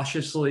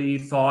 cautiously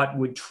thought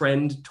would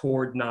trend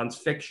toward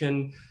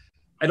nonfiction,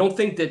 I don't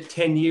think that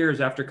 10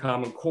 years after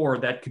Common Core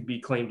that could be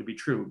claimed to be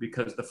true,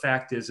 because the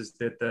fact is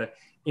that the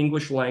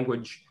English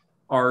language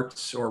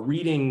arts or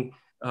reading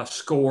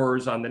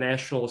scores on the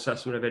National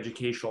Assessment of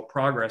Educational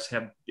Progress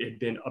have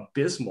been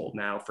abysmal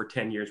now for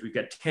 10 years. We've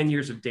got 10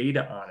 years of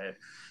data on it.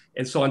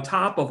 And so on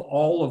top of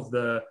all of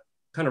the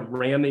kind of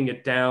ramming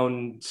it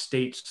down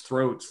states'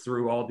 throats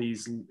through all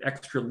these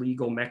extra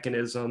legal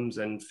mechanisms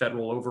and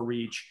federal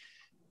overreach,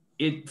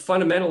 it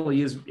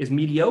fundamentally is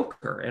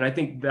mediocre. And I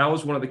think that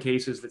was one of the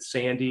cases that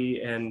Sandy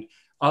and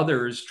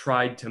others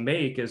tried to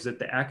make, is that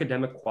the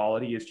academic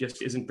quality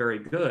isn't very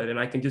good. And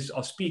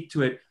I'll speak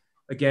to it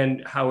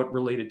again, how it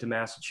related to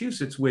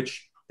Massachusetts,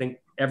 which I think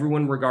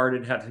everyone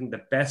regarded having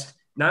the best,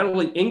 not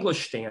only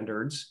English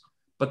standards,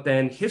 but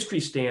then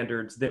history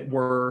standards that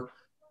were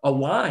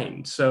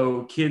aligned.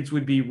 So kids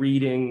would be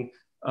reading,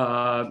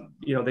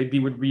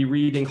 would be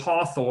reading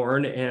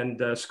Hawthorne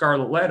and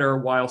Scarlet Letter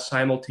while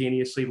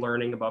simultaneously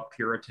learning about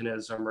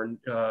Puritanism or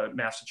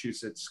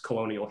Massachusetts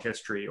colonial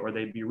history, or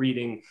they'd be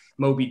reading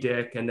Moby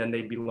Dick and then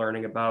they'd be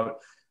learning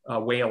about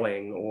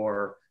whaling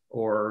or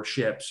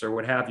ships or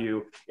what have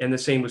you. And the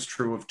same was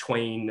true of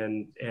Twain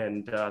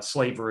and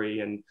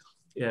slavery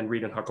and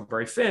Reed and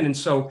Huckleberry Finn. And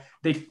so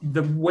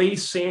the way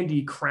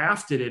Sandy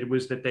crafted it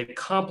was that they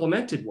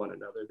complemented one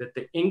another, that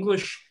the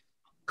English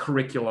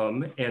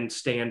curriculum and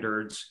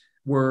standards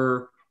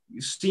were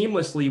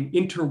seamlessly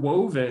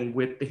interwoven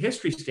with the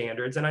history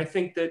standards. And I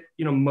think that,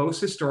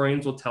 most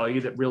historians will tell you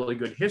that really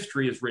good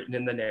history is written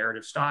in the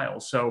narrative style.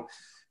 So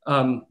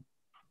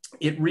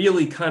it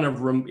really kind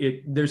of,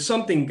 there's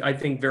something I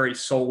think very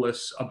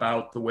soulless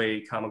about the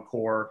way Common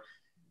Core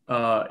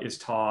is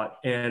taught,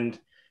 and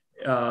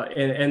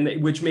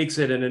which makes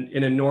it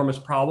an enormous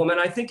problem. And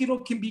I think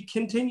can be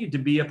continued to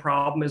be a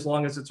problem as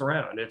long as it's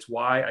around. It's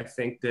why I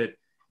think that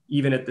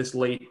even at this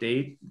late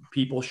date,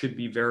 people should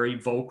be very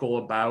vocal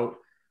about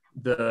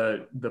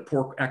the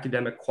poor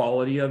academic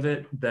quality of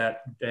it,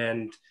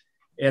 and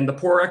the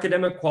poor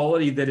academic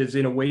quality that has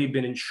in a way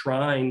been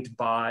enshrined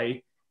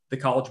by the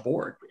College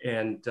Board.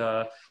 And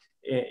I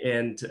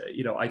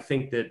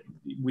think that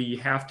we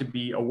have to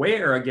be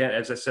aware, again,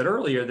 as I said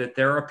earlier, that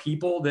there are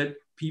people that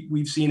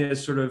we've seen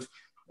as sort of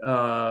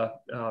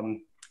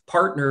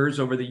partners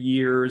over the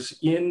years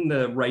in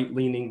the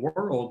right-leaning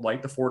world,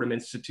 like the Fordham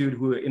Institute,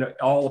 who in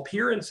all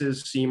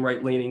appearances seem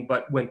right-leaning,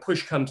 but when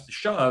push comes to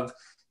shove,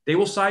 they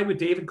will side with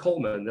David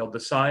Coleman. They'll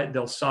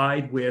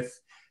side with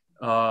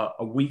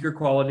a weaker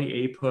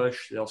quality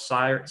APUSH. They'll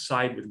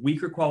side with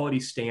weaker quality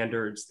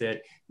standards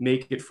that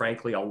make it,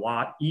 frankly, a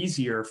lot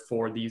easier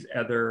for these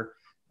other.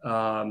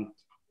 I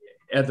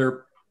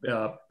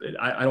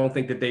don't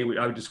think that they would.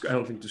 I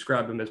don't think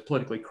describe them as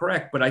politically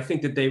correct, but I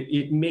think that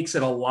it makes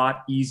it a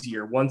lot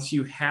easier once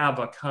you have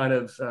a kind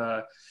of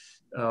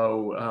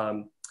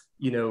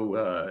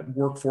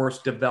workforce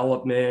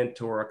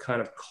development, or a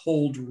kind of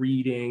cold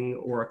reading,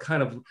 or a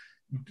kind of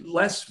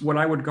less what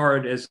I would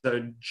regard as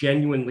a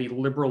genuinely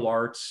liberal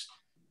arts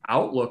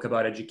outlook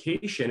about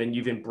education, and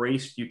you've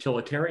embraced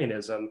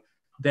utilitarianism,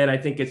 then I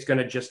think it's going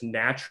to just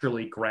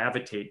naturally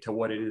gravitate to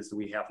what it is that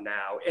we have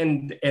now.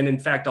 And in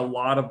fact, a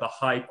lot of the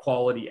high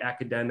quality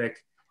academic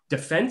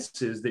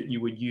defenses that you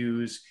would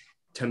use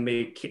to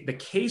make the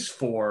case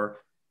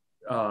for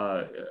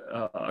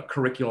a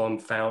curriculum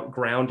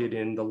grounded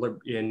in the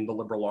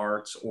liberal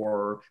arts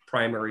or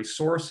primary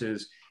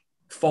sources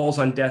falls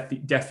on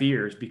deaf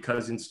ears,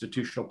 because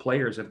institutional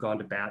players have gone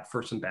to bat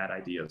for some bad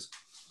ideas.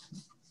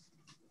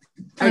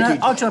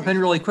 I'll jump in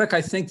really quick.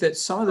 I think that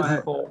some of the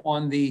people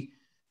on the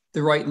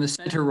right and the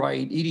center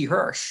right, E.D.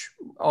 Hirsch,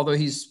 although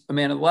he's a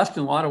man of the left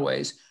in a lot of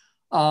ways,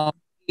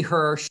 E.D.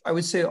 Hirsch, I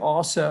would say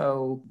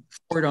also,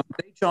 Fordham,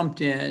 they jumped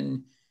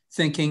in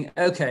thinking,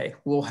 okay,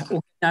 we'll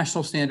get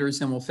national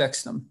standards and we'll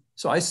fix them.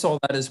 So I saw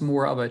that as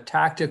more of a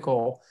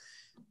tactical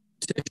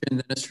decision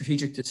than a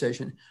strategic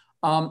decision.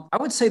 I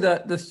would say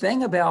that the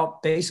thing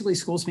about basically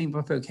schools being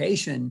by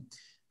vocation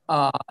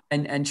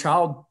and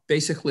child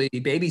basically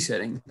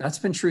babysitting, that's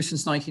been true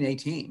since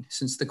 1918,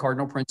 since the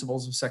cardinal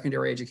principles of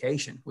secondary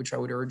education, which I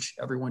would urge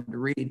everyone to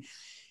read.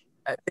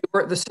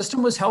 The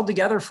system was held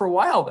together for a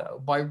while,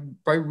 though,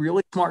 by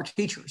really smart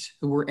teachers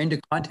who were into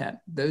content.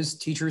 Those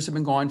teachers have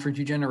been gone for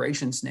 2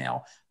 generations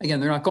now. Again,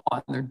 they're not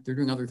gone; they're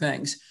doing other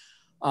things,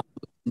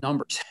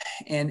 numbers,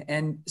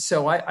 and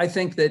so I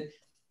think that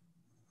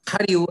how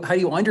do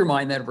you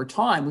undermine that over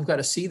time? We've got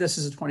to see this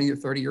as a 20 or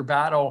 30-year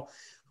battle.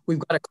 We've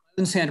got to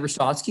clone Sandra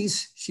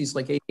Stotsky's. She's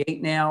like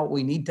 88 now.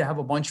 We need to have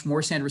a bunch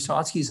more Sandra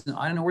Stotsky's, and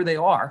I don't know where they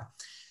are,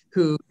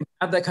 who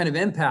have that kind of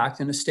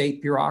impact in a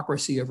state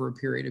bureaucracy over a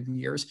period of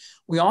years.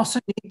 We also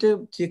need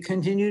to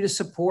continue to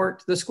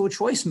support the school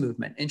choice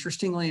movement.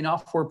 Interestingly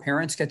enough, where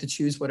parents get to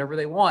choose whatever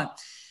they want,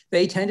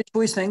 they tend to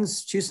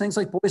choose things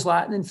like Boys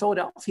Latin in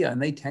Philadelphia,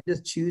 and they tend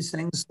to choose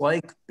things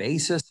like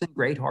Basis and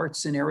Great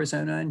Hearts in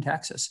Arizona and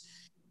Texas.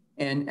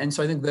 And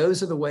so I think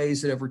those are the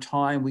ways that over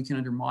time we can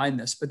undermine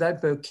this. But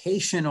that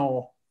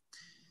vocational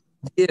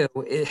and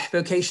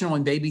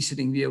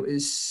babysitting view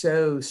is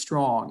so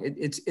strong.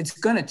 It's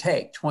going to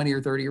take 20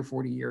 or 30 or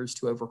 40 years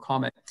to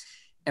overcome it.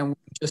 And we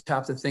just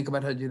have to think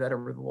about how to do that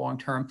over the long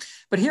term.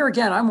 But here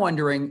again, I'm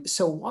wondering,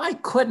 so why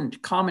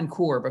couldn't Common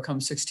Core become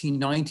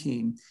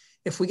 1619?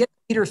 If we get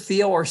Peter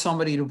Thiel or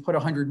somebody to put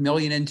 100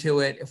 million into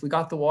it, if we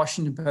got the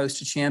Washington Post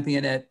to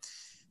champion it,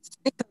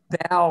 think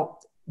about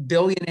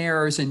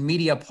billionaires and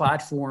media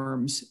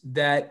platforms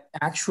that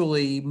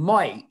actually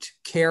might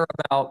care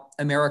about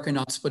America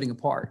not splitting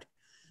apart.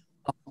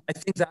 I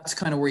think that's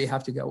kind of where you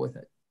have to go with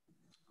it.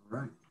 All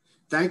right.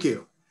 Thank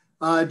you.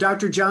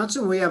 Dr.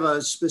 Johnson, we have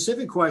a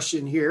specific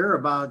question here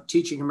about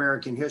teaching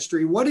American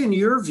history. What, in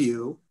your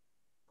view,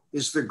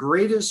 is the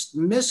greatest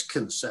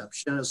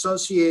misconception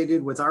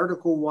associated with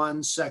Article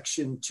 1,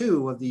 Section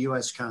 2 of the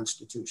U.S.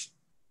 Constitution?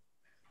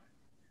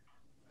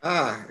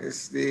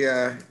 It's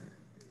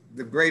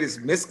the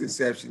greatest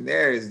misconception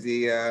there is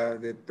the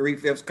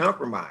 3/5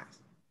 compromise.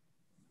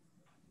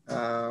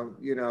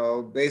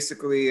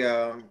 Basically,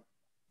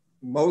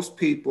 most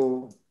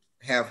people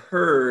have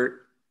heard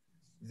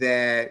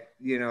that,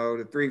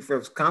 the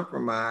 3/5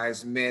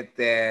 compromise meant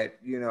that,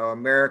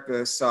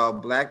 America saw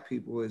Black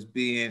people as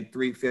being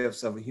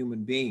 3/5 of a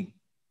human being.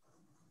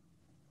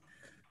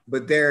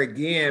 But there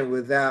again,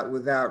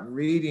 without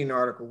reading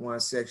Article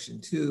 1,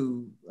 Section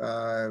 2,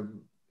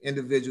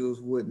 individuals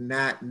would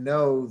not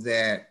know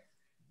that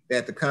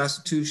the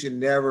Constitution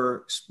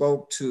never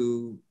spoke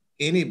to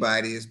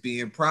anybody as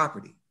being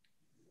property.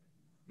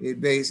 It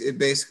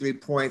basically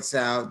points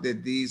out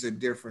that these are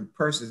different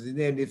persons. And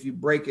then if you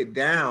break it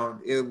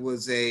down, it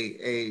was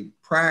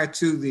prior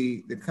to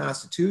the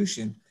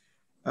Constitution,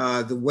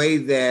 the way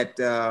that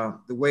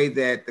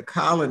the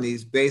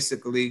colonies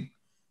basically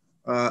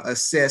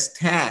assessed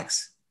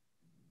tax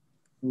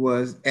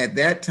was at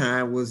that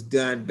time was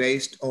done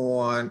based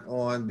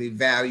on the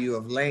value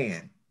of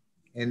land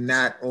and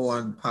not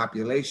on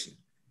population.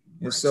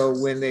 And so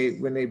when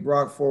they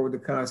brought forward the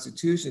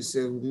Constitution,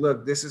 said,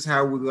 look, this is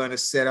how we're going to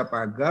set up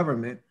our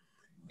government,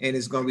 and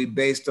it's going to be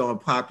based on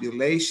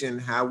population,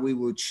 how we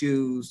will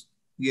choose,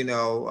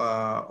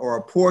 or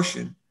a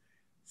portion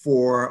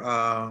for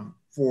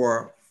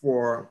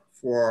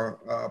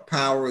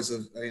powers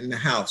in the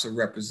House of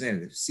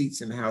Representatives,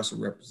 seats in the House of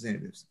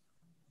Representatives.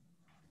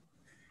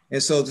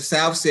 And so the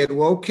South said,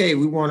 well, okay,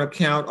 we want to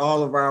count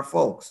all of our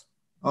folks,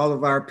 all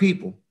of our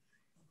people.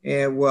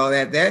 And well,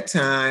 at that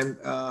time,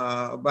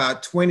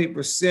 about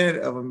 20%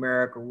 of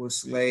America was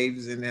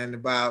slaves, and then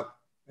about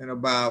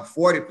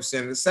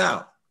 40% of the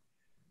South.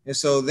 And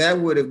so that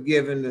would have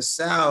given the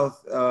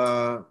South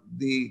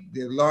the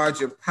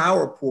larger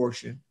power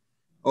portion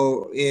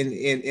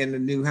in the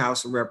new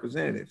House of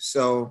Representatives.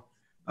 So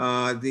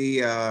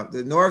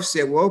the North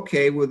said, well,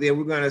 okay, well then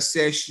we're going to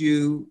assess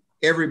you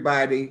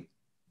everybody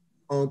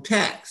on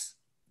tax.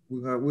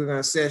 We're going to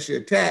assess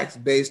your tax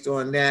based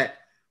on that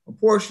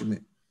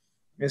apportionment.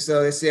 And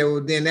so they said,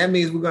 well, then that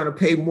means we're going to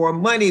pay more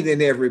money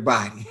than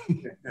everybody.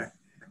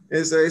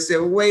 And so they said,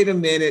 well, wait a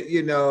minute,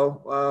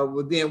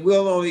 well, then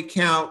we'll only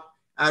count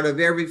out of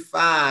every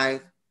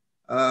 5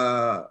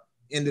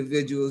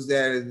 individuals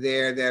that are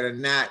there that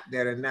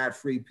are not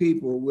free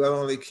people. We'll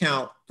only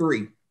count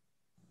 3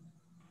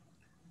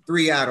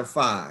 out of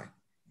 5.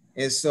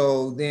 And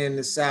so then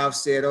the South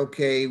said,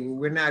 okay, well,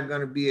 we're not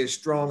going to be as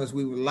strong as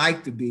we would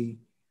like to be.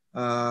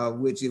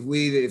 Which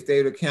if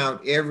they would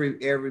count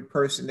every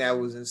person that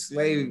was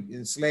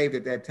enslaved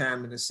at that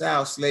time in the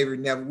South, slavery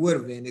never would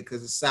have ended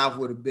because the South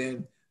would have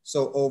been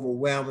so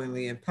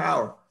overwhelmingly in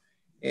power.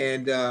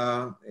 And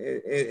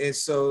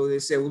so they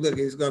said, well, look,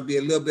 it's going to be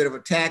a little bit of a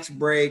tax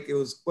break. It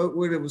was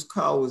what it was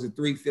called was a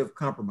 3/5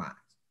 compromise.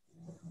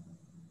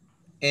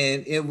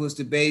 And it was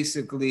to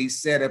basically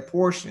set a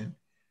portion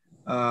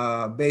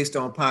based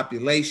on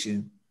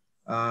population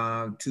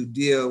to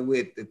deal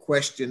with the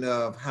question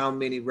of how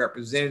many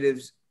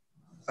representatives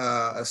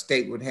a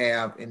state would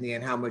have, and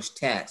then how much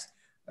tax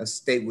a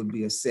state would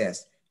be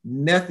assessed.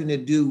 Nothing to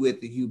do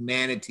with the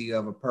humanity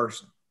of a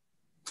person.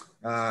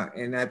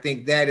 And I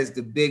think that is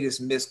the biggest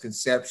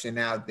misconception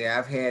out there.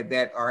 I've had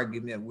that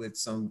argument with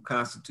some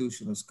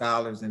constitutional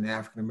scholars in the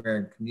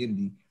African-American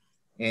community.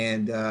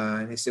 And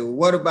they said, well,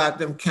 what about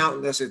them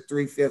counting us at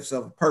 3/5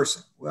 of a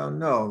person? Well,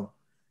 no.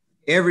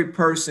 every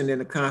person in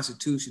the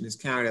Constitution is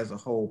counted as a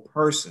whole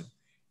person.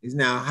 Is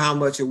now how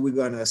much are we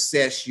going to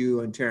assess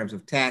you in terms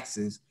of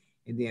taxes,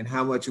 and then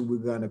how much are we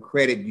going to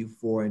credit you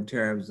for in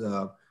terms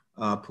of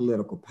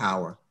political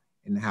power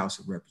in the House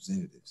of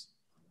Representatives.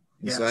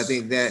 And Yes. so I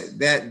think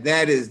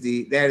that is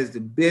the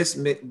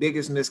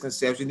biggest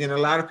misconception. Then a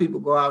lot of people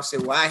go out and say,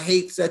 well, I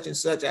hate such and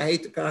such. I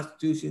hate the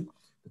Constitution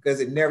because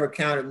it never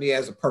counted me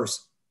as a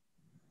person.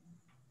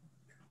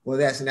 Well,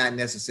 that's not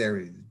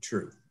necessarily the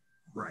truth.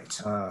 Right.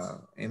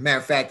 And matter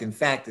of fact,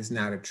 it's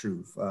not a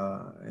truth.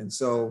 And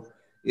so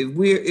if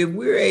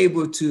we're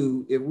able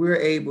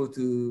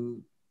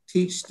to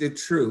teach the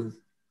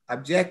truth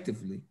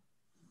objectively,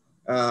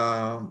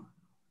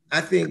 I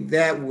think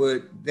that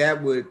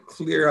would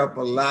clear up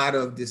a lot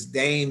of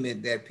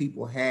disdainment that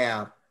people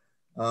have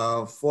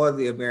for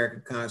the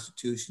American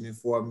Constitution and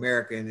for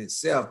America in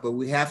itself. But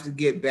we have to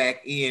get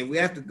back in. We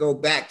have to go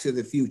back to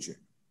the future.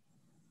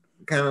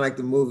 Kind of like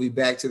the movie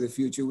Back to the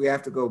Future. We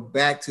have to go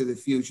back to the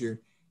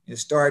future and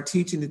start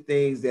teaching the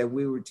things that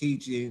we were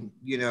teaching,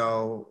 you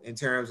know, in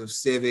terms of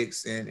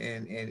civics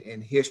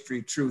and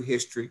history, true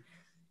history,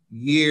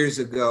 years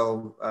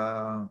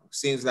ago.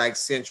 Seems like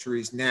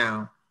centuries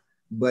now.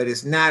 But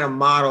it's not a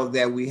model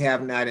that we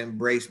have not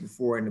embraced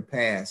before in the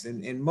past.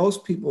 And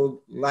most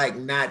people like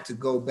not to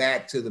go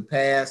back to the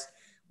past.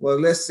 Well,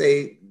 let's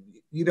say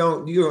you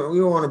don't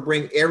want to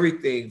bring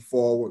everything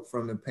forward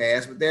from the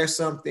past, but there's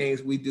some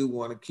things we do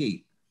want to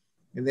keep.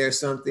 And there's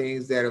some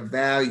things that are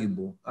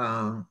valuable.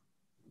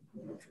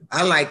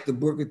 I like the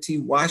Booker T.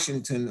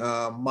 Washington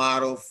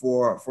model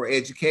for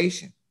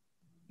education.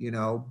 You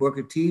know,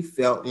 Booker T.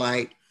 felt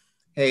like,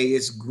 hey,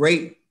 it's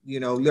great. You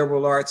know,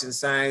 liberal arts and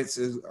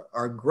sciences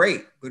are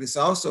great, but it's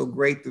also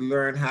great to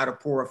learn how to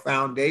pour a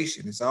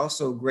foundation. It's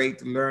also great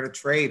to learn a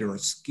trade or a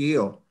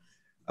skill,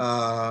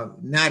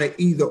 not an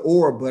either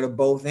or, but a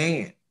both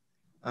and.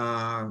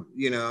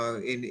 You know,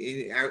 and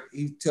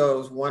he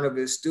tells one of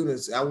his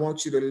students, I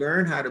want you to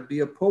learn how to be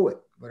a poet,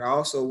 but I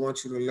also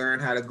want you to learn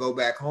how to go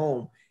back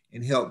home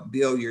and help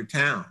build your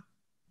town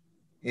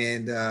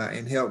and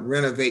help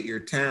renovate your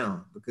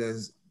town,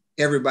 because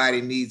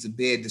everybody needs a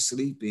bed to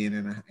sleep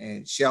in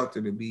and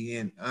shelter to be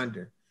in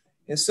under.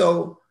 And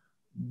so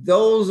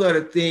those are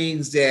the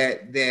things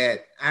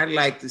that I'd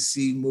like to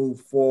see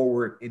move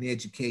forward in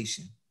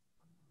education.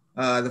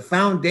 The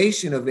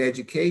foundation of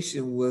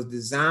education was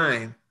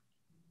designed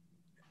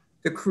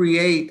to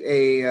create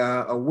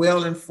a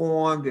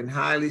well-informed and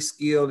highly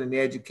skilled and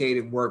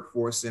educated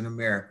workforce in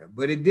America.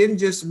 But it didn't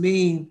just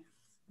mean,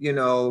 you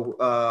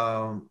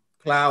know,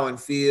 plowing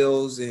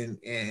fields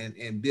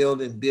and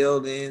building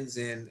buildings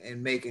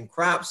and making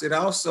crops. It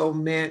also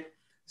meant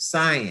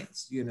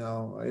science, you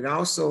know. It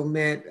also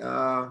meant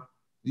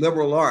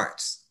liberal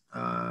arts.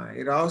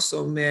 It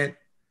also meant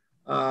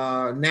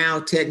now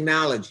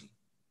technology.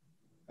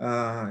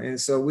 And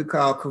so we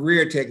call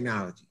career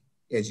technology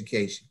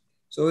education.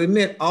 So it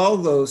meant all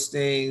those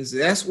things.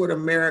 That's what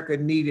America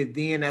needed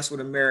then. That's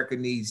what America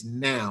needs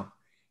now.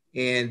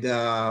 And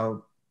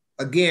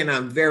again,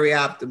 I'm very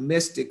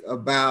optimistic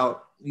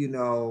about, you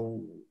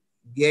know,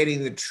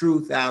 getting the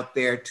truth out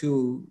there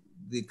to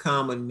the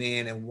common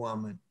man and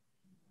woman.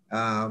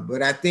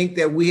 But I think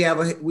that we have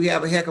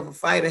a heck of a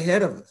fight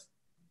ahead of us.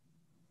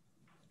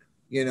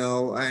 You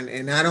know,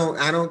 and I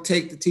don't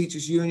take the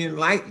teachers union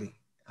lightly.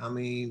 I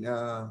mean,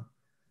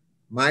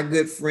 my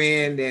good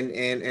friend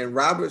and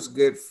Robert's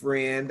good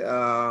friend,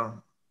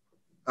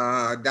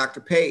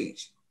 Dr.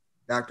 Page,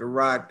 Dr.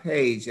 Rod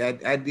Page.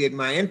 I did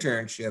my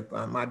internship,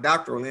 my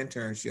doctoral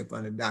internship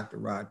under Dr.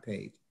 Rod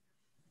Page.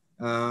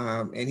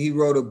 And he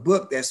wrote a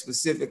book that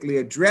specifically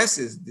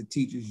addresses the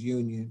teachers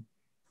union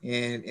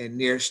and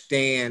their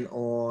stand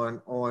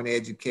on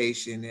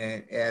education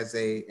as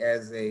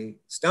a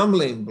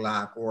stumbling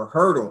block or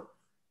hurdle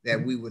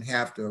that we would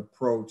have to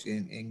approach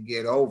and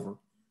get over.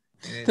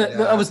 And,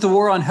 that was The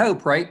War on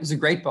Hope, right? It was a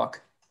great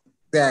book.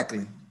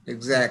 Exactly.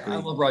 I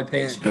love Rod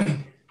Page.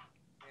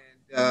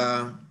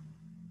 And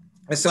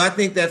so I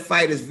think that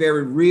fight is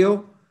very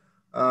real.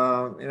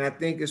 And I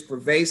think it's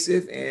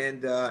pervasive,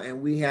 and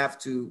we have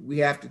to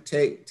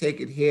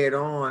take it head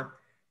on,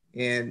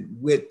 and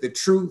with the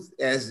truth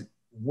as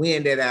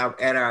wind at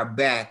our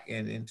back,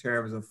 and in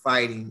terms of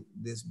fighting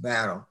this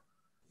battle.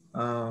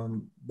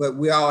 But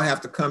we all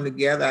have to come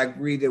together. I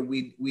agree that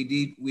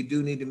we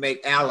do need to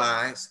make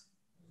allies,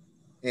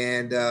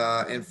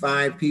 and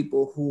find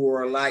people who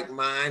are like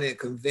minded and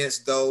convince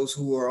those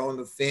who are on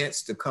the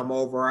fence to come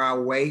over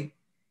our way,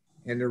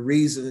 and the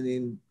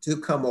reasoning to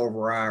come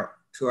over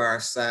to our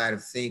side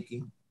of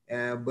thinking,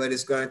 but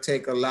it's going to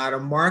take a lot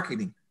of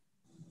marketing.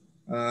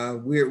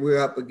 We're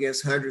up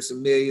against hundreds of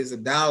millions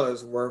of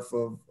dollars worth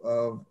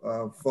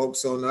of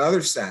folks on the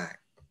other side.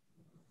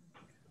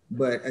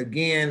 But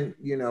again,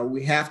 you know,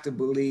 we have to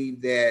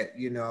believe that,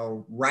 you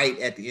know, right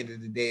at the end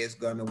of the day is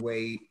going to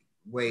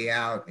weigh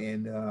out,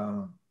 and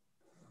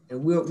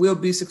we'll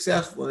be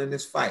successful in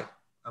this fight.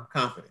 I'm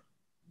confident.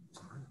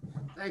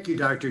 Thank you,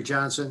 Dr.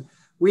 Johnson.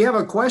 We have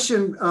a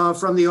question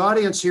from the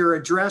audience here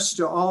addressed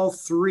to all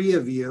three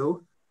of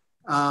you.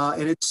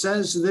 And it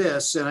says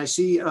this, and I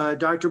see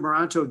Dr.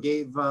 Maranto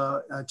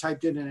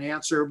typed in an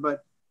answer,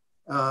 but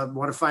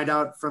want to find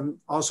out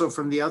also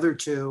from the other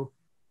two.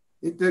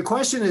 The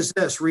question is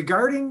this: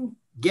 regarding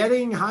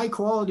getting high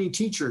quality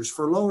teachers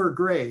for lower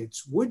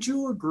grades, would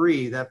you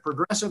agree that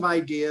progressive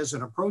ideas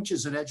and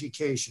approaches in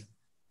education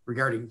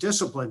regarding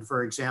discipline,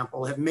 for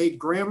example, have made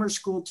grammar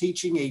school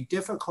teaching a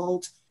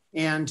difficult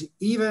and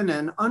even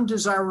an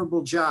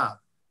undesirable job?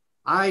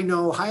 I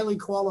know highly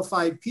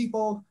qualified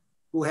people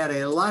who had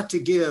a lot to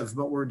give,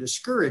 but were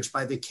discouraged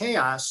by the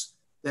chaos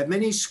that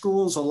many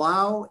schools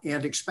allow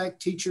and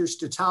expect teachers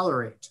to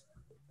tolerate.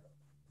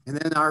 And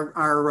then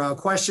our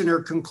questioner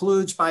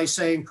concludes by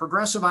saying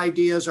progressive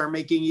ideas are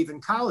making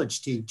even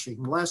college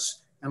teaching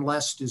less and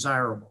less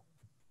desirable.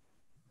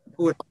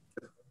 Who would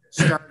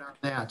start on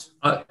that?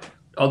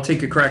 I'll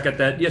take a crack at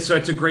that. Yes, so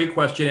it's a great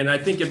question. And I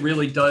think it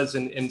really does,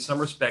 in some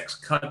respects,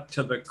 cut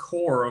to the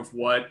core of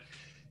what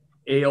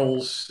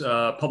ails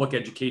public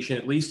education,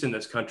 at least in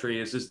this country,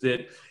 is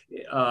that,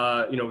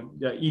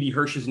 E.D.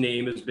 Hirsch's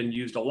name has been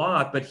used a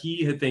lot, but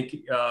he, I think,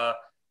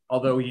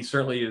 although he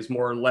certainly is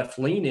more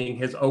left-leaning,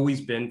 has always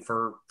been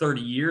for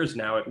 30 years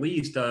now, at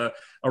least, a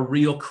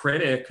real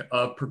critic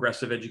of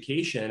progressive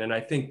education. And I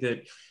think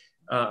that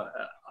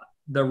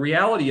the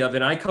reality of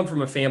it, I come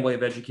from a family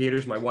of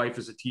educators. My wife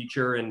is a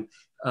teacher, and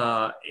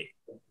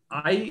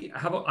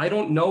I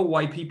don't know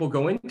why people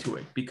go into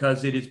it,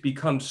 because it has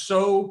become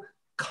so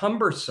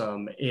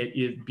cumbersome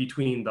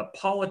between the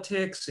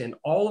politics and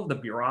all of the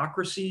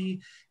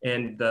bureaucracy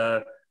and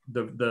the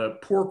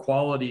poor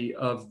quality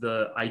of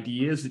the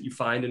ideas that you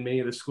find in many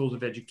of the schools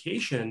of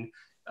education.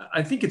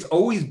 I think it's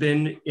always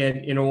been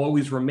and it'll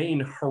always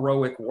remain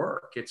heroic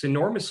work. It's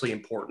enormously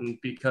important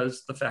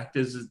because the fact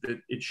is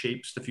that it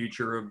shapes the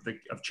future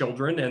of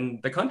children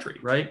and the country,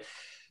 right?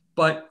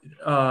 But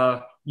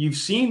you've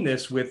seen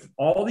this with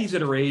all these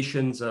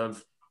iterations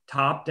of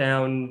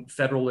top-down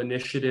federal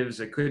initiatives.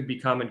 It could be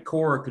Common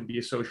Core, it could be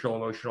a social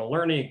emotional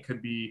learning, it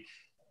could be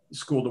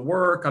school to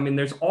work. I mean,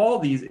 there's all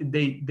these,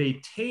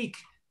 they take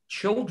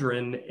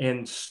children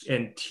and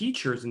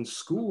teachers in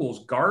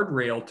schools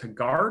guardrail to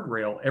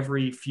guardrail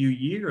every few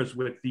years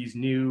with these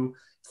new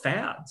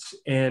fads.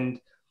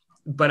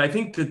 But I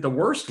think that the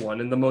worst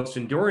one and the most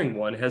enduring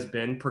one has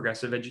been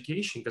progressive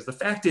education, because the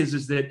fact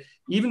is that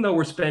even though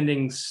we're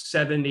spending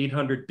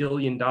 $700-800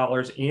 billion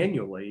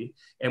annually,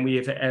 and we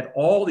have had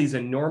all these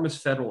enormous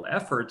federal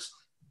efforts,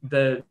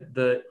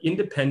 the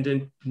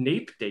independent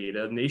NAEP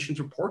data, Nation's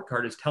Report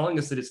Card, is telling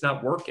us that it's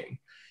not working.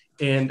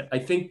 And I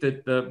think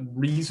that the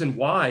reason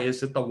why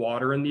is that the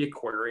water in the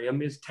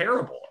aquarium is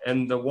terrible,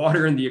 and the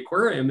water in the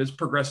aquarium is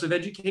progressive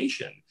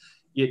education.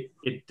 It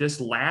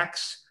just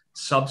lacks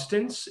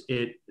substance,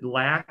 it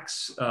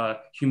lacks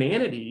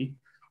humanity,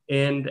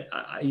 and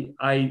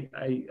I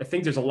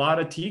think there's a lot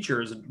of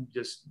teachers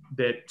just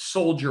that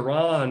soldier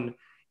on,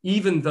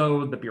 even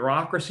though the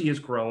bureaucracy is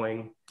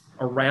growing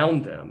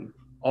around them.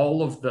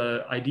 All of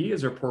the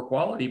ideas are poor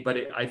quality, but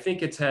I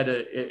think it's had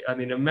I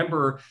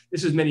remember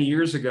this is many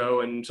years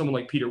ago, and someone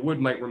like Peter Wood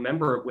might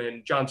remember it,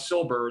 when John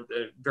Silber,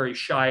 the very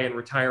shy and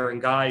retiring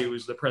guy who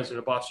was the president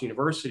of Boston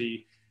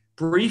University,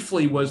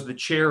 briefly was the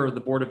chair of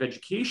the Board of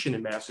Education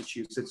in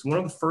Massachusetts. One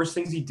of the first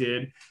things he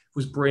did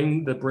was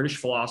bring the British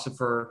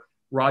philosopher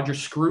Roger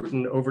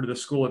Scruton over to the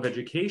School of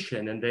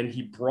Education. And then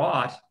he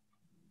brought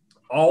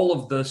all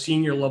of the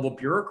senior level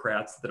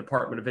bureaucrats at the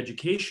Department of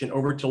Education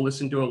over to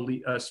listen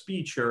to a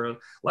speech or a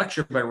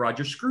lecture by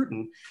Roger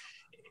Scruton.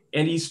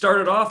 And he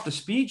started off the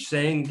speech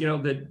saying,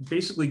 that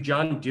basically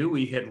John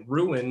Dewey had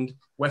ruined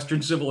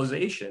Western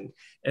civilization.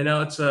 And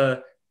now it's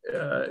a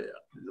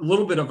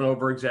little bit of an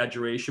over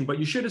exaggeration, but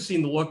you should have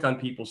seen the look on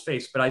people's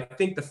face. But I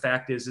think the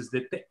fact is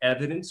that the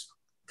evidence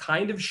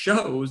kind of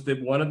shows that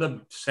one of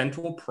the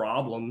central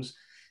problems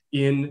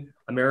in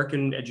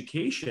American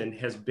education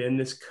has been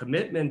this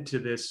commitment to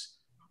this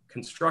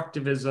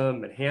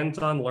constructivism and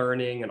hands-on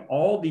learning and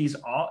all these,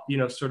 I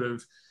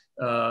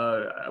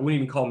wouldn't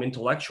even call them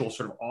intellectual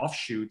sort of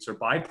offshoots or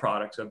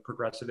byproducts of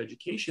progressive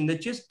education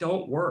that just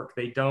don't work.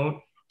 They don't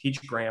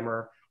teach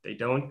grammar. They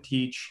don't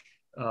teach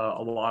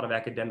a lot of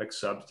academic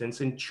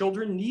substance, and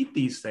children need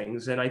these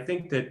things. And I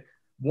think that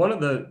one of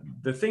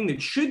the thing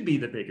that should be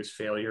the biggest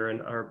failure,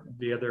 and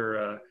the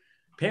other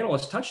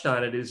panelists touched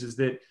on it, is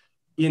that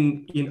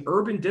in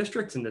urban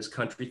districts in this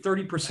country,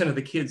 30% of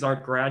the kids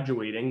aren't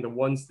graduating. The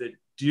ones that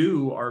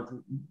do are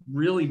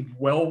really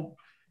well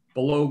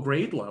below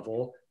grade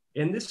level.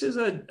 And this is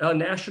a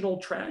national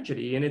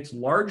tragedy, and it's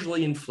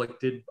largely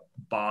inflicted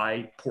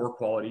by poor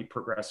quality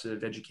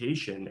progressive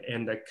education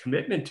and the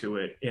commitment to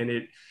it.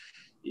 And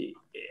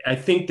I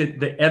think that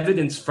the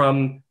evidence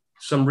from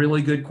some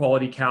really good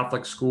quality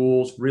Catholic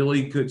schools,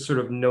 really good sort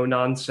of no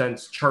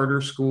nonsense charter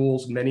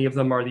schools, many of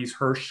them are these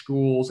Hirsch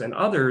schools and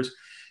others,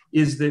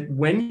 is that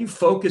when you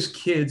focus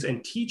kids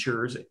and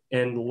teachers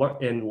and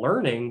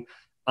learning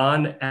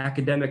on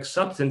academic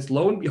substance,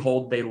 lo and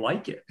behold, they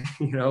like it,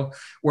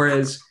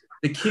 whereas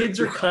the kids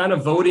are kind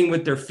of voting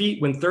with their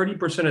feet. When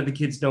 30% of the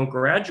kids don't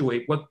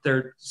graduate, what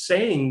they're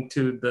saying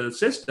to the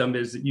system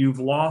is that you've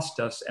lost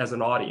us as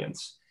an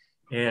audience.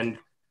 And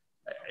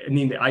I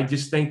mean, I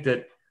just think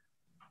that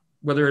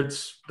whether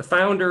it's the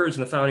founders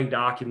and the founding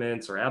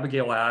documents, or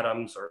Abigail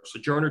Adams, or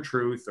Sojourner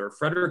Truth, or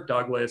Frederick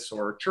Douglass,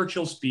 or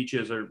Churchill's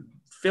speeches, or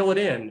fill it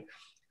in,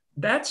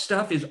 that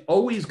stuff is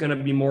always going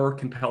to be more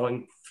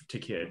compelling to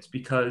kids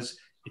because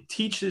it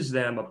teaches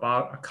them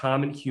about a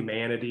common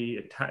humanity.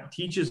 It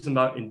teaches them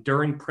about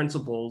enduring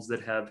principles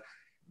that have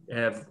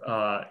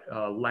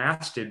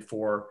lasted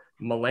for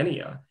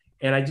millennia.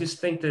 And I just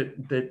think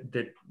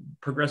that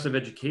progressive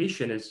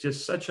education is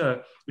just such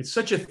a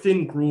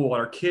thin gruel.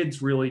 Our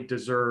kids really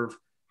deserve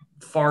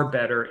far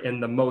better,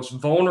 and the most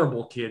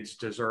vulnerable kids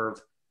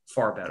deserve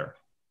far better.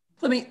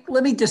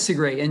 Let me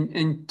disagree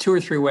in two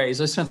or three ways.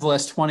 I spent the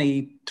last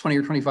 20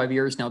 or 25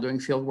 years now doing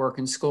field work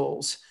in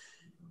schools.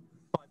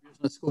 5 years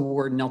on the school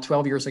board, now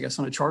 12 years, I guess,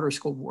 on a charter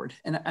school board.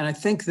 And I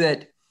think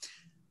that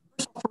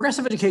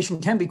progressive education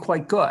can be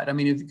quite good. I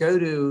mean, if you go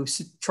to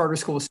charter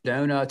school of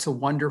Sedona, it's a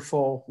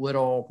wonderful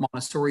little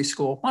Montessori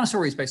school.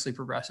 Montessori is basically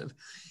progressive.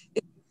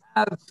 If you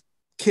have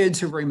kids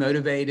who are very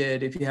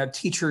motivated, if you have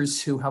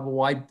teachers who have a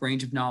wide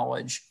range of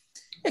knowledge,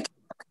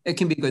 it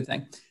can be a good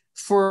thing.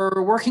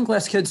 For working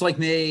class kids like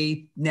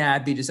me,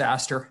 it'd be a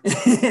disaster.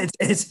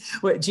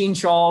 it's what Gene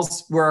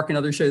Shaw's work and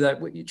others show that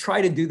when you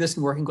try to do this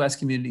in working class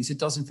communities, it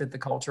doesn't fit the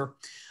culture.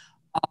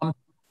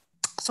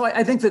 So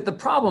I think that the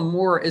problem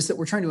more is that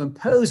we're trying to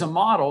impose a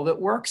model that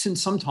works in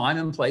some time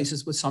and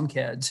places with some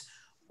kids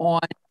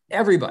on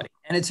everybody,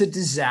 and it's a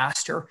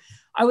disaster.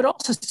 I would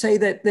also say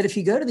that if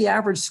you go to the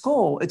average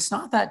school, it's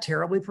not that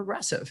terribly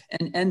progressive.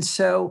 And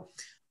so,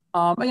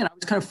 again, I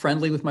was kind of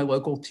friendly with my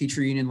local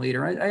teacher union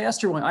leader. I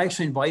asked her I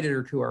actually invited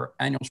her to our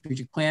annual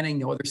strategic planning.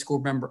 No other school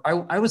member.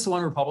 I was the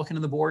one Republican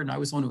on the board, and I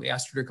was the one who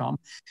asked her to come.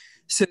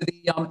 So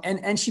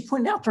and she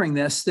pointed out during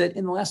this that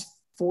in the last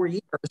 4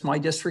 years, my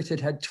district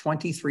had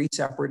 23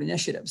 separate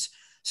initiatives.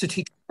 So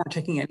teachers weren't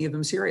taking any of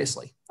them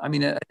seriously. I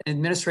mean, an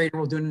administrator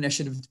will do an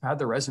initiative to pad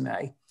their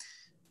resume.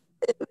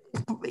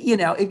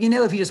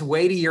 If you just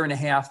wait a year and a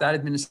half, that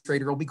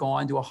administrator will be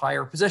gone to a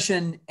higher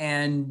position,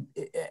 and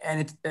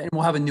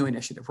we'll have a new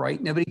initiative,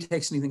 right? Nobody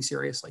takes anything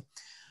seriously.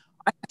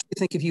 I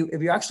think if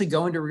you actually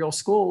go into real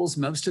schools,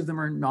 most of them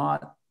are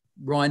not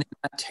run in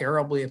a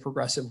terribly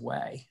progressive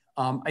way.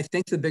 I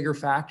think the bigger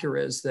factor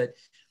is that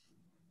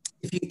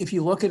if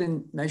you look at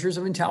measures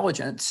of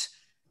intelligence,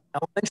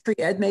 elementary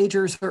ed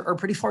majors are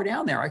pretty far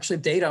down there. I actually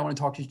have data I want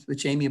to talk with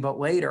Jamie about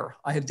later.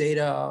 I have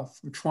data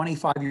for a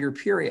 25-year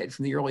period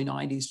from the early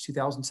 90s,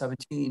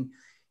 2017,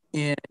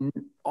 in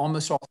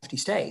almost all 50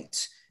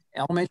 states.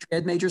 Elementary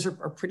ed majors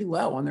are pretty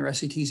low on their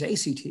SATs,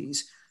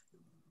 ACTs.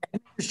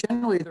 And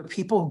generally, they're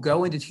people who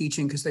go into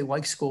teaching because they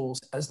like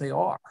schools as they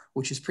are,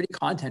 which is pretty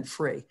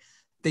content-free.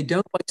 They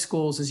don't like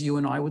schools as you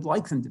and I would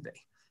like them to be.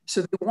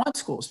 So they want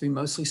schools to be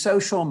mostly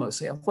social,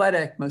 mostly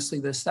athletic, mostly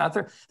this, that.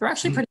 They're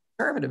actually pretty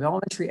conservative.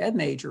 Elementary ed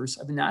majors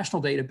of the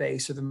national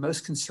database are the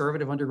most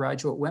conservative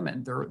undergraduate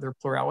women. They're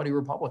plurality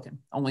Republican,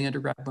 only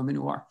undergrad women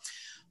who are.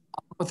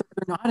 But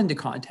they're not into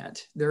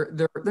content. They're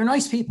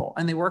nice people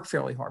and they work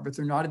fairly hard, but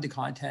they're not into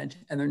content,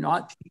 and they're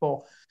not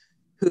people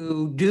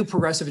who do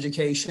progressive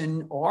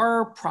education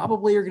or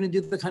probably are going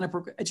to do the kind of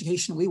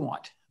education we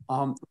want. We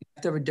have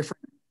to have a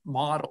different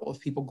model of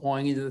people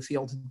going into the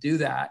field to do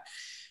that.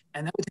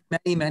 And that would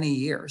take many, many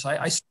years.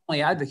 I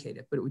certainly advocate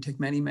it, but it would take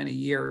many, many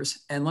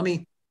years. And I'll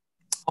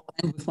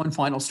end with one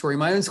final story.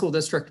 My own school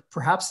district,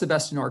 perhaps the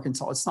best in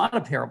Arkansas. It's not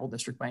a terrible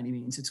district by any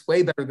means. It's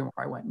way better than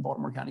where I went in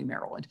Baltimore County,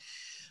 Maryland.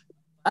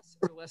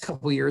 Over the last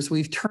couple of years,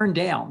 we've turned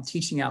down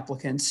teaching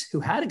applicants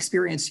who had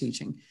experience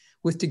teaching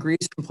with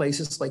degrees from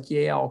places like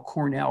Yale,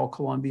 Cornell,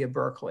 Columbia,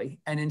 Berkeley,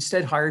 and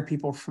instead hired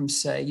people from,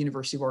 say,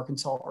 University of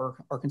Arkansas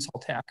or Arkansas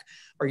Tech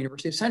or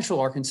University of Central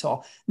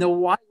Arkansas. Now,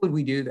 why would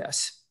we do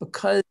this?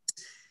 Because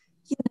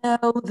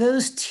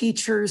those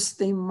teachers,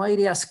 they might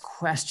ask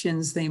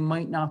questions. They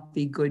might not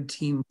be good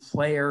team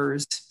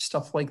players,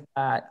 stuff like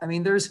that. I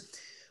mean,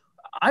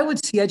 I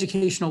would see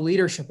educational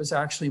leadership as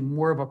actually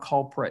more of a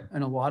culprit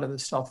in a lot of the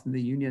stuff than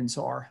the unions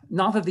are.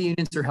 Not that the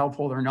unions are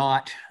helpful, they're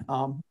not.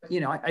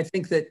 I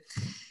think that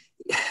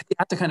you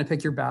have to kind of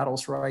pick your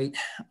battles, right?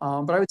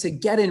 But I would say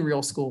get in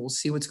real schools,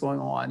 see what's going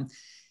on.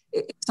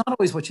 It's not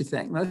always what you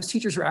think. Most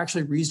teachers are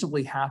actually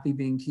reasonably happy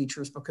being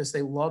teachers because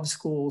they love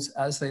schools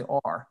as they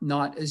are,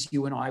 not as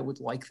you and I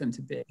would like them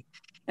to be.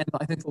 And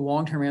I think the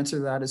long-term answer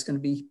to that is going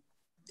to be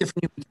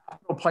different human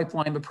capital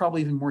pipeline, but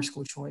probably even more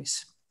school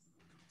choice.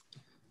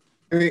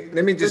 Let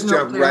me just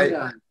jump right.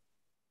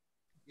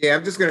 Yeah,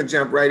 I'm just going to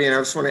jump right in. I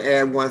just want to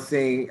add one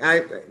thing.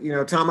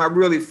 Tom, I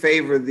really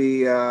favor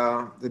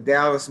the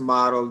Dallas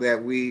model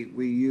that we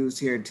used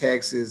here in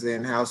Texas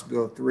in House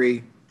Bill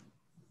 3.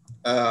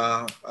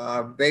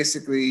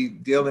 Basically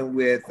dealing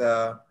with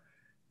the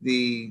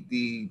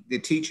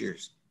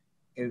teachers,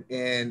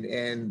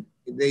 and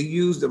they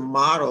used a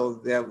model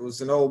that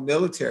was an old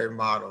military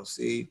model.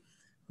 See,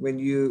 when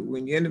you're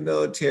in the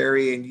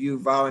military and you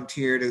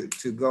volunteer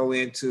to go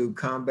into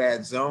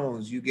combat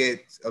zones, you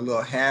get a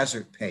little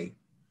hazard pay.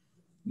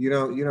 You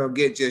don't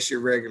get just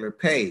your regular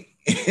pay.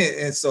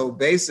 And so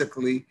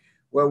basically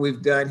what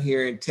we've done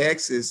here in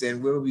Texas,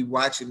 and we'll be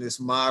watching this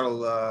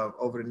model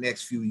over the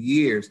next few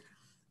years,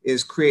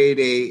 is create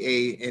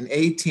an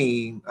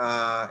A-team,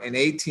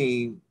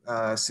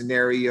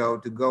 scenario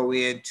to go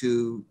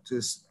into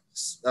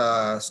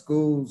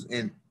schools,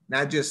 and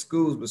not just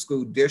schools, but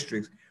school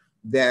districts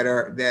that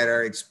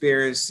are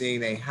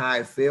experiencing a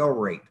high fail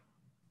rate.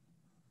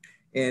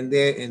 And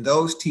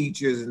those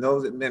teachers and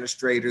those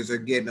administrators are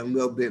getting a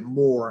little bit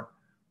more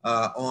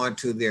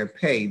onto their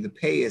pay. The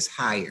pay is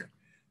higher,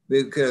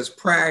 because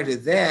prior to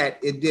that,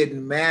 it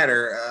didn't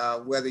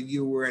matter whether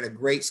you were in a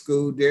great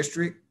school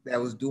district that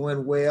was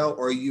doing well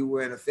or you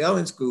were in a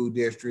failing school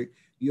district,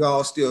 you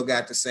all still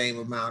got the same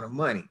amount of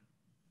money.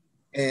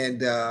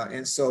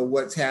 And so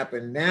what's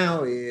happened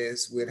now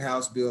is with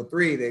House Bill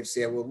 3, they've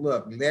said, well,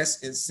 look,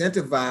 let's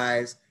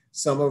incentivize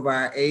some of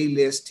our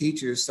A-list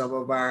teachers, some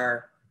of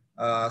our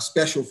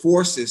special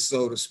forces,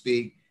 so to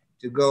speak,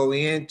 to go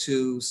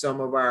into some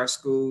of our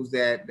schools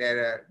that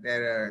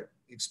are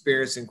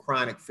experiencing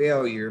chronic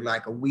failure,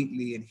 like a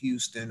Wheatley in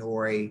Houston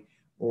or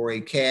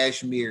a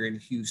Kashmir in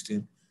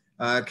Houston.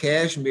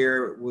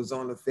 Kashmir was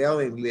on the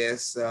failing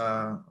list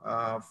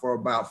for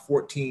about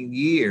 14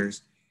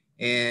 years.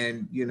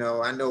 And, you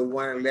know, I know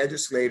one of the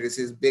legislators,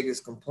 his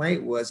biggest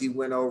complaint was he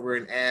went over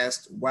and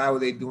asked, why were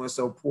they doing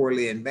so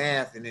poorly in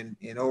math? And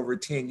in over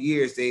 10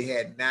 years, they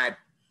had not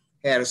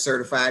had a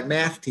certified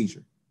math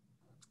teacher.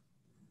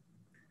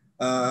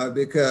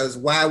 Because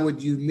why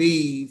would you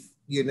leave,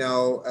 you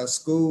know, a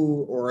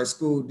school or a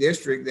school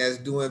district that's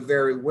doing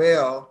very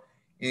well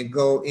and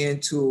go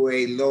into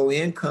a low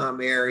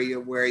income area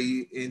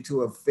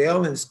into a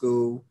failing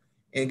school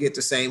and get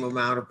the same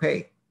amount of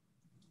pay?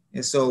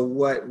 And so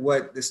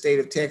what the state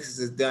of Texas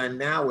has done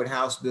now with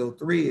House Bill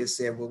 3 is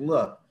said, well,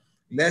 look,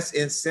 let's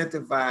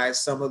incentivize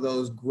some of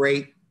those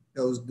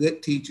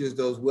good teachers,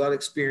 those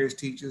well-experienced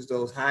teachers,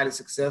 those highly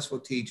successful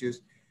teachers,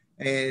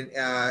 and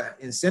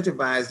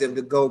incentivize them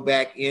to go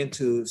back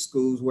into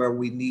schools where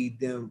we need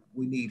them,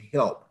 we need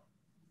help.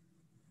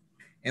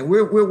 And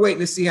we're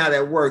waiting to see how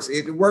that works.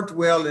 It worked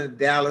well in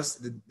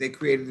Dallas. They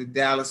created the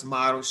Dallas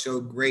model,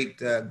 showed great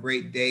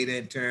data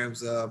in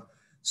terms of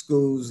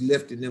schools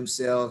lifting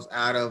themselves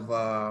out of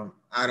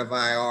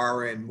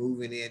IR and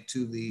moving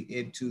into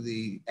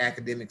the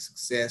academic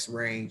success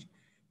range.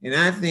 And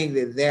I think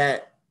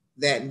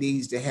that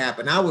needs to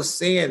happen. I was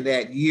saying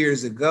that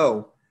years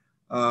ago,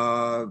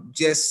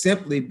 just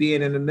simply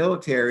being in the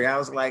military. I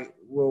was like,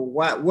 well,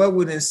 what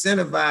would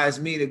incentivize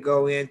me to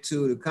go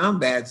into the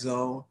combat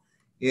zone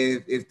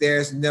if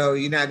there's no,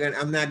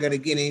 I'm not gonna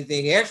get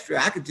anything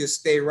extra. I could just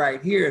stay right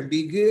here and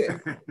be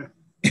good.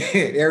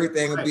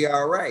 Everything will be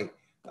all right.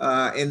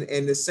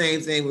 And the same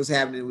thing was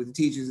happening with the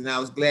teachers. And I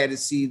was glad to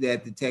see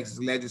that the Texas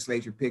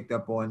legislature picked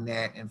up on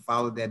that and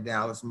followed that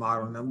Dallas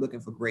model. And I'm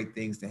looking for great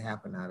things to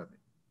happen out of it.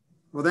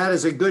 Well, that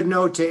is a good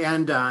note to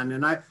end on.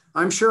 And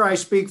I'm sure I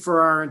speak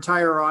for our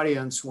entire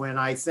audience when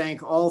I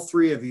thank all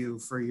three of you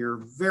for your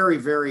very,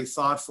 very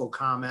thoughtful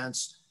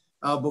comments.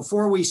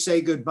 Before we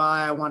say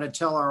goodbye, I want to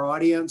tell our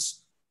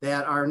audience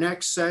that our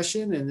next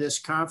session in this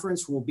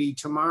conference will be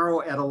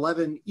tomorrow at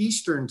 11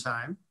 Eastern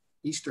time.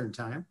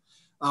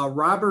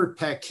 Robert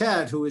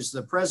Paquette, who is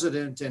the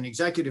president and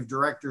executive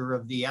director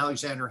of the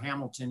Alexander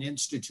Hamilton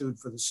Institute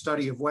for the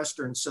Study of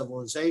Western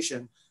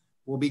Civilization,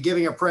 will be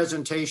giving a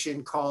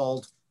presentation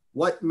called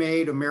What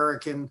Made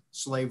American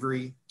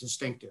Slavery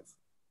Distinctive?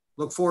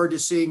 Look forward to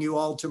seeing you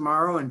all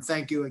tomorrow, and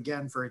thank you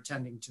again for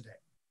attending today.